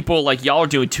 Yeah, white people are like, y'all are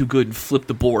doing too good and flip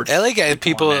the board. I like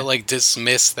people that like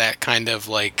dismiss that kind of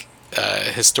like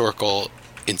historical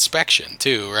inspection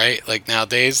too, right? Like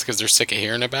nowadays, because they're sick of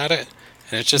hearing about it.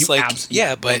 And it's just but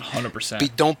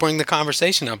 100%. Don't bring the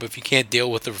conversation up if you can't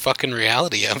deal with the fucking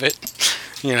reality of it.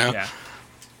 You know? Yeah.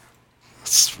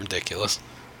 It's ridiculous.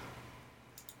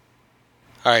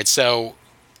 All right, so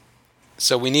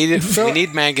we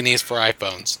need manganese for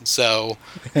iPhones. So,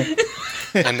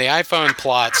 and the iPhone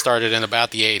plot started in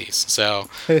about the 80s. So,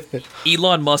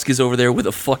 Elon Musk is over there with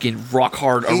a fucking rock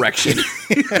hard erection.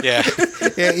 Yeah.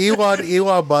 Yeah,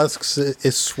 Elon Musk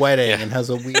is sweating and has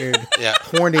a weird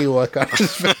horny look on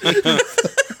his face.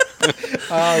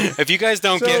 If you guys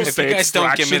don't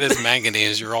give me this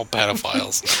manganese, you're all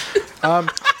pedophiles.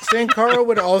 Sankara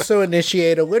would also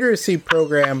initiate a literacy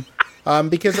program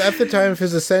because at the time of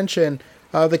his ascension,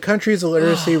 the country's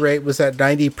literacy rate was at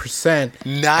 90%.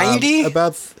 90?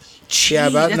 About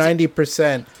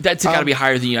 90%. That's got to be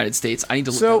higher than the United States. I need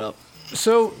to look that up.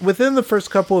 So within the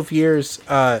first couple of years,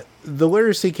 the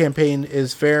literacy campaign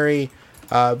is very,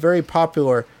 very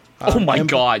popular. Oh my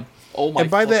God! And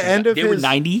by the end of they were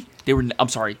 90. They were. I'm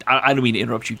sorry. I don't mean to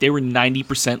interrupt you. They were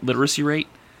 90% literacy rate.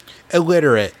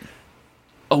 Illiterate.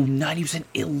 Oh, 90%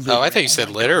 illiterate. Oh, I thought you said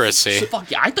literacy.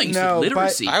 Fuck yeah, I thought you said No, but-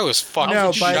 literacy. I was fucking No,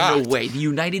 but- shocked. No way. The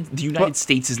United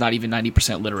States is not even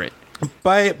 90% literate.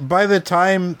 By the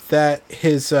time that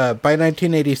by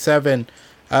 1987,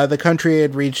 the country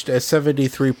had reached a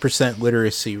 73%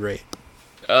 literacy rate.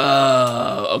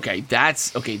 Okay.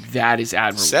 That is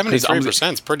admirable.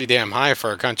 73% is pretty damn high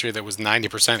for a country that was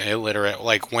 90% illiterate.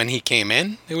 Like, when he came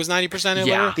in, it was 90%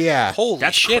 illiterate? Yeah. Holy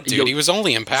That's shit, dude. yo- He was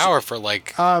only in power for,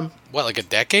 like, like a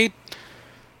decade?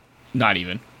 Not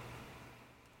even.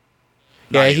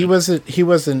 Yeah, Not he even.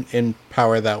 wasn't in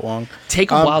power that long.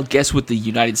 Take a wild guess what the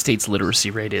United States literacy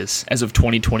rate is as of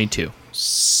 2022.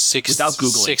 Without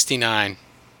Googling. 69.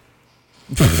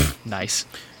 Nice.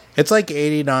 It's like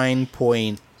 89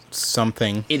 point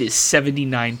something. It is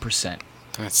 79%.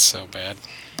 That's so bad.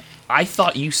 I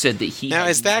thought you said that he. Now, had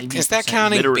is that 90%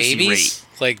 counting literacy babies? rate.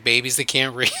 Like, babies that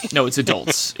can't read? No, it's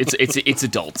adults. It's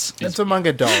adults. It's among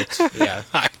adults. Yeah.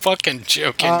 I'm fucking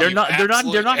joking. They're you not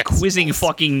absolute quizzing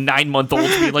assholes. fucking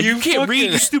 9-month-olds being like, you can't read, you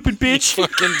fucking- stupid bitch.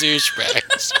 Fucking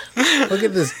douchebags. Look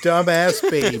at this dumbass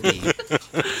baby.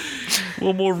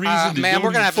 One more reason to Man, know we're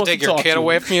who gonna you have to fucking take your talk kid to.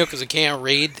 away from you because he can't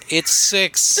read. It's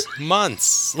 6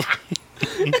 months.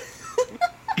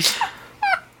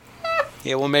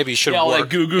 Yeah, well, maybe you should Yeah, all work. that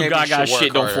goo goo maybe you gaga should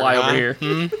shit work don't fly harder,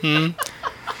 over huh?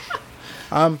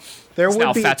 here. There It's now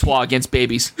would be fatwa against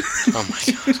babies. Oh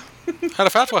my god. How the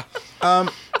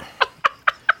fatwa?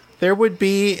 there would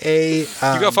be a You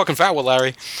got fucking fatwa,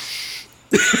 Larry.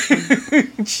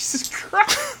 Jesus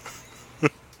Christ.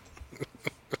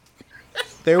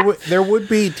 there would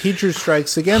be teacher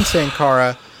strikes against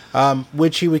Sankara,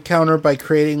 which he would counter by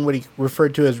creating what he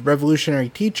referred to as revolutionary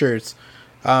teachers.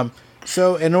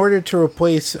 So, in order to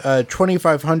replace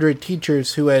 2,500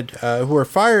 teachers who were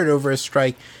fired over a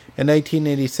strike in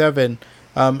 1987,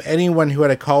 anyone who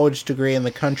had a college degree in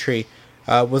the country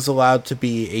was allowed to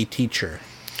be a teacher.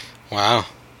 Wow.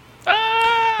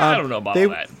 I don't know about all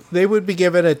that. They would be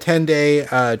given a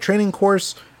 10-day training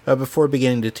course before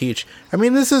beginning to teach. I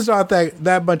mean, this is not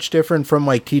that much different from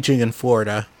like teaching in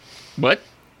Florida. What?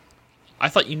 I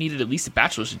thought you needed at least a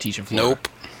bachelor's to teach in Florida. Nope.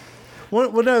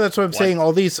 Well, no, that's what I'm saying.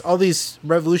 All these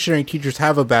revolutionary teachers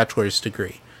have a bachelor's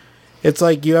degree. It's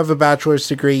like you have a bachelor's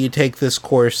degree, you take this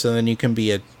course, and then you can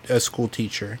be a school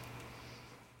teacher.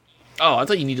 Oh, I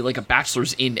thought you needed like a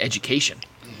bachelor's in education.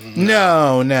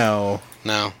 No. No.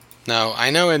 I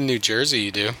know in New Jersey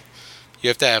you do. You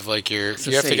have to have like you have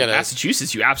to get a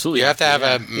Massachusetts. You absolutely you have to have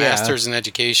yeah. a master's in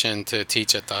education to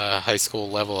teach at the high school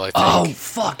level, I think. Oh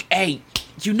fuck! Hey,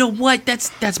 you know what?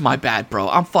 That's my bad, bro.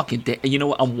 I'm fucking. You know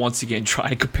what? I'm once again trying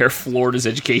to compare Florida's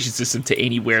education system to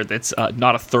anywhere that's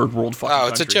not a third world fucking. Oh,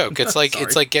 it's a country. joke. It's like Sorry.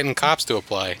 it's like getting cops to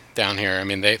apply down here. I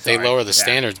mean, they Sorry. lower the Yeah.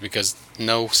 standards because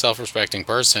no self-respecting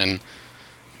person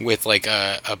with like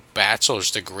a bachelor's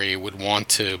degree would want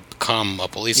to become a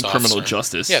police In officer. criminal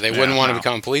justice. Yeah, they wouldn't want to no.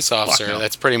 become a police officer. no.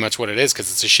 That's pretty much what it is because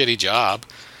it's a shitty job.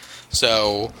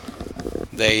 So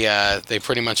they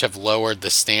pretty much have lowered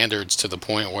the standards to the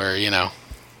point where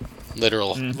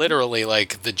literally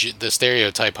like the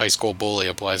stereotype high school bully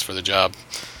applies for the job.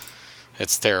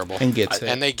 It's terrible. And gets it.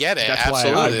 And they get it. That's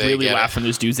Absolutely, why I they really get laugh it. when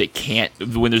there's dudes that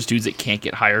can't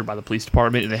get hired by the police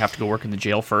department and they have to go work in the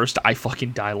jail first. I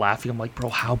fucking die laughing. I'm like, bro,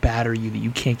 how bad are you that you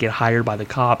can't get hired by the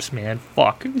cops, man?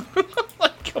 Fuck.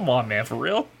 Like, come on, man, for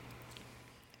real.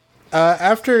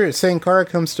 After Sankara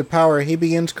comes to power, he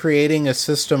begins creating a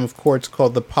system of courts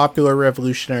called the Popular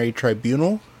Revolutionary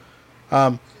Tribunal.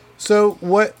 So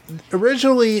what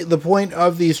originally the point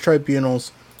of these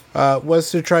tribunals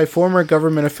was to try former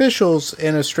government officials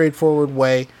in a straightforward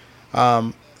way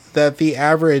that the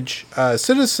average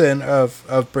citizen of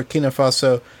Burkina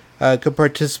Faso could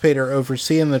participate or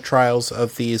oversee in the trials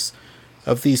of these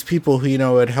people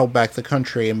who had held back the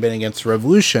country and been against the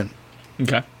revolution.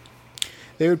 Okay.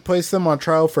 They would place them on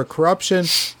trial for corruption,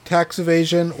 tax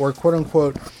evasion, or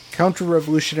quote-unquote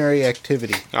counter-revolutionary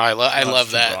activity. Oh, I love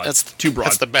too that. broad. That's Too broad.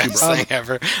 That's the best Too broad. thing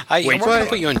ever. We're going to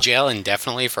put you in jail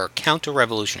indefinitely for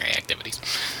counter-revolutionary activities.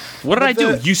 What did I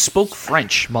do? the- You spoke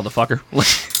French, motherfucker.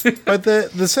 But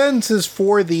the sentences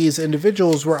for these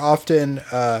individuals were often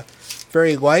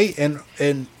very light,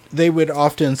 and they would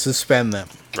often suspend them.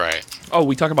 Right. Oh,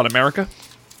 we talk about America?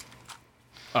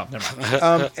 Oh, never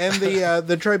mind. And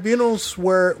the tribunals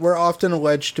were often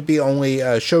alleged to be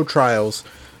only show trials,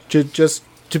 just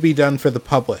to be done for the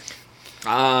public. We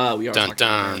are Dun talking about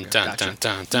dun America. dun Gotcha.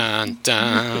 dun dun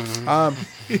dun dun.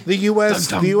 The U.S.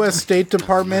 Dum-dum. the U.S. State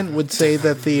Department would say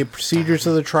that the procedures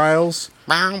of the trials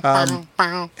and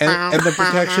the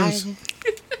protections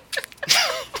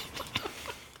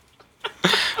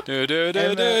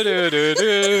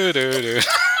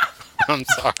I'm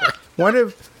sorry.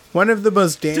 One of the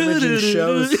most damaging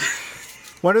shows.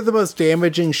 One of the most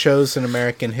damaging shows in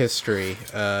American history.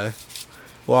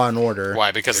 Law and Order.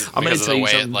 Why? Because I'm gonna of tell the you way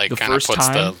it something. like The kind of first puts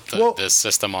time- the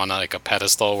system on like a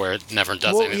pedestal where it never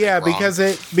does Well, anything yeah, wrong. because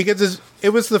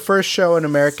it was the first show in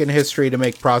American history to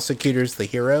make prosecutors the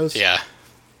heroes. Yeah.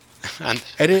 And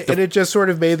And it just sort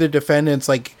of made the defendants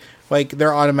like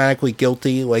they're automatically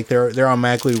guilty, like they're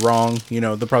automatically wrong. You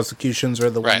know, the prosecutions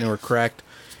are the Right. one who are correct.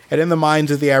 And in the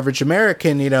minds of the average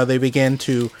American, you know, they began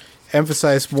to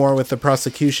emphasize more with the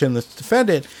prosecution, the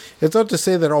defendant. It's not to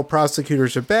say that all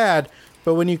prosecutors are bad,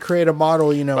 but when you create a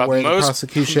model, you know, But where the most-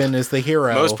 prosecution is the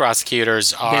hero. most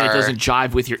prosecutors Then it are doesn't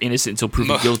jive with your innocent until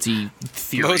proven guilty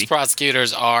theory. most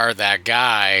prosecutors are that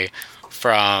guy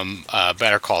from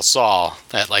Better Call Saul,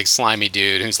 that like slimy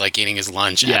dude who's like eating his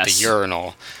lunch at the Yes.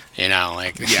 urinal. You know,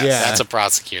 like Yeah. that's a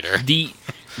prosecutor.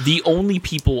 The only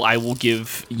people I will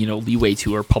give, leeway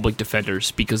to are public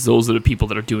defenders, because those are the people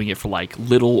that are doing it for like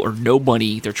little or no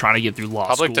money. They're trying to get through law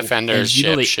Public school. defendership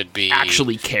and, they should be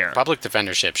actually care. Public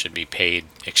defendership should be paid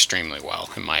extremely well,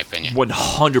 in my opinion.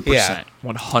 100%.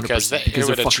 100%. Because it they're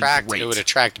would fucking attract great. it would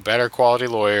attract better quality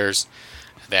lawyers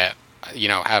that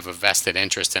have a vested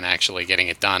interest in actually getting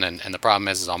it done. And the problem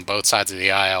is on both sides of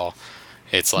the aisle,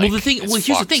 it's like Here's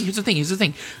the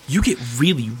thing. You get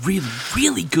really, really,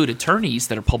 really good attorneys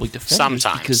that are public defenders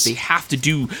Sometimes. because they have to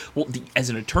do as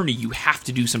an attorney, you have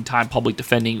to do some time public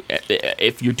defending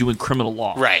if you're doing criminal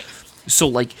law. right. So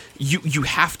like you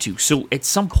have to. So at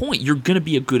some point you're gonna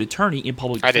be a good attorney in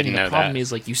public I defending. didn't know The problem that.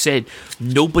 is, like you said,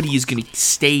 nobody is gonna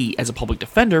stay as a public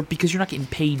defender because you're not getting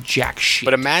paid jack shit.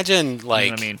 But imagine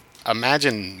like what I mean?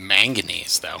 imagine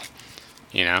manganese though,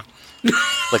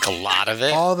 like a lot of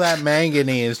it. All that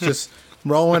manganese just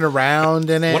rolling around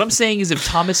in it. What I'm saying is, if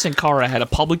Thomas Sankara had a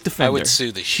public defender, I would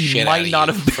sue the he shit might out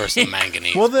of not you have for some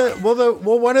manganese. Well,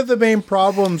 one of the main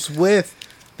problems with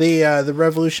the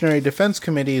Revolutionary Defense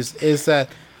Committees is that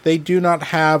they do not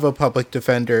have a public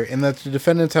defender, and that the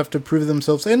defendants have to prove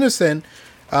themselves innocent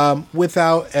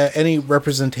without any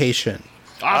representation.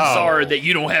 I'm sorry that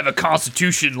you don't have a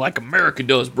constitution like America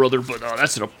does, brother, but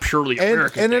that's a purely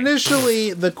American And thing.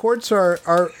 initially, the courts are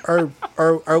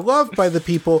loved by the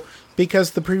people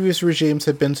because the previous regimes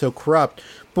had been so corrupt.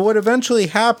 But what eventually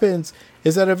happens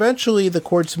is that eventually the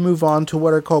courts move on to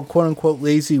what are called "quote unquote"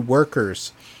 lazy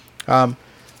workers,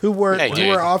 who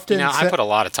were often I put a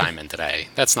lot of time in today.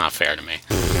 That's not fair to me.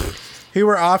 who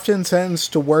were often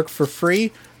sentenced to work for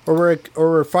free or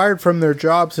were fired from their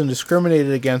jobs and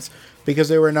discriminated against because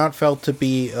they were not felt to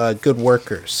be good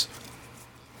workers.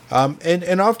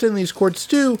 And often these courts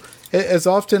do, as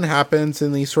often happens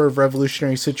in these sort of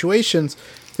revolutionary situations,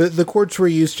 the courts were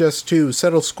used just to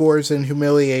settle scores and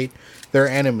humiliate their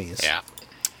enemies. Yeah.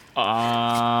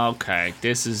 Okay,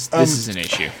 this is an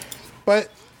issue. But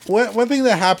one thing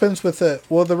that happens with the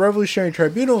revolutionary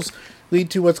tribunals lead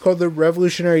to what's called the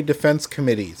Revolutionary Defense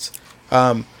Committees.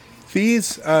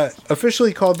 These,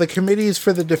 officially called the Committees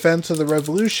for the Defense of the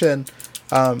Revolution,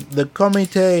 the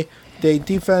Comité de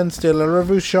Défense de la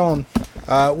Révolution,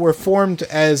 were formed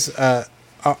as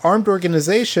armed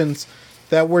organizations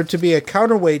that were to be a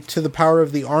counterweight to the power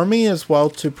of the army, as well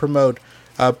to promote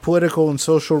political and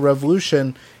social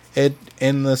revolution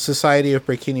in the society of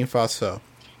Burkina Faso.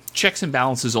 Checks and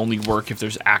balances only work if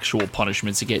there's actual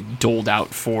punishments that get doled out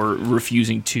for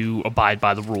refusing to abide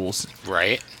by the rules.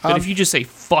 Right. But if you just say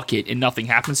fuck it and nothing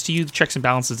happens to you, the checks and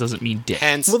balances doesn't mean dick.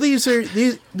 Hence, Well,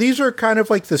 these are kind of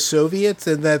like the Soviets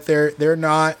in that they're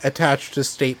not attached to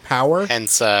state power,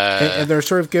 hence, and they're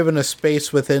sort of given a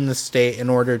space within the state in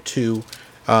order to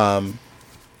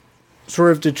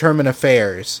sort of determine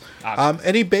affairs.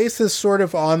 And he based this sort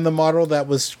of on the model that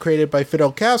was created by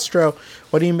Fidel Castro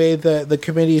when he made the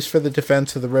Committees for the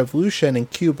Defense of the Revolution in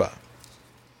Cuba.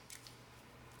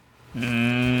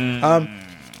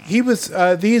 He was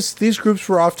these groups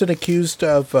were often accused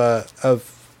of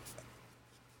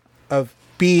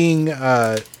being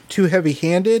too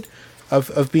heavy-handed,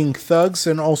 of being thugs,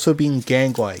 and also being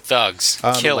gang-like. thugs,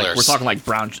 killers. We're talking like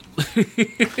brown.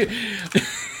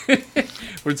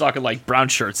 We're talking like brown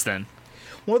shirts then.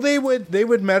 Well, they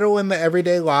would meddle in the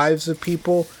everyday lives of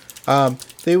people.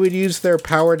 They would use their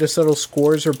power to settle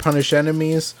scores or punish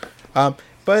enemies.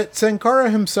 But Sankara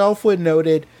himself would note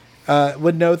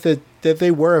that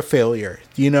they were a failure.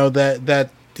 That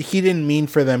he didn't mean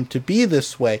for them to be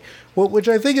this way. Which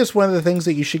I think is one of the things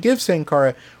that you should give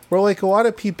Sankara. Where like a lot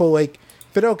of people, like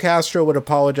Fidel Castro would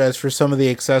apologize for some of the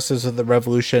excesses of the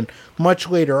revolution much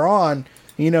later on.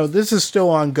 this is still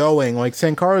ongoing. Like,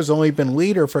 Sankara's only been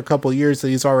leader for a couple of years,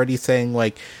 and he's already saying,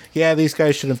 like, yeah, these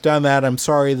guys should have done that. I'm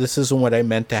sorry, this isn't what I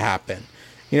meant to happen.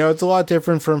 It's a lot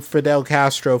different from Fidel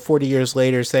Castro 40 years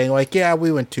later saying, like, yeah,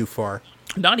 we went too far.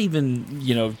 Not even,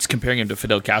 comparing him to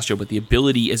Fidel Castro, but the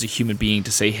ability as a human being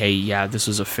to say, hey, yeah, this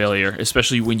was a failure,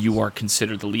 especially when you are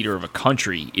considered the leader of a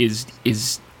country,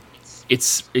 it's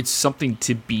something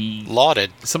to be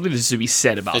lauded. Something to be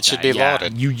said about that. It should be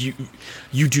lauded.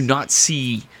 You do not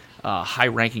see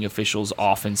high-ranking officials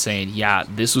often saying, yeah,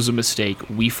 this was a mistake,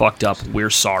 we fucked up, we're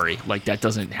sorry. Like, that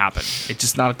doesn't happen. It's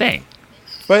just not a thing.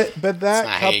 But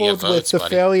that coupled with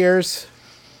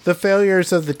the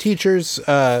failures of the teachers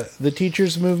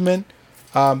movement,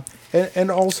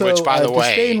 and also which, by the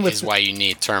way, is why you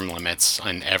need term limits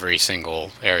in every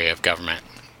single area of government.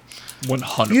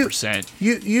 100%.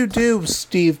 You do,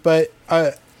 Steve, but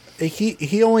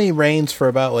he only reigns for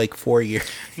about like 4 years.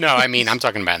 No, I mean I'm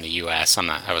talking about in the U.S.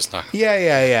 I was not.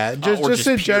 Yeah. Just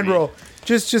in general,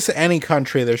 just any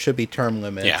country, there should be term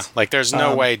limits. Yeah, like there's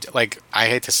no way. Like, I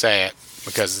hate to say it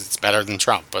because it's better than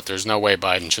Trump, but there's no way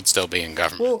Biden should still be in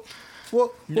government.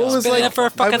 Well, no. He's been in it for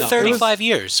fucking 35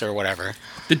 years or whatever.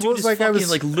 The dude is fucking,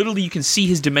 like, literally, you can see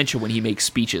his dementia when he makes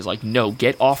speeches. Like, no,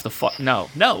 get off the fuck. No,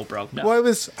 bro, no.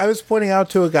 Well, I was pointing out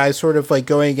to a guy sort of, like,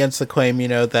 going against the claim,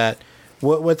 that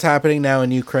what's happening now in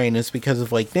Ukraine is because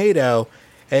of, like, NATO,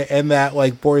 and that,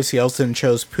 like, Boris Yeltsin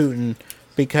chose Putin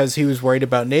because he was worried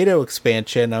about NATO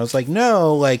expansion. I was like,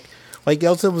 no, like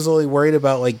Yeltsin was only worried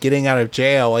about, like, getting out of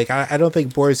jail. Like, I don't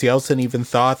think Boris Yeltsin even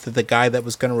thought that the guy that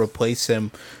was going to replace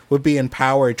him would be in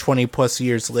power 20 plus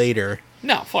years later.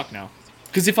 No, fuck no.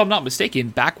 Because if I'm not mistaken,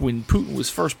 back when Putin was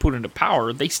first put into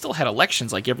power, they still had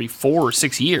elections like every 4 or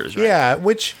 6 years, right? Yeah,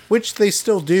 which they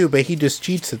still do, but he just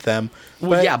cheats at them.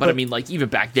 Well, but I mean, like, even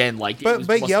back then, like... But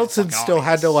Yeltsin still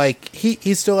had to, like...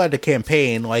 He still had to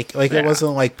campaign. Like It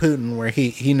wasn't like Putin where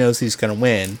he knows he's going to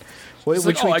win. Which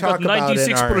like, I got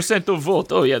 96% of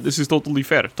vote. Oh, yeah, this is totally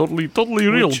fair. Totally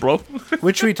real, bro.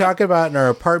 Which we talk about in our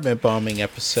apartment bombing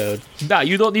episode. Nah,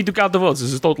 you don't need to count the votes.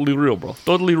 This is totally real, bro.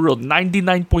 Totally real.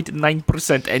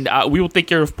 99.9%. And we will take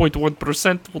care of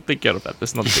 0.1%. We'll take care of that.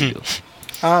 That's not a big deal.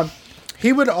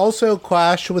 He would also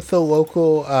clash with the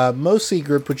local Mosi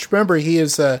group, which, remember,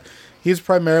 he's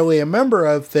primarily a member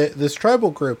of this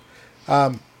tribal group.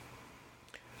 Because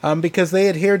they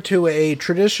adhered to a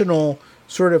traditional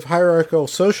sort of hierarchical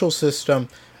social system.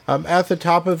 At the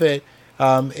top of it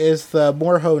is the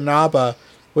Morho Naba,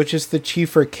 which is the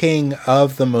chief or king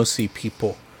of the Mosi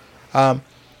people.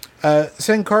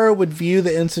 Sankara would view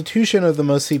the institution of the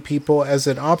Mosi people as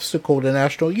an obstacle to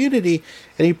national unity,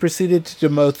 and he proceeded to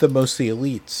demote the Mosi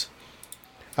elites.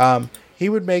 He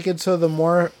would make it so the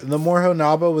Morho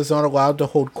Naba was not allowed to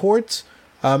hold courts,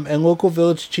 and local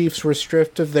village chiefs were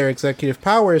stripped of their executive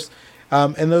powers,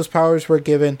 and those powers were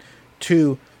given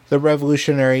to the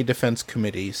Revolutionary Defense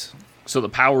Committees. So the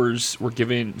powers were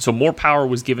given. So more power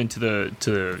was given to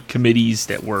the committees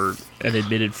that were an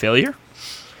admitted failure.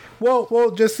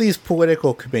 Well, just these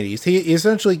political committees. He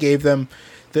essentially gave them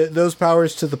those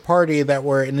powers to the party that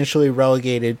were initially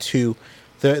relegated to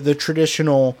the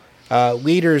traditional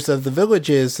leaders of the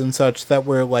villages and such that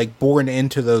were like born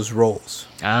into those roles.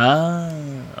 Ah,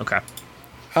 okay.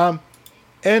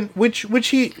 And which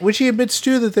he admits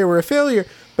to that they were a failure,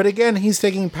 but again, he's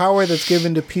taking power that's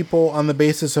given to people on the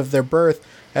basis of their birth,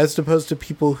 as opposed to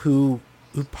people who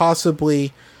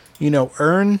possibly,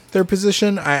 earn their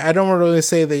position. I don't really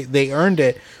say they earned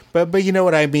it, but you know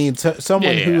what I mean.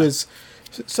 Someone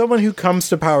who comes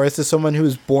to power is someone who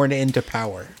is born into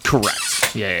power.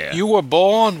 Correct. Yeah. You were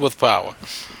born with power.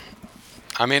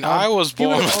 I mean, I was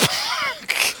born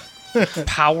with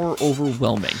power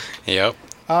overwhelming. Yep.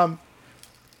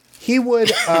 He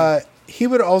would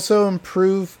also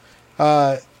improve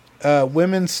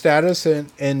women's status in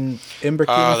Burkina Faso.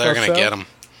 Oh, they're gonna get him.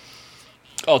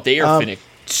 Oh, they are finna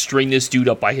string this dude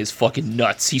up by his fucking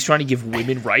nuts. He's trying to give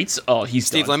women rights. Oh, he's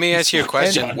Steve, done. let me ask you a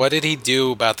question. What did he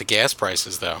do about the gas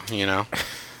prices, though?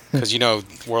 Because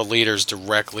world leaders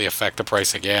directly affect the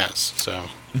price of gas. So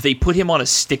they put him on a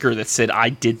sticker that said "I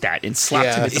did that" and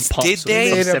slapped him at the pump. Did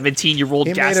they?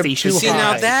 17-year-old gas station. See,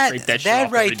 now that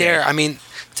right there. I mean,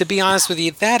 to be honest with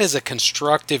you, that is a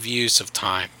constructive use of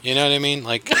time. You know what I mean?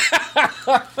 Like,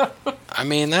 I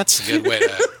mean, that's a good way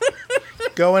to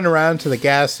going around to the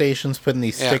gas stations, putting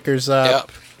these stickers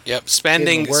up. Yep.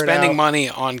 Spending money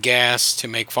on gas to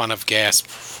make fun of gas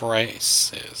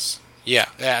prices. Yeah,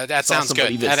 that sounds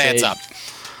good. That adds up.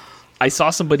 I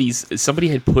saw somebody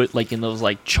had put like in those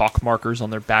like chalk markers on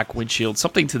their back windshield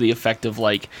something to the effect of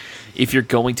like, if you're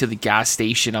going to the gas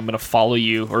station, I'm gonna follow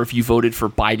you, or if you voted for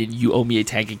Biden, you owe me a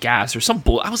tank of gas, or some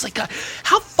bull. I was like, God,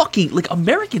 how fucking like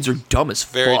Americans are dumb as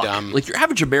fuck. Very dumb. Like your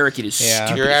average American is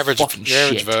stupid. Your average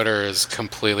shit. voter is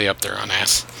completely up their own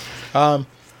ass.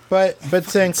 But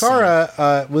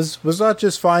Sankara was not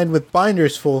just fine with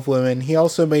binders full of women. He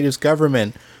also made his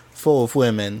government full of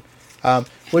women,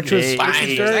 which was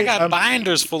Binders. very, I got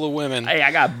binders full of women. Hey,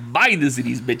 I got binders of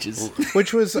these bitches.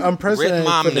 which was unprecedented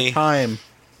for the time.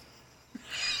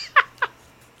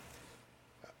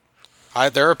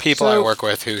 There are people I work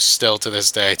with who still to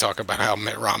this day talk about how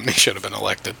Mitt Romney should have been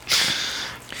elected.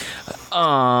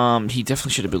 He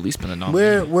definitely should have at least been a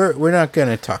nominee. We're not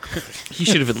gonna talk. He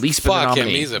should have at least been a Fuck nominee.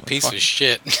 him, he's a piece of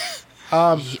shit.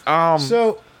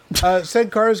 So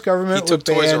Sankara's government He took would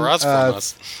Toys ban R Us from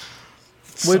us.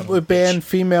 would ban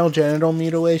female genital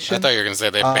mutilation. I thought you were going to say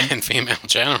they banned female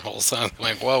genitals. I was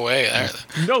like, whoa, wait.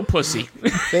 No pussy.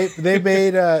 They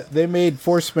made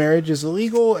forced marriages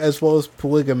illegal as well as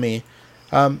polygamy,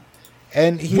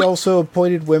 and he also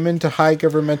appointed women to high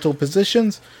governmental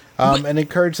positions. And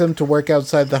encourage them to work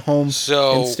outside the home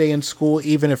and stay in school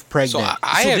even if pregnant. So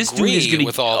I agree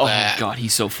with all that. Oh my god,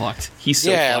 he's so fucked. He's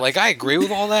so fucked. like I agree with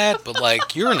all that, but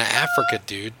like you're in Africa,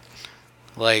 dude.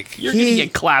 Like you're gonna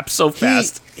get clapped so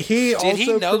fast. Did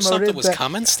he know something was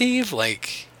coming, Steve?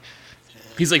 Like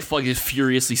he's like fucking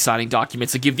furiously signing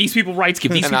documents to give these people rights,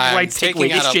 give these people rights, take away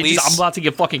this shit. I'm about to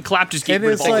get fucking clapped. Just get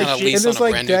rid of all this shit.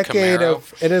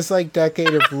 It is like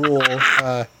decade of rule.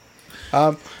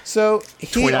 So he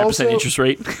 29% interest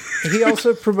rate. He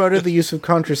also promoted the use of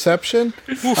contraception,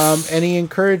 and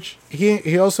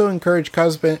he also encouraged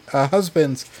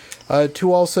husbands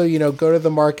to also go to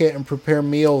the market and prepare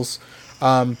meals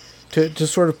to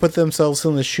sort of put themselves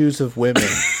in the shoes of women.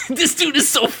 This dude is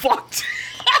so fucked.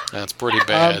 That's pretty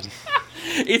bad.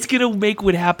 It's gonna make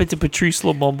what happened to Patrice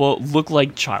Lumumba look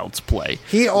like child's play.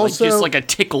 He also just like a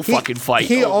tickle fucking fight.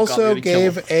 He also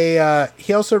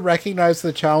recognized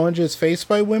the challenges faced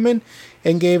by women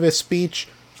and gave a speech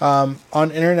on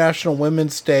International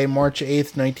Women's Day, March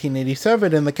 8th,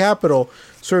 1987, in the Capitol,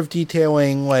 sort of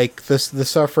detailing like the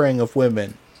suffering of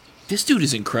women. This dude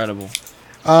is incredible.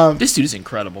 This dude is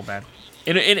incredible, man.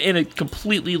 In a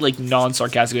completely like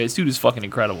non-sarcastic way, this dude is fucking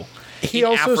incredible.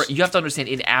 You have to understand,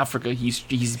 in Africa, he's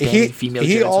banning female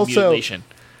genital mutilation.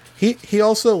 He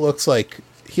also looks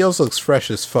fresh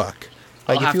as fuck.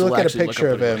 Like if you look at a picture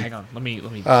of him, hang on, let me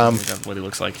look at what he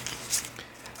looks like.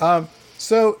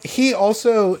 So he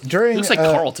also during he looks like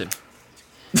Carlton.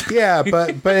 Yeah,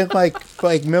 but in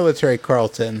like military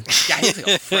Carlton. Yeah, he looks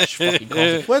like a fresh fucking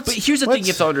Carlton. But here's the thing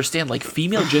you have to understand: like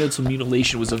female genital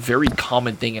mutilation was a very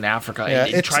common thing in Africa. Yeah,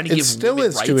 and trying to give still women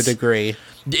is rights, to a degree.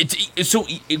 So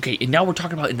okay, and now we're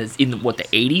talking about in the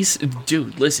 80s,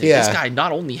 dude. Listen, this guy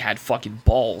not only had fucking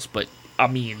balls, but I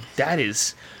mean that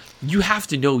is, you have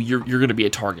to know you're gonna be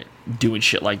a target doing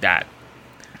shit like that.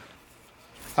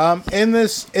 In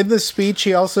this speech,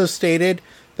 he also stated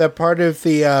that part of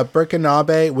the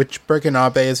Burkinabe, which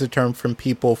Burkinabe is a term from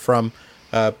people from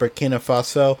Burkina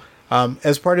Faso,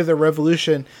 as part of the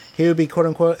revolution, he would be quote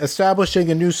unquote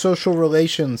establishing a new social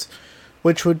relations,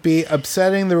 which would be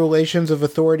upsetting the relations of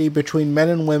authority between men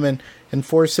and women and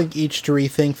forcing each to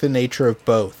rethink the nature of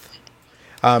both.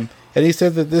 And he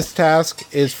said that this task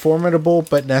is formidable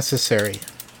but necessary.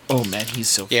 Oh man, he's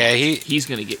so he's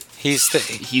gonna get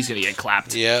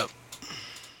clapped. Yep.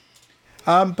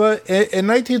 But in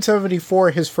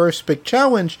 1974, his first big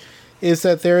challenge is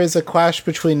that there is a clash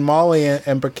between Mali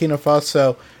and Burkina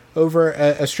Faso over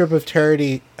a strip of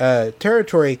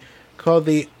territory called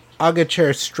the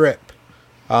Agacher Strip.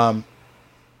 And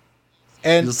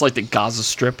it's like the Gaza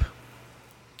Strip.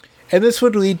 And this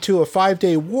would lead to a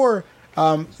 5-day war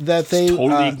that they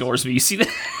totally ignores me. You see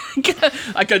that?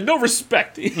 I got no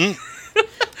respect.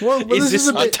 Well,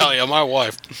 I'll tell you, my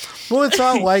wife. Well, it's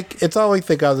not like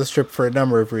the Gaza Strip for a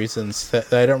number of reasons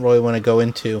that I don't really want to go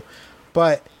into,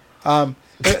 but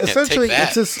essentially,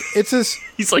 it's this.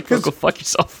 He's like, go fuck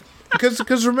yourself.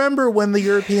 Because remember, when the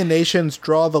European nations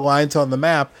draw the lines on the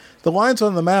map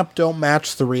don't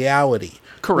match the reality.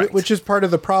 Correct. Which is part of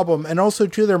the problem, and also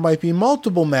too, there might be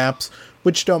multiple maps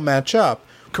which don't match up.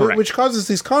 Correct. Which causes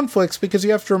these conflicts because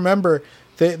you have to remember.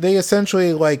 They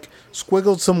essentially like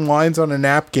squiggled some lines on a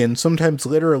napkin, sometimes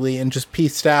literally, and just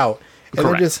pieced out. And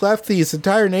they just left these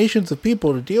entire nations of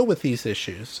people to deal with these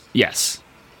issues. Yes.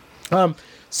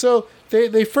 So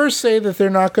they first say that they're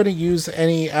not going to use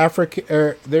any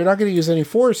they're not going to use any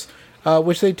force,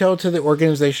 which they tell to the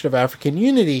Organization of African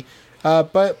Unity.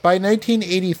 But by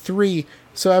 1983,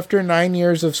 So after 9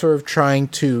 years of sort of trying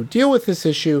to deal with this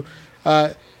issue,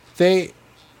 they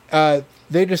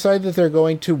decide that they're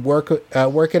going to work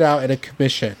it out in a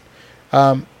commission.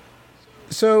 And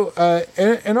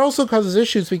also causes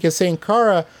issues because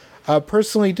Sankara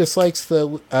personally dislikes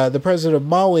the president of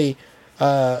Mali,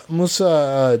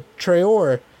 Moussa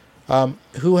Traore,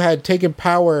 who had taken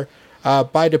power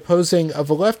by deposing of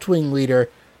a left-wing leader,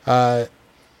 Modibo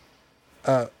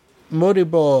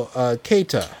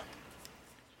Keita.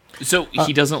 So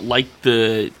he doesn't like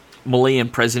the Malayan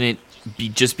president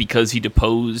just because he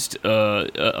deposed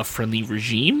a friendly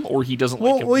regime, or he doesn't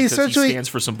like him because he stands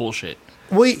for some bullshit?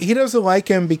 Well, he doesn't like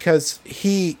him because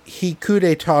he coup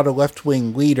d'etat a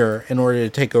left-wing leader in order to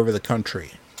take over the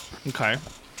country. Okay.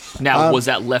 Now, was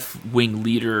that left-wing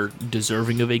leader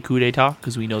deserving of a coup d'etat?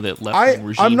 Because we know that left-wing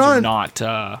regimes are not...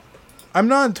 I'm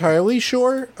not entirely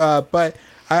sure, but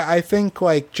I think,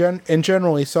 like, in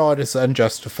general, he saw it as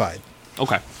unjustified.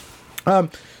 Okay.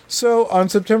 So, on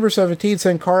September 17th,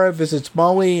 Sankara visits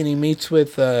Mali, and he meets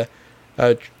with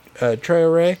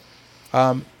Traoré.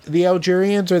 The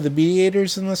Algerians are the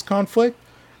mediators in this conflict,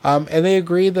 and they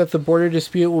agree that the border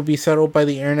dispute will be settled by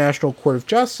the International Court of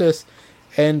Justice,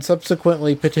 and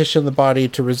subsequently petition the body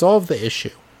to resolve the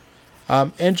issue.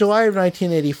 In July of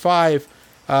 1985,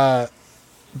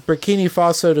 Burkina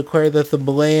Faso declared that the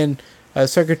Malayan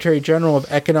Secretary General of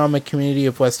Economic Community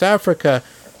of West Africa,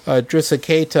 Idrissa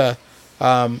Keita,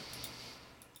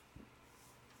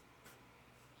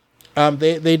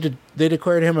 they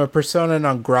declared him a persona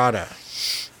non grata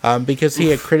because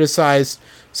he had criticized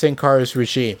Sankara's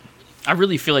regime. I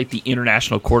really feel like the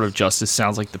International Court of Justice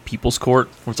sounds like the People's Court,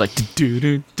 where it's like,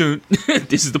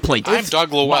 this is the plaintiff. I'm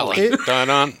Doug Llewellyn.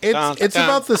 It's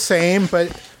about the same,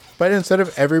 but instead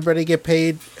of everybody get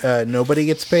paid, nobody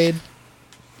gets paid.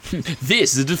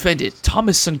 This is the defendant,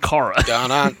 Thomas Sankara.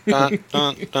 Yeah,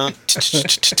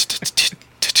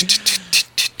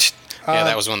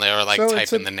 that was when they were like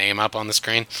typing the name up on the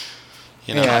screen.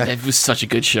 You know, yeah, that was such a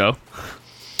good show.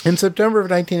 In September of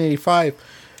 1985,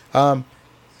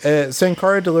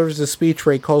 Sankara delivers a speech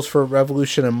where he calls for a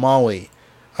revolution in Mali.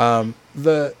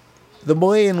 The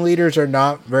Malayan leaders are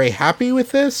not very happy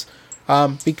with this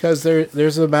because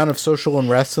there's an amount of social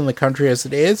unrest in the country as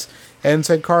it is, and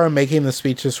Sankara making the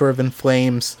speech just sort of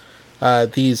inflames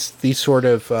these sort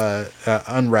of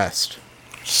unrest.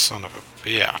 Son of a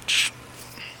bitch.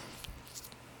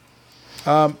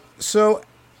 So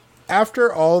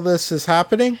after all this is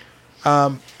happening,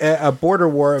 a border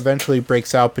war eventually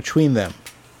breaks out between them.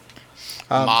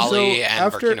 Mali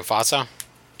and Burkina Faso?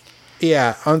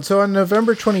 Yeah. So on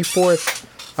November 24th,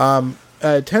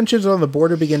 tensions on the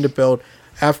border begin to build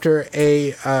after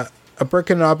a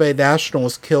Burkinabe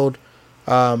nationalist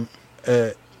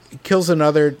kills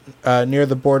another near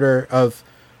the border of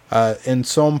in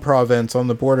Somme province on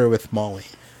the border with Mali.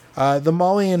 The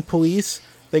Malian police,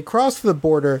 they cross the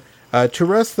border to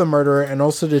arrest the murderer and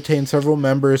also detain several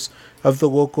members of the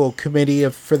local committee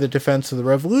for the defense of the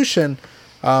revolution,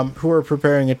 who are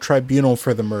preparing a tribunal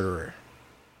for the murderer.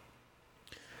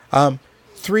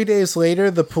 3 days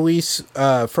later, the police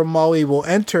from Mali will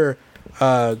enter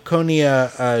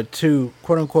Konya to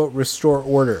quote-unquote restore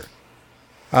order.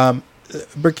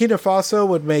 Burkina Faso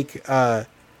would make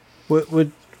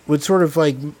would sort of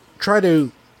like try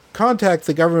to contact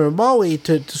the government of Mali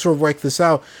to sort of work this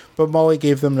out, but Mali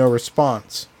gave them no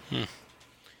response.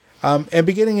 And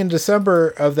beginning in December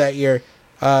of that year,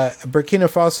 Burkina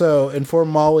Faso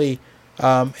informed Mali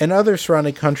and other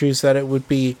surrounding countries that it would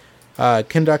be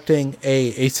conducting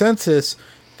a census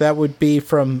that would be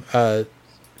from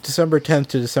December 10th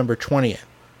to December 20th.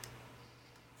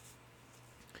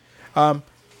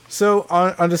 So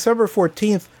on December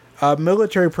 14th,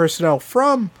 military personnel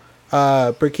from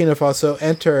Burkina Faso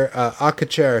enter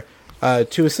Akacher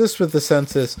to assist with the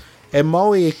census, and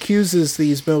Mali accuses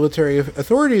these military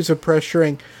authorities of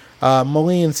pressuring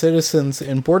Malian citizens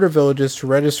in border villages to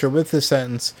register with the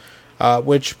census,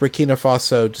 which Burkina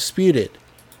Faso disputed.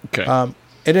 Okay.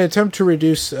 In an attempt to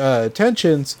reduce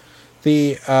tensions,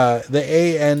 the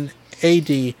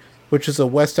ANAD, which is a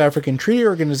West African treaty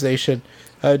organization,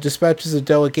 dispatches a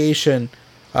delegation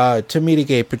to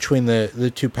mediate between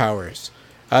the two powers.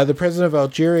 The president of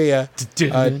Algeria,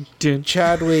 Chadli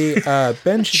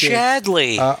Benjedid,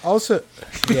 Chadli. also,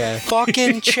 yeah,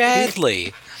 Fucking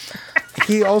Chadli.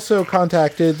 he also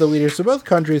contacted the leaders of both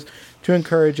countries to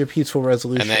encourage a peaceful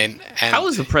resolution. How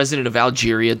is the president of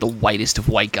Algeria the whitest of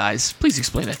white guys? Please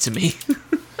explain that to me.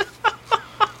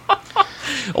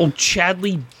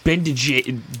 Chadli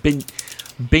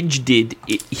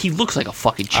Benjedid, he looks like a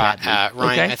fucking Chadli. Ryan,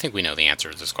 okay? I think we know the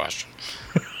answer to this question.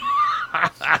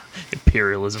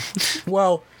 Imperialism.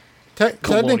 Well,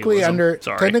 technically under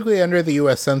the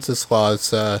U.S. Census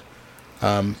laws,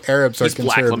 Arabs are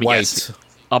considered whites.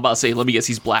 I'm about to say, let me guess,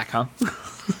 he's black, huh?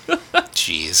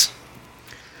 Jeez.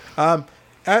 At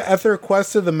the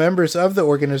request of the members of the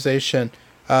organization,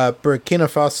 Burkina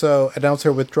Faso announced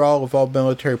their withdrawal of all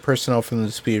military personnel from the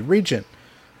disputed region.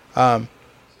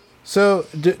 So,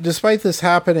 despite this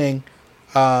happening,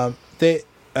 Burkina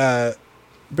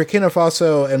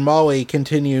Faso and Mali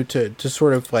continue to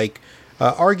sort of like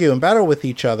argue and battle with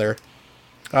each other.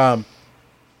 And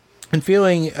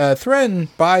feeling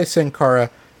threatened by Sankara,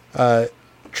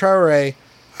 Traoré,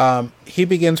 he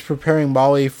begins preparing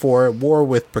Mali for war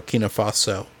with Burkina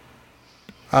Faso.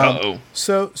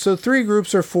 So three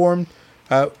groups are formed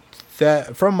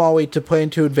from Mali to plan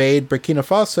to invade Burkina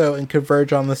Faso and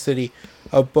converge on the city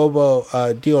of Bobo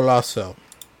Dioulasso.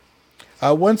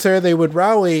 Once there, they would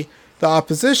rally the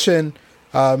opposition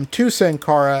to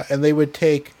Sankara, and they would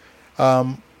take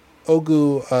Ouagadougou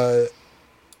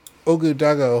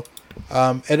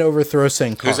and overthrow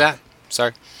Sankara. Who's that?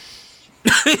 Sorry.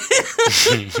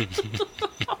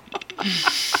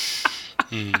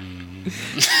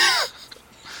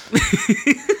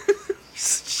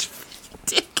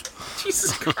 Dick.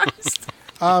 Jesus Christ.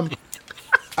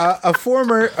 A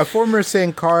former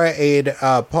Sankara aide,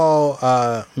 Paul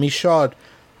Michaud,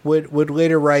 would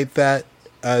later write that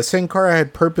Sankara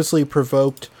had purposely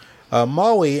provoked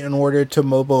Mali in order to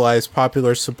mobilize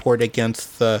popular support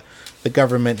against the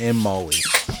government in Mali.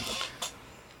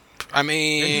 I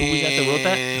mean, who was that wrote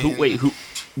that? Who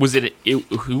was it?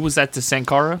 Who was that to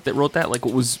Sankara that wrote that? Like,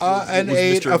 what was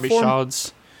Mr.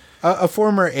 Michaud's? A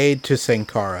former aide to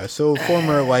Sankara, so a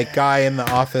former guy in the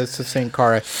office of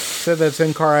Sankara, said that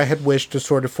Sankara had wished to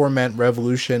sort of foment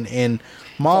revolution in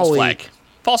Mali.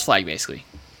 False flag, basically.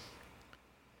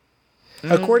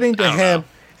 According to him,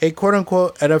 a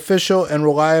quote-unquote an official and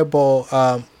reliable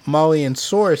Malian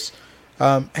source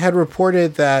had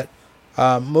reported that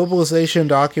mobilization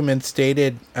documents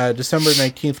dated December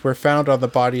 19th were found on the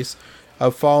bodies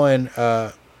of fallen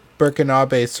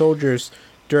Burkinabe soldiers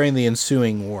during the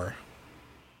ensuing war.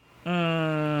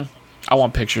 I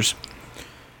want pictures.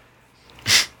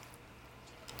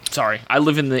 Sorry, I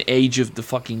live in the age of the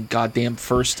fucking goddamn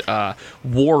first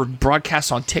war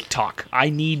broadcast on TikTok. I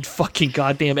need fucking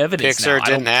goddamn evidence Pixar now.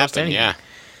 didn't happen, yeah.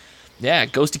 Yeah,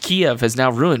 Ghost of Kiev has now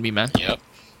ruined me, man. Yep.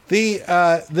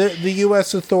 The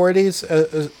U.S. authorities,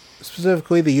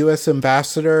 specifically the U.S.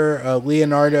 ambassador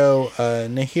Leonardo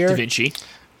Nahir Da Vinci.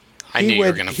 I knew you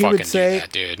were gonna fucking do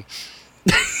that, dude.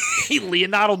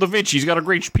 Leonardo da Vinci's got a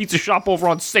great pizza shop over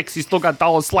on 6. He's still got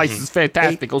dollar slices.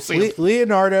 Fantastic. Go see him.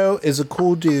 Leonardo is a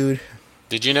cool dude.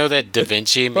 Did you know that Da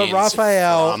Vinci means but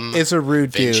Raphael is a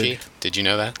rude Vinci? dude. Did you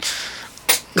know that?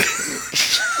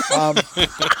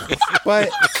 But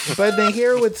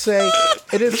Nahir would say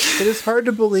it is hard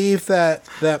to believe that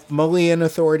Malian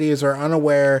authorities are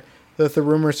unaware that the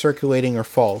rumors circulating are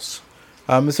false.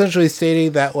 Essentially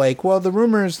stating that, the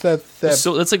rumors that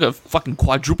so that's like a fucking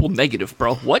quadruple negative,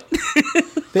 bro. What?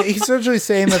 He's essentially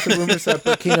saying that the rumors that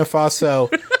Burkina Faso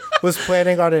was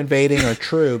planning on invading are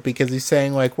true, because he's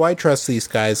saying, why trust these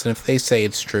guys? And if they say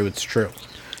it's true, it's true.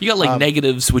 You got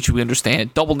negatives, which we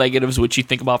understand. Double negatives, which you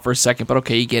think about for a second, but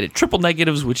okay, you get it. Triple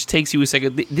negatives, which takes you a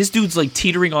second. This dude's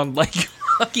teetering on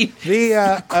fucking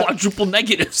quadruple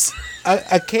negatives.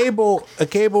 A cable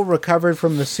recovered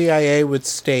from the CIA would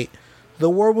state, the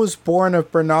war was born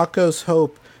of Bernaco's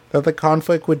hope that the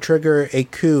conflict would trigger a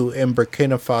coup in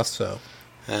Burkina Faso.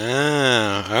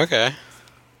 Oh, okay.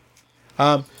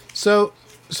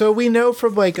 So we know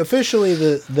from officially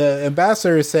the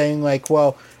ambassador is saying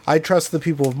I trust the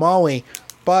people of Mali,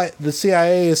 but the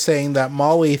CIA is saying that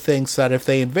Mali thinks that if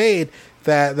they invade,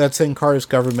 that Sankara's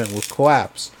government will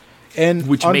collapse. And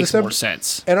which makes more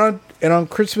sense. And on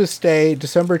Christmas Day,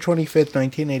 December 25th,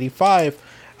 1985,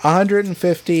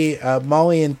 150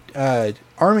 Malian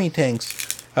army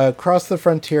tanks crossed the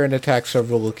frontier and attacked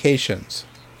several locations.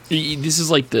 This is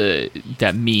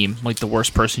that meme, the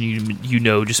worst person you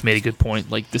know just made a good point.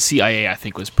 The CIA, I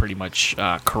think, was pretty much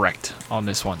correct on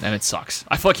this one, and it sucks.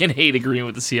 I fucking hate agreeing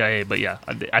with the CIA, but yeah,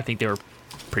 I think they were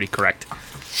pretty correct.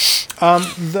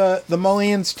 The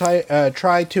Malians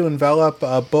tried to envelop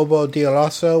Bobo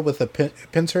Dioulasso with a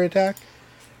pincer attack.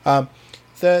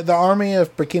 The army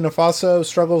of Burkina Faso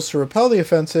struggles to repel the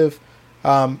offensive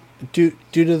due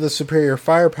to the superior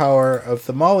firepower of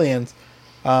the Malians,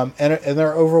 and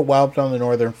they're overwhelmed on the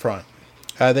northern front.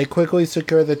 They quickly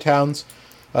secure the towns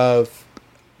of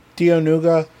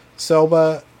Dionouga,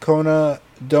 Selba, Kona,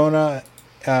 Dona,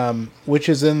 which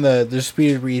is in the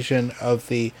disputed region of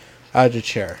the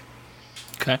Adjachere.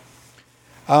 Okay.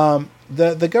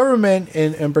 the government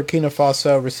in Burkina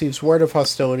Faso receives word of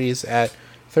hostilities at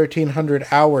 1300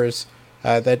 hours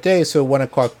that day, so 1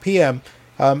 o'clock p.m.,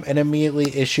 and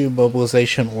immediately issue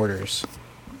mobilization orders.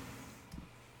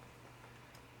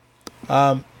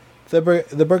 The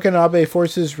Burkinabe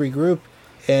forces regroup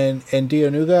in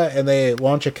Dianuga, and they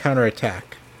launch a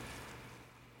counterattack.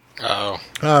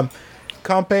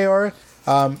 Compayor,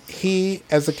 he,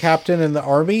 as a captain in the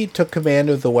army, took command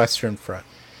of the Western Front.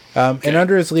 And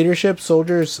under his leadership,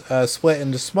 soldiers split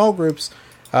into small groups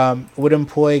would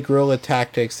employ guerrilla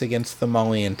tactics against the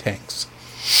Malian tanks.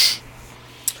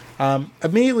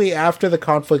 Immediately after the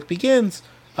conflict begins,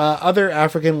 other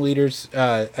African leaders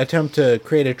attempt to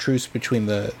create a truce between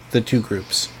the two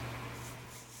groups.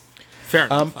 Fair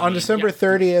enough. On December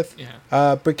 30th,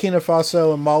 Burkina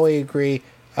Faso and Mali agree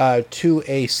to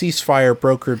a ceasefire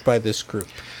brokered by this group.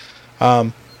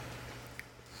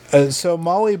 So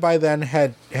Mali by then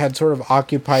had sort of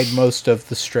occupied most of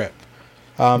the strip.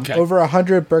 Over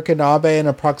 100 Burkinabe and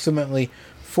approximately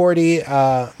 40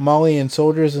 Malian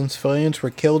soldiers and civilians were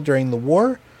killed during the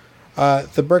war.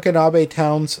 The Burkinabe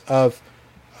towns of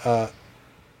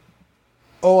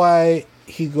Oai,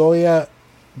 Higoya,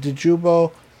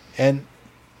 Djubo, and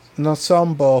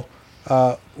Nasambo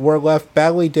were left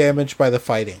badly damaged by the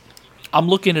fighting. I'm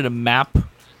looking at a map,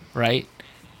 right?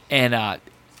 And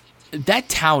that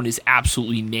town is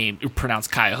absolutely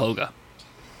pronounced Cuyahoga.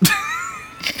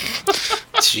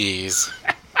 Jeez.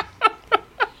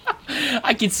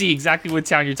 I can see exactly what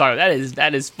town you're talking about.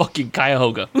 That is fucking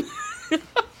Cuyahoga.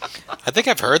 I think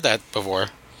I've heard that before.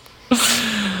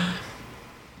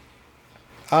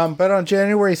 But on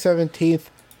January 17th,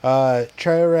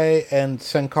 Traoré and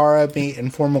Sankara meet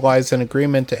and formalize an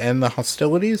agreement to end the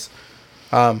hostilities.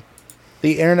 The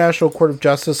International Court of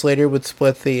Justice later would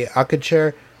split the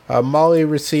Akacher. Mali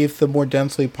received the more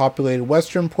densely populated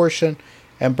western portion,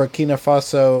 and Burkina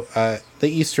Faso, the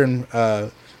eastern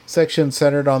section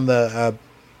centered on the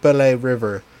Bele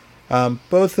River.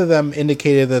 Both of them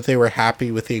indicated that they were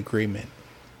happy with the agreement.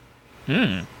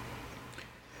 But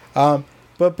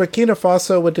Burkina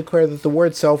Faso would declare that the war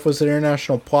itself was an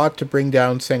international plot to bring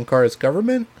down Sankara's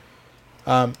government.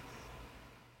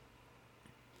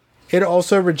 It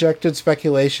also rejected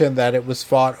speculation that it was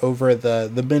fought over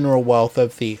the mineral wealth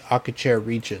of the Akacher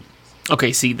region.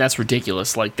 Okay, see, that's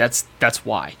ridiculous. Like, that's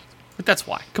why. But that's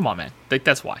why. Come on, man. Like,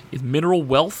 that's why. Is mineral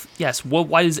wealth? Yes.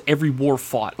 Why is every war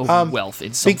fought over wealth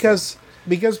in some because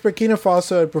Burkina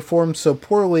Faso had performed so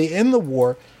poorly in the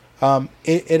war,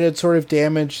 it had sort of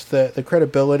damaged the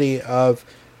credibility of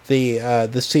the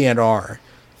CNR,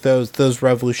 those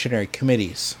revolutionary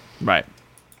committees. Right.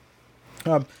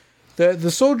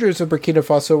 The soldiers of Burkina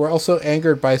Faso were also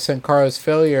angered by Sankara's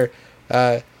failure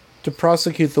to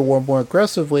prosecute the war more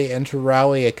aggressively and to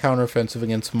rally a counteroffensive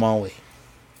against Mali.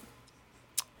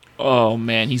 Oh,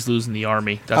 man, he's losing the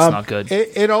army. That's not good.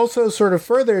 It also sort of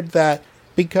furthered that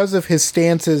because of his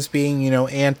stances being,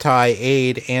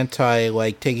 anti-aid,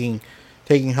 taking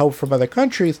help from other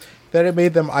countries, that it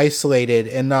made them isolated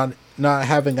and not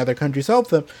having other countries help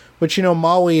them, which,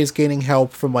 Mali is gaining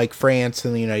help from, France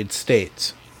and the United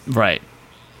States. Right.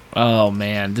 Oh,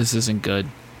 man, this isn't good.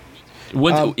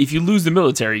 If you lose the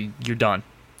military, you're done.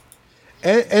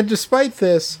 And despite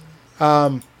this,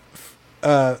 Burkina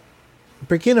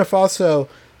Faso,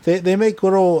 they make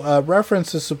little reference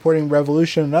to supporting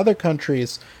revolution in other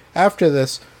countries after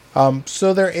this,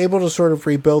 so they're able to sort of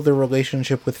rebuild their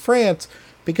relationship with France,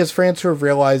 because France sort of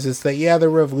realizes that, they're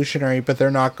revolutionary, but they're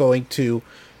not going to,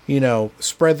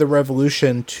 spread the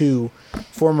revolution to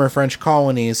former French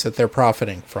colonies that they're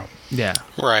profiting from. Yeah.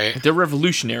 Right. They're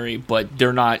revolutionary, but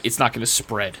they're not. It's not going to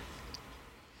spread.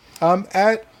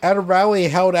 At a rally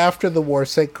held after the war,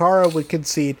 Sankara would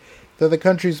concede that the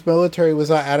country's military was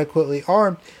not adequately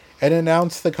armed and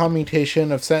announced the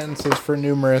commutation of sentences for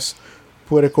numerous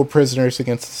political prisoners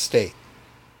against the state.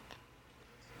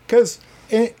 Because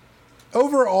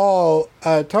overall,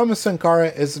 Thomas Sankara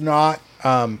is not,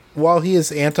 while he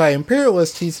is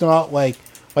anti-imperialist, he's not like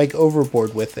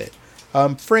overboard with it.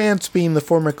 France, being the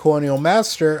former colonial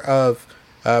master of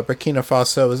Burkina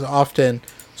Faso, is often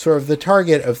sort of the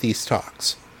target of these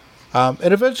talks.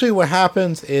 And eventually what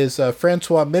happens is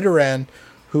Francois Mitterrand,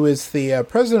 who is the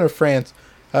president of France,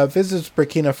 visits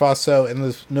Burkina Faso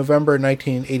in November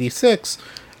 1986,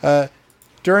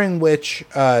 during which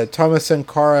Thomas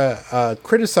Sankara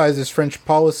criticizes French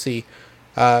policy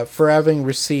for having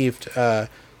received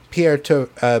Pieter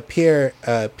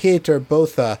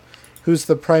Botha, who's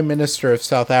the Prime Minister of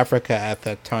South Africa at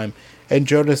that time, and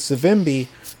Jonas Savimbi,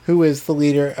 who is the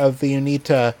leader of the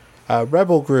UNITA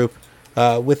rebel group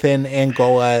within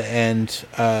Angola and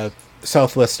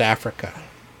Southwest Africa.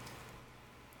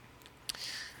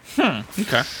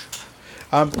 Okay.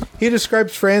 He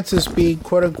describes France as being,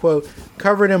 quote unquote,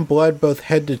 covered in blood both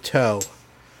head to toe.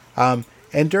 And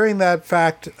during that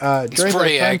during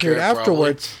that time period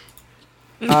afterwards,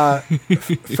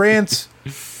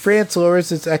 France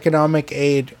lowers its economic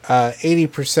aid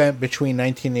 80% between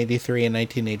 1983 and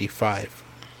 1985.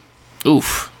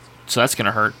 Oof. So that's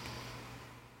gonna hurt.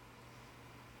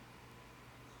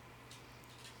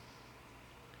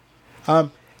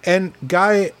 And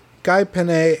Guy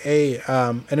Penet,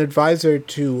 an advisor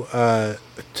to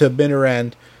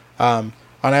Mitterrand on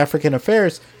African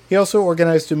affairs, he also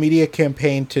organized a media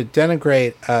campaign to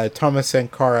denigrate Thomas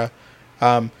Sankara,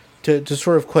 to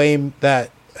sort of claim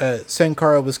that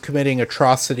Sankara was committing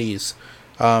atrocities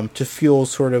to fuel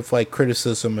sort of like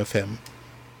criticism of him.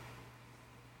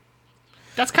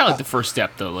 That's kind of like the first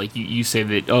step, though. Like you say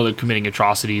that, oh, they're committing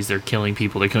atrocities, they're killing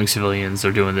people, they're killing civilians,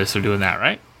 they're doing this, they're doing that,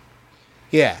 right?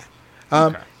 Yeah.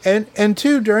 Okay. And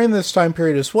two, during this time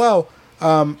period as well,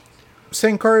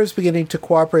 Sankara is beginning to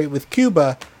cooperate with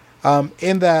Cuba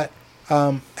in that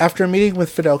after meeting with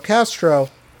Fidel Castro,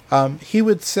 he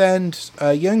would send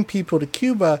young people to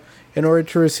Cuba in order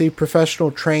to receive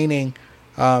professional training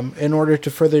in order to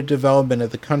further development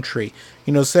of the country.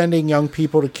 You know, sending young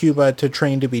people to Cuba to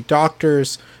train to be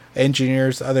doctors,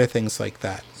 engineers, other things like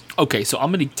that. Okay, so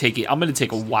I'm gonna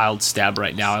take a wild stab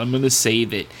right now, and I'm gonna say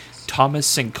that Thomas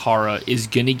Sankara is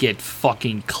gonna get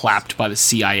fucking clapped by the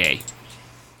CIA.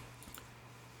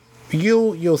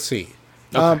 You'll see.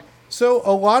 Okay. So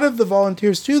a lot of the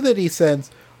volunteers too that he sends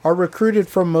are recruited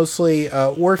from mostly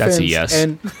orphans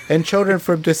and children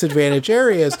from disadvantaged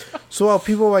areas. So while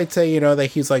people might say,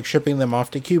 that he's like shipping them off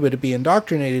to Cuba to be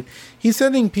indoctrinated, he's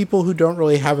sending people who don't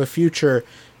really have a future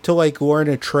to like learn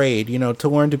a trade, to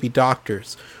learn to be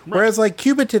doctors. Right. Whereas like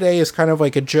Cuba today is kind of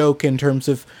like a joke in terms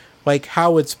of like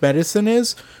how its medicine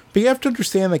is. But you have to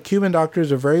understand that Cuban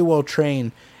doctors are very well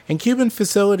trained. And Cuban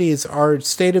facilities are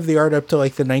state of the art up to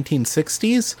like the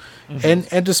 1960s. Mm-hmm.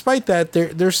 And despite that,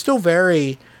 they're still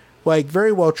very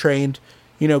well trained.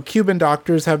 Cuban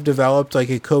doctors have developed like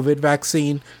a COVID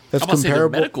vaccine that's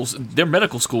comparable. Their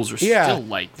medical schools are still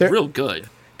like real good.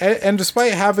 And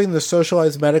despite having the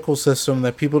socialized medical system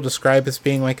that people describe as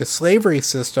being like a slavery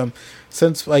system,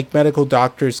 since like medical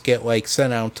doctors get like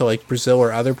sent out to like Brazil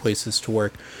or other places to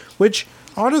work, which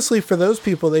honestly for those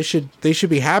people they should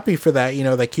be happy for that.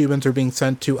 That Cubans are being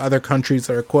sent to other countries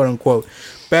that are quote unquote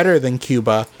better than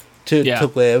Cuba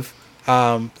to live.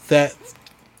 That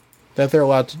they're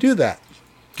allowed to do that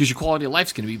because your quality of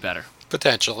life's going to be better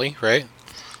potentially, right?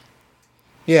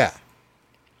 Yeah.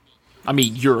 I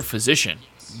mean, you're a physician.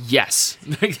 Yes.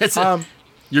 You're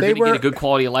going to get a good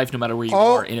quality of life no matter where you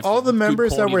are. And if all the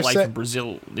members that were sent in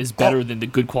Brazil is better than the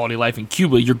good quality of life in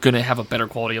Cuba, you're going to have a better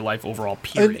quality of life overall,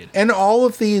 period. And all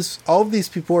of these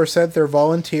people are sent, they're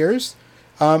volunteers,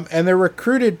 and they're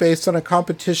recruited based on a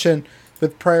competition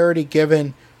with priority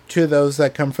given to those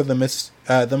that come from the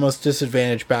most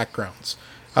disadvantaged backgrounds.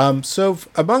 So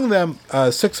among them,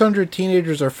 600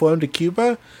 teenagers are flown to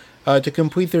Cuba to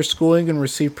complete their schooling and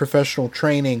receive professional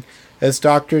training as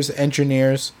doctors,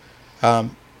 engineers,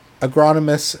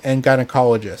 agronomists, and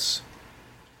gynecologists.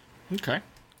 Okay.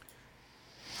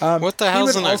 What the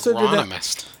hell's an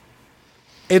agronomist?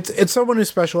 It's someone who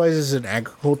specializes in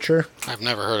agriculture. I've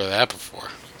never heard of that before.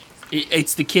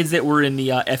 It's the kids that were in the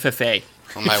FFA.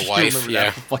 Well, my wife,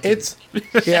 yeah. It's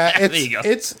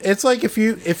like if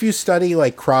you study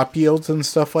like crop yields and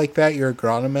stuff like that, you're an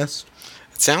agronomist.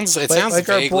 It sounds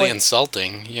vaguely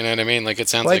insulting. You know what I mean? Like it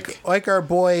sounds like our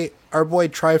boy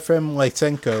Trifim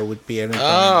Lysenko would be an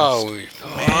agronomist.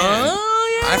 Oh man,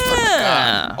 I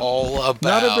forgot all about.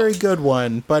 Not a very good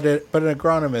one, but an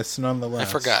agronomist nonetheless.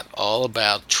 I forgot all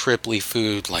about Triply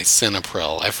Food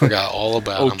Lisinopril. I forgot all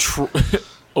about him.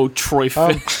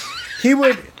 Trifim.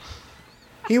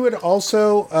 He would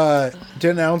also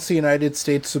denounce the United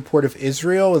States' support of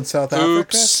Israel and South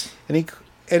Africa,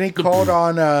 and he called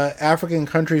on African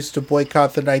countries to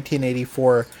boycott the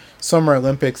 1984 Summer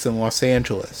Olympics in Los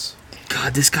Angeles.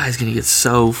 God, this guy's gonna get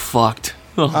so fucked.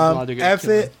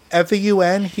 At the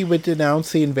UN, he would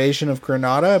denounce the invasion of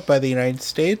Grenada by the United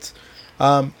States,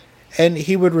 and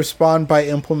he would respond by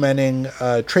implementing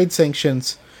trade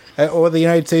sanctions. Or the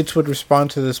United States would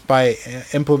respond to this by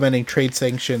implementing trade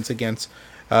sanctions against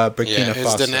Burkina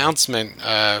Faso. His denouncement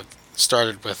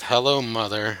started with "Hello,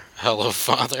 mother. Hello,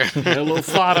 father. Hello,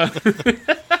 father.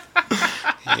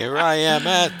 Here I am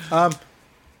at."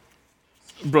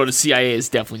 Bro, the CIA is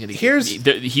definitely going to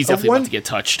get... He's definitely about to get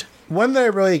touched. One that I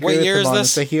really agree with him on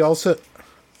is that he also...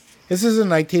 This is in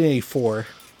 1984.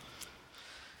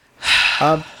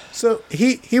 So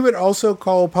he would also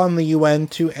call upon the UN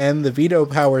to end the veto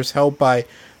powers held by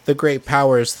the great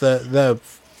powers, the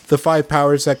five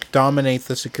powers that dominate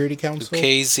the Security Council.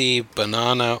 Casey,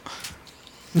 Banana.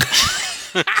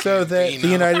 So the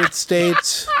United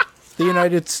States,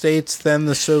 then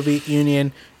the Soviet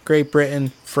Union, Great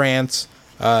Britain, France,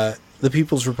 the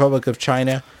People's Republic of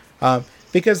China,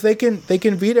 because they can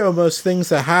veto most things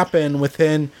that happen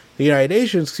within the United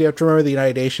Nations. Because you have to remember, the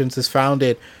United Nations is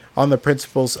founded on the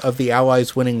principles of the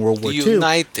Allies winning World War II.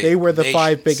 They were the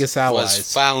five biggest allies.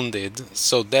 Was founded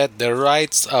so that the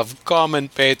rights of common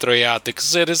patriotic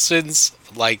citizens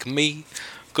like me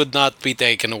could not be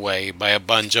taken away by a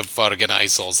bunch of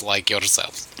organizers like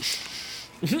yourselves.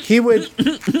 He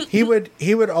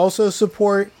would also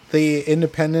support the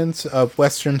independence of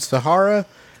Western Sahara,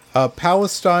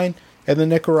 Palestine, and the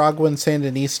Nicaraguan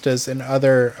Sandinistas and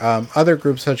other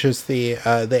groups such as the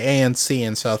ANC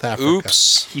in South Africa.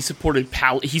 Oops. He supported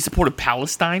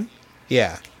Palestine?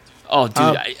 Yeah. Oh,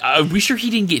 dude, are we sure he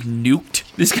didn't get nuked?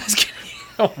 This guy's getting...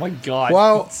 Oh, my God.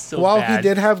 While bad. he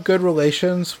did have good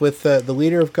relations with the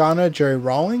leader of Ghana, Jerry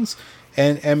Rawlings,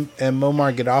 and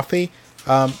Muammar Gaddafi,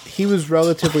 he was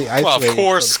relatively isolated. Well, of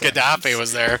course, Gaddafi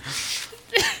was there.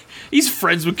 He's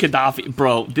friends with Gaddafi.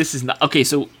 Bro, this is not... Okay,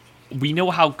 so we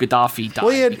know how Gaddafi died.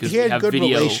 Well, he because had good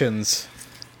video. relations.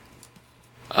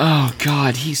 Oh,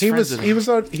 God, he was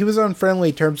on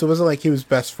friendly terms. It wasn't like he was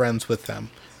best friends with them.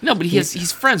 No, but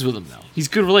he's friends with them, though. He's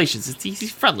good relations.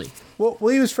 He's friendly. Well,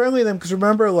 he was friendly with them because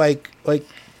remember, like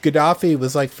Gaddafi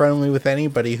was like friendly with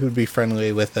anybody who'd be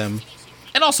friendly with him.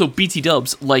 And also, BT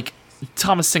Dubs, like,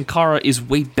 Thomas Sankara is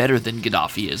way better than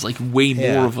Gaddafi is. Like, way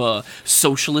more of a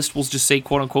socialist, we'll just say,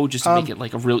 quote unquote, just to make it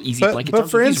like a real easy blanket term.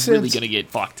 So he's really going to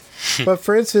get fucked. But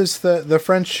for instance, the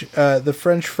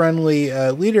French friendly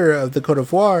leader of the Côte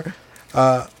d'Ivoire,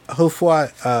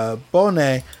 Houphouët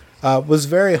Boigny, was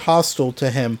very hostile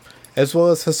to him, as well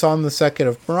as Hassan II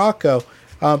of Morocco.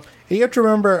 You have to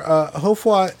remember,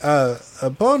 Houphouët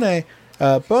Boigny.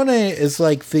 Boigny is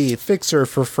like the fixer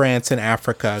for France and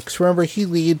Africa. Because remember, he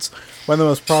leads one of the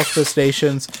most prosperous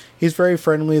nations. He's very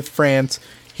friendly with France.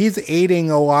 He's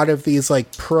aiding a lot of these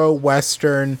like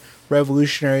pro-Western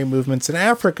revolutionary movements in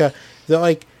Africa. That,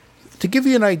 like, to give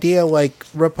you an idea, like,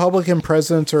 Republican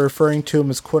presidents are referring to him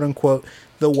as quote unquote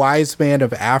the wise man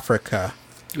of Africa.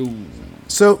 Ooh.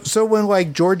 So when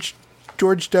like George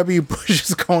W. Bush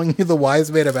is calling you the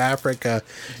wise man of Africa,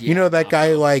 you know that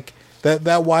guy like.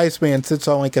 That wise man sits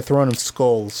on like a throne of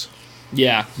skulls.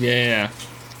 Yeah.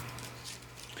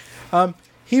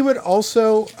 He would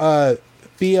also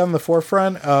be on the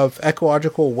forefront of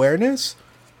ecological awareness,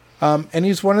 and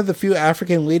he's one of the few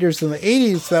African leaders in the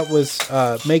 80s that was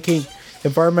making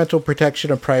environmental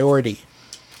protection a priority.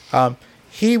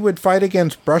 He would fight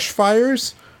against brush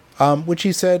fires, which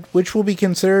he said will be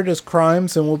considered as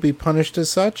crimes and will be punished as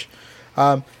such.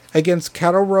 Against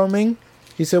cattle roaming.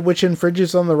 He said, which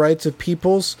infringes on the rights of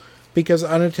peoples because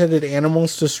unattended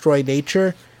animals destroy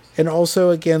nature, and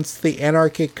also against the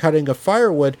anarchic cutting of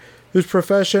firewood, whose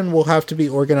profession will have to be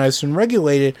organized and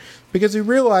regulated, because he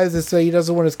realizes that he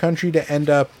doesn't want his country to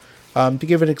end up, to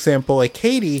give an example, like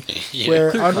Haiti,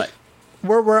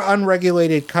 where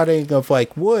unregulated cutting of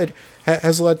like wood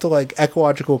has led to like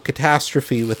ecological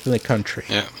catastrophe within the country.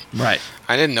 Yeah. Right.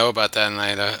 I didn't know about that, and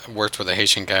I worked with a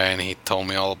Haitian guy, and he told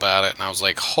me all about it, and I was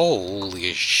like,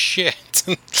 holy shit.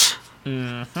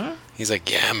 Mm-hmm. He's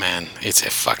like, yeah, man, it's a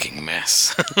fucking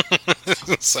mess.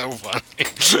 So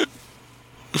funny.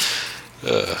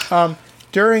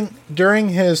 During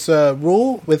his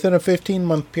rule, within a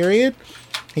 15-month period,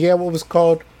 he had what was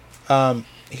called,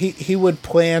 he would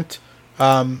plant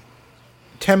 10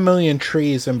 million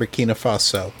trees in Burkina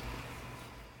Faso.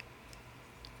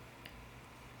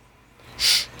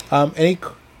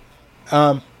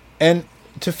 And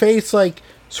to face like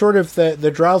sort of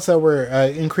the droughts that were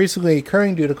increasingly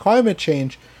occurring due to climate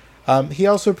change, he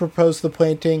also proposed the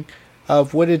planting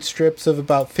of wooded strips of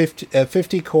about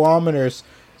 50 kilometers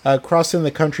crossing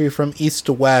the country from east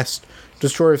to west to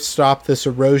sort of stop this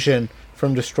erosion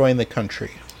from destroying the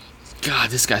country.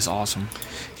 God, this guy's awesome.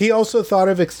 He also thought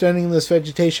of extending this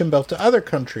vegetation belt to other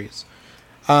countries.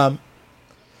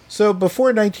 So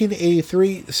before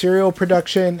 1983, cereal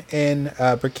production in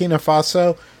Burkina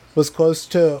Faso was close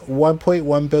to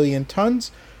 1.1 billion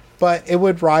tons, but it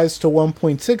would rise to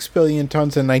 1.6 billion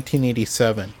tons in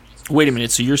 1987. Wait a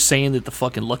minute, so you're saying that the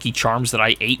fucking Lucky Charms that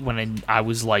I ate when I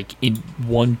was like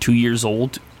 2 years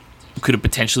old could have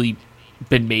potentially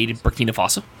been made in Burkina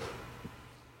Faso?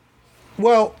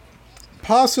 Well,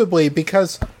 possibly,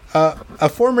 because a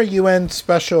former UN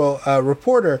special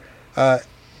reporter,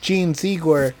 Jean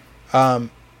Ziegler, on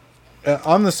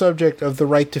the subject of the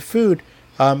right to food,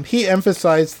 he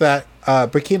emphasized that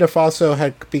Burkina Faso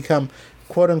had become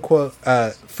quote unquote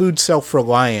food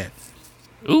self-reliant.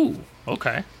 Ooh,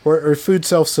 okay. Or food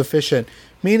self-sufficient,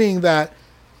 meaning that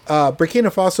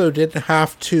Burkina Faso didn't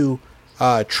have to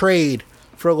trade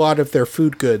for a lot of their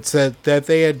food goods. That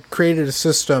they had created a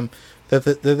system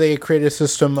that they had created a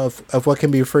system of what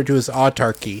can be referred to as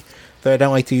autarky. Though I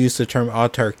don't like to use the term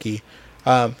autarky.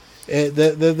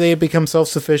 They had become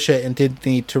self-sufficient and didn't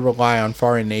need to rely on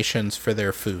foreign nations for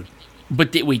their food.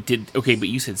 But but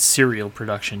you said cereal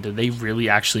production. Did they really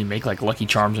actually make like Lucky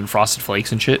Charms and Frosted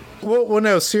Flakes and shit? Well,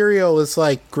 no, cereal is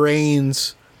like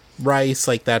grains, rice,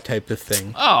 like that type of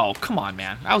thing. Oh, come on,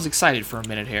 man. I was excited for a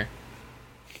minute here.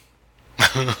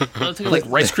 I was thinking like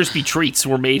Rice Krispie treats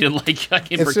were made in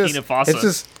Burkina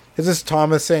Faso. It's just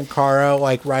Thomas Sankara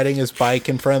like riding his bike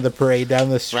in front of the parade down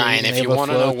the street. Ryan, if you want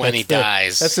to know when he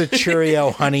dies, that's a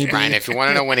Cheerio honeybee. Ryan, if you want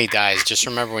to know when he dies, just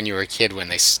remember when you were a kid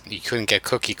when you couldn't get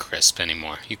Cookie Crisp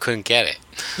anymore. You couldn't get it.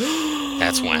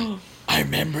 That's when. I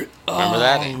remember. Remember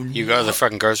that? You go to the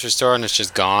fucking grocery store and it's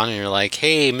just gone, and you're like,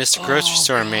 "Hey, Mr. Grocery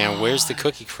Store man, where's the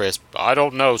Cookie Crisp?" I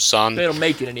don't know, son. They don't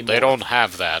make it anymore. They don't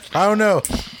have that. I don't know.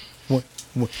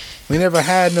 We never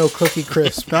had no Cookie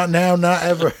Crisp. Not now, not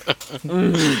ever.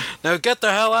 Now get the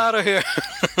hell out of here.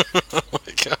 Oh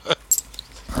my god.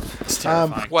 It's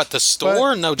terrifying. What, the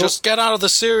store? No, just get out of the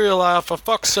cereal aisle, for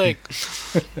fuck's sake.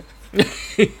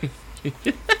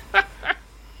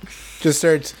 Just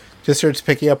starts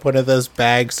picking up one of those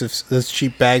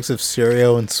cheap bags of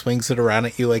cereal and swings it around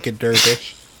at you like a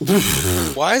dervish.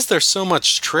 Why is there so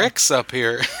much tricks up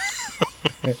here?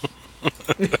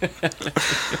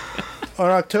 On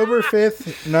October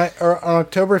 15th,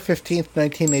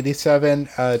 1987,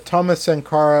 Thomas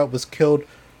Sankara was killed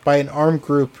by an armed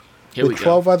group with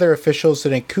 12 other officials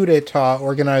in a coup d'etat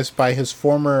organized by his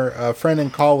former friend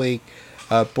and colleague,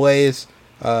 Blaise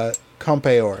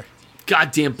Compaoré.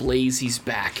 Goddamn Blaze, he's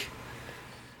back.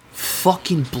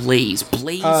 Fucking Blaze.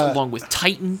 Blaze, along with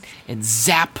Titan and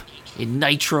Zap and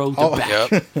Nitro, they're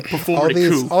back. Yep. Before the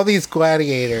coup. All these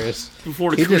gladiators.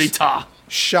 Before the coup d'etat.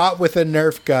 Shot with a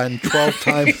Nerf gun 12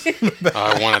 times.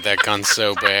 I wanted that gun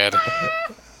so bad.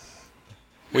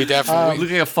 We definitely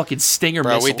looking at a fucking Stinger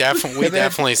bro. missile. We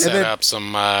definitely set up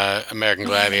some American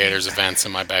Gladiators events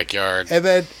in my backyard.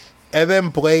 And then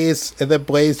Blaze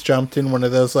jumped in one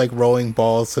of those like rolling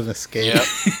balls and escaped. Yep,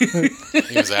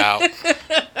 he was out.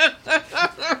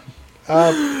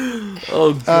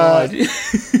 Oh god.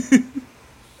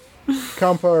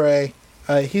 Compaoré.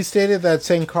 He stated that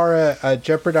Sankara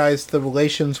jeopardized the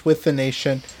relations with the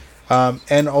nation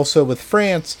and also with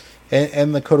France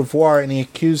and the Côte d'Ivoire, and he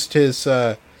accused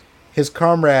his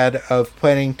comrade of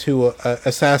planning to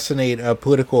assassinate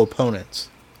political opponents.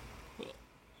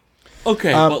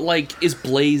 Okay, but like, is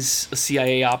Blaze a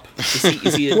CIA op?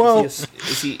 Is he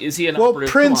an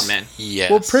operative? Come on, man.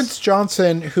 Yes. Well, Prince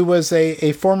Johnson, who was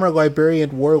a former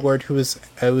Liberian warlord who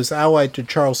was allied to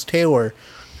Charles Taylor,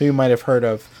 who you might have heard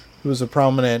of, who was a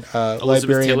prominent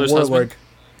Liberian Taylor's warlord,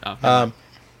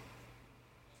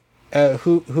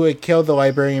 who had killed the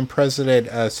Liberian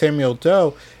president Samuel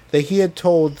Doe. That he had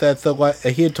told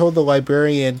the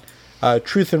Liberian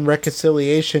Truth and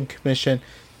Reconciliation Commission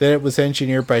that it was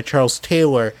engineered by Charles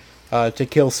Taylor to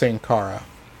kill Sankara.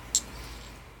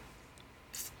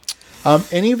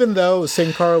 And even though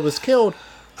Sankara was killed,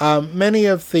 many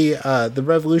of the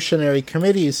revolutionary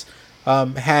committees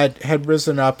had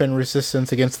risen up in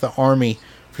resistance against the army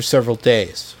for several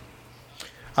days.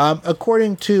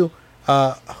 According to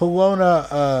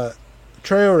Helona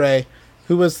Traoré,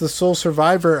 who was the sole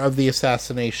survivor of the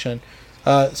assassination,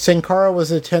 Sankara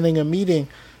was attending a meeting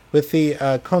with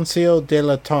the Conseil de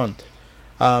l'Entente.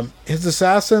 His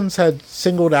assassins had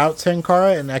singled out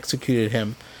Sankara and executed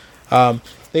him.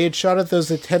 They had shot at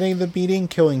those attending the meeting,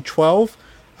 killing 12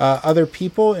 other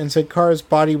people, and Sankara's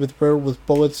body was riddled with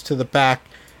bullets to the back,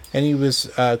 and he was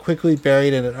quickly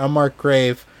buried in an unmarked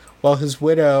grave, while his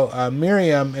widow,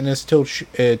 Miriam, and his two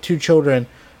children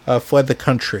fled the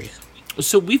country.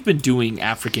 So we've been doing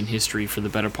African history for the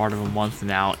better part of a month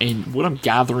now, and what I'm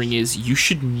gathering is you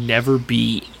should never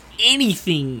be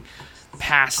anything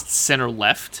past center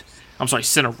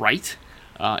right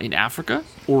in Africa,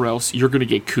 or else you're going to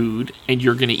get cooed, and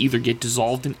you're going to either get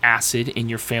dissolved in acid, and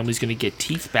your family's going to get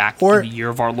teeth back in the year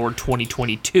of our Lord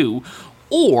 2022,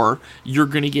 or you're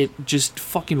going to get just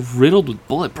fucking riddled with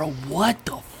bullet. Bro, what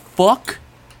the fuck?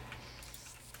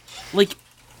 Like,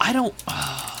 I don't...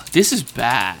 this is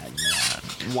bad,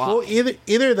 man. Wow. Well,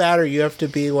 either that, or you have to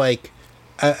be like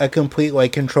a complete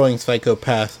like controlling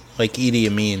psychopath, like Idi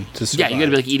Amin, to survive. Yeah, you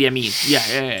gotta be like Idi Amin.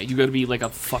 Yeah. You gotta be like a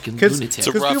fucking lunatic.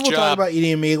 Because people talk about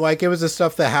Idi Amin like it was the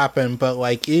stuff that happened, but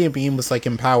like Idi Amin was like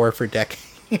in power for decades.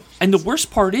 And the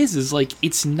worst part is like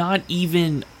it's not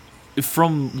even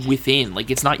from within. Like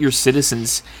it's not your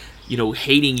citizens,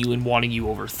 hating you and wanting you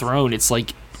overthrown. It's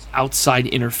like outside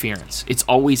interference. It's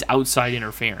always outside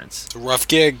interference. It's a rough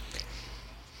gig.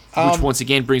 Which once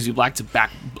again brings me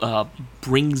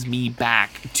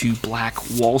back to Black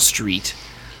Wall Street.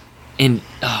 And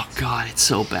oh god, it's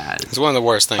so bad. It's one of the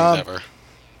worst things ever.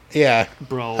 Yeah,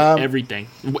 bro. Everything.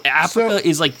 Africa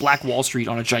is like Black Wall Street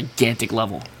on a gigantic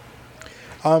level.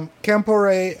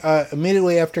 Compaoré,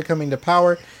 immediately after coming to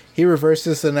power, he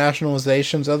reverses the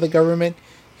nationalizations of the government.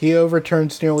 He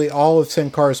overturns nearly all of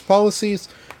Sankar's policies.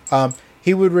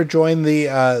 He would rejoin the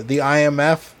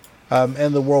IMF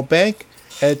and the World Bank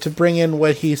to bring in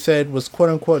what he said was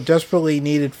quote-unquote desperately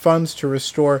needed funds to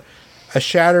restore a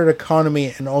shattered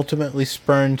economy and ultimately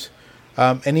spurned.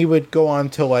 And he would go on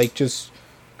to just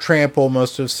trample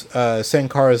most of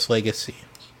Sankar's legacy.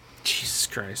 Jesus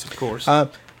Christ, of course.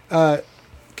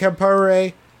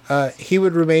 Compaoré, he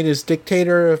would remain as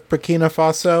dictator of Burkina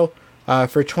Faso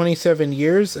for 27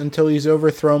 years until he's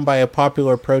overthrown by a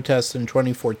popular protest in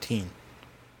 2014.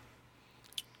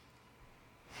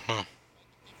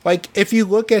 If you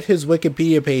look at his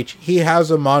Wikipedia page, he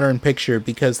has a modern picture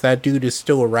because that dude is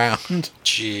still around.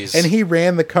 Jeez. And he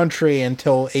ran the country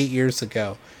until 8 years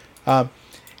ago.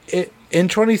 In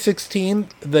 2016,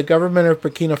 the government of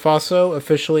Burkina Faso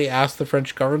officially asked the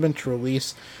French government to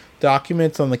release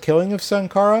documents on the killing of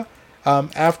Sankara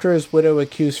after his widow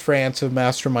accused France of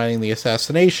masterminding the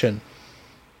assassination,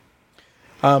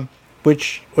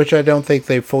 which I don't think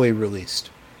they fully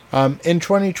released. In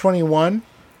 2021,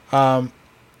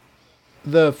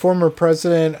 the former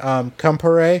president,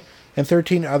 Compaoré, and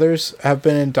 13 others have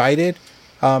been indicted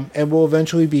and will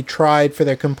eventually be tried for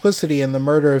their complicity in the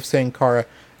murder of Sankara,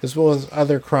 as well as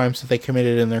other crimes that they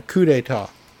committed in their coup d'etat.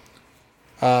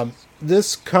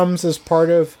 This comes as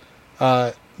part of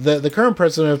the current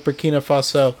president of Burkina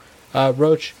Faso,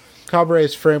 Roch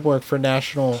Kaboré's framework for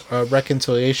national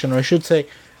reconciliation, or I should say,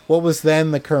 what was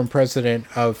then the current president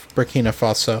of Burkina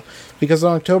Faso. Because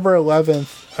on October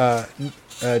 11th,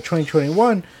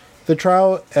 2021, the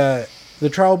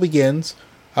trial begins,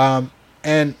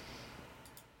 and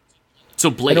so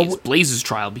Blaze's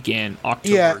trial began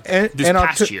October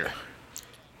past year.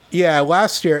 Yeah,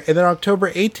 last year, and then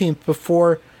October 18th,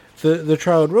 before the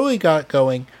trial really got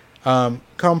going,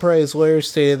 Compaoré's lawyers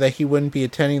stated that he wouldn't be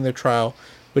attending the trial,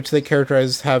 which they characterized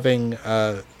as having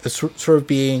sort of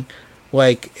being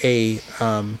like a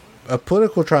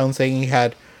political trial, and saying he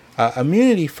had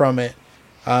immunity from it.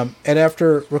 And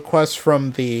after requests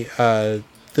from the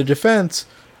defense,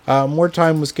 more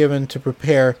time was given to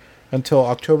prepare until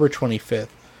October 25th.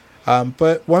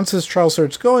 But once this trial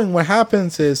starts going, what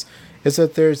happens is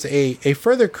that there's a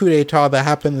further coup d'etat that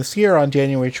happened this year on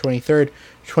January 23rd,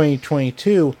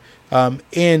 2022,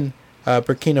 in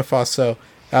Burkina Faso.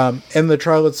 And the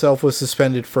trial itself was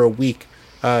suspended for a week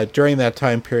during that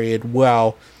time period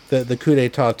while the coup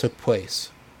d'etat took place.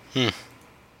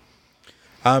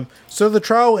 So the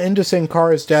trial into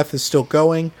Sankara's death is still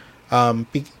going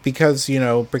because,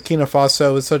 Burkina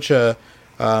Faso is such a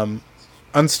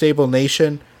unstable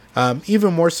nation.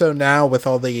 Even more so now with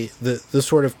all the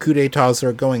sort of coup d'etats that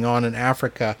are going on in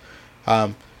Africa.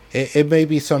 It may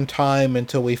be some time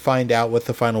until we find out what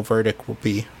the final verdict will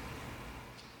be.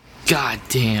 God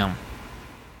damn.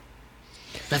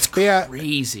 That's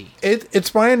crazy.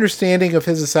 It's my understanding of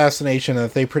his assassination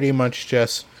that they pretty much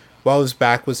just, while his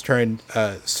back was turned,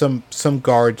 some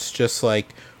guards just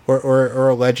or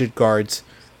alleged guards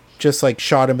just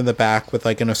shot him in the back with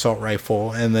an assault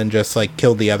rifle and then just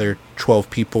killed the other 12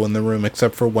 people in the room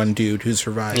except for one dude who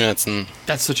survived. Yeah,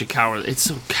 that's such a coward. It's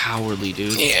so cowardly,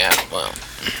 dude. Yeah, well,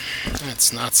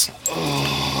 that's nuts.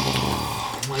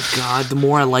 Oh my god, the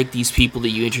more I like these people that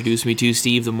you introduced me to,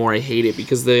 Steve, the more I hate it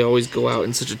because they always go out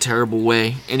in such a terrible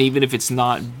way. And even if it's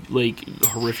not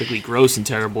horrifically gross and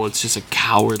terrible, it's just a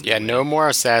coward. Yeah, no more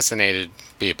assassinated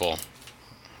people.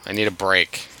 I need a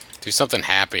break. Do something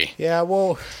happy. Yeah,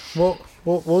 we'll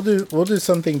do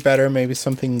something better, maybe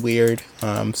something weird,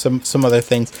 some other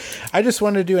things. I just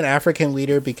wanted to do an African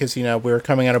leader because we're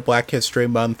coming out of Black History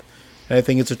Month, and I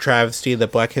think it's a travesty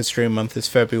that Black History Month is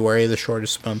February, the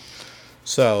shortest month.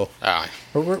 So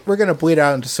we're gonna bleed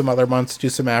out into some other months, do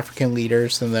some African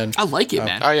leaders, and then I like it,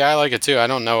 man. Oh yeah, I like it too. I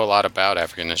don't know a lot about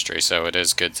African history, so it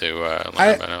is good to learn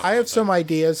about it. I have some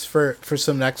ideas for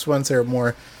some next ones that are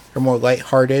more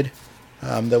lighthearted.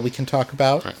 That we can talk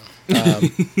about. Right.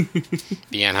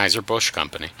 The Anheuser-Busch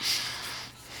Company.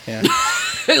 Yeah.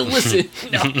 Listen,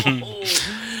 no.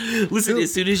 Listen,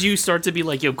 as soon as you start to be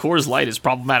like, yo, Coors Light is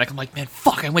problematic, I'm like, man,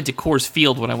 fuck, I went to Coors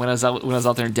Field when I was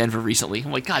out there in Denver recently.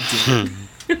 I'm like, god damn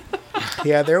it.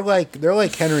 Yeah, they're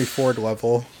like Henry Ford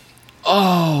level.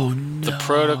 Oh no. The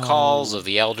protocols of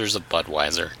the elders of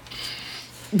Budweiser.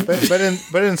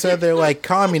 But instead they're like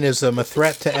communism, a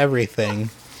threat to everything.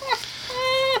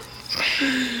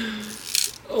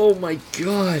 Oh my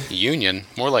god. Union,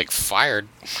 more like fired.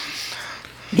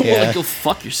 More Yeah. like go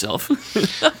fuck yourself.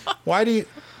 Why do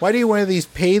you want to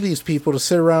pay these people to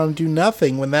sit around and do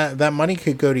nothing when that money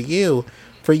could go to you?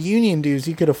 For union dues,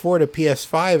 you could afford a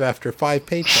PS5 after 5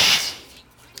 paychecks.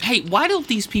 Hey, why don't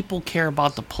these people care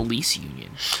about the police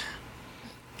union?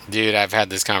 Dude, I've had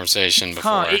this conversation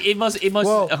before. Huh? It must be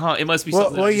Well, something. That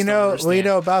well, I you just don't know understand.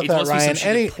 about It that, must be some Ryan.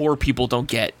 shit that poor people don't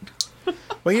get.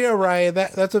 Well, you know, Ryan,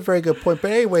 that's a very good point.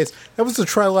 But anyways, that was the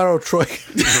trilateral troika.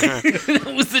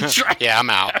 That was the try. Yeah,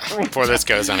 I'm out. Before this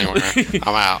goes anywhere,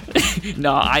 I'm out.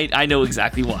 No, I know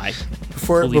exactly why.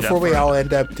 before We'll leave that we for all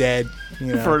end up dead.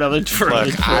 You know. For another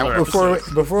Look, I-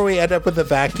 Before we end up with the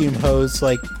vacuum hose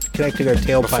like connecting our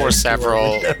tailpipe. Before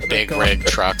several big rig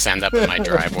trucks end up in my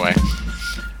driveway.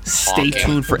 Stay Honking.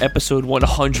 tuned for episode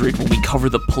 100 when we cover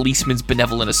the Policemen's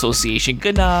Benevolent Association.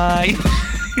 Good night.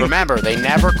 Remember, they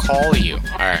never call you.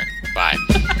 All right.